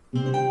Ishtara.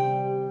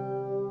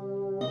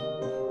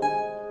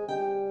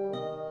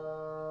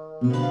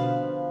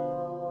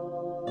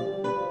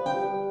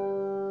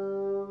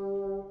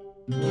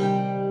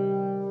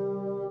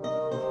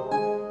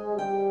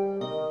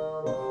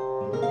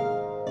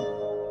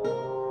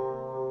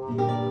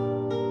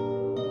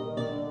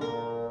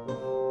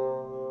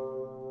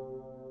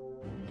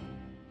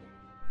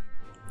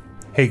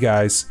 Hey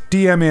guys,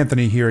 DM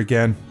Anthony here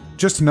again.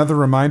 Just another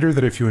reminder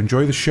that if you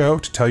enjoy the show,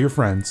 to tell your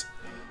friends.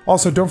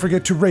 Also, don't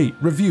forget to rate,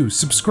 review,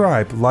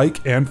 subscribe,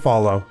 like, and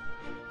follow.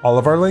 All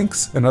of our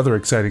links and other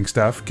exciting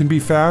stuff can be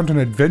found on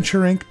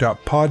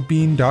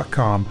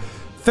adventureinc.podbean.com.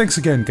 Thanks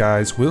again,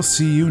 guys. We'll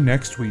see you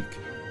next week.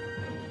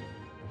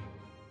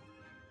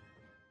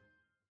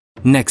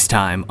 Next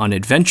time on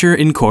Adventure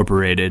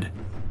Incorporated.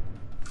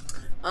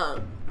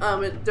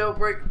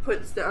 Dobrik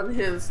puts down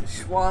his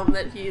schwam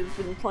that he has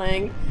been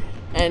playing,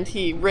 and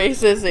he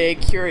raises a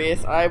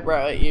curious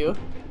eyebrow at you.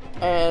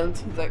 And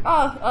he's like,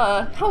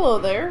 hello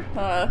there.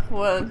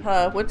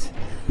 What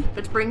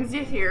brings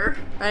you here?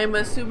 I'm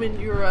assuming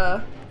you're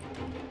the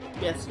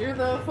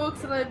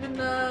folks that I've been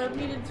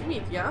needing to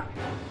meet, yeah?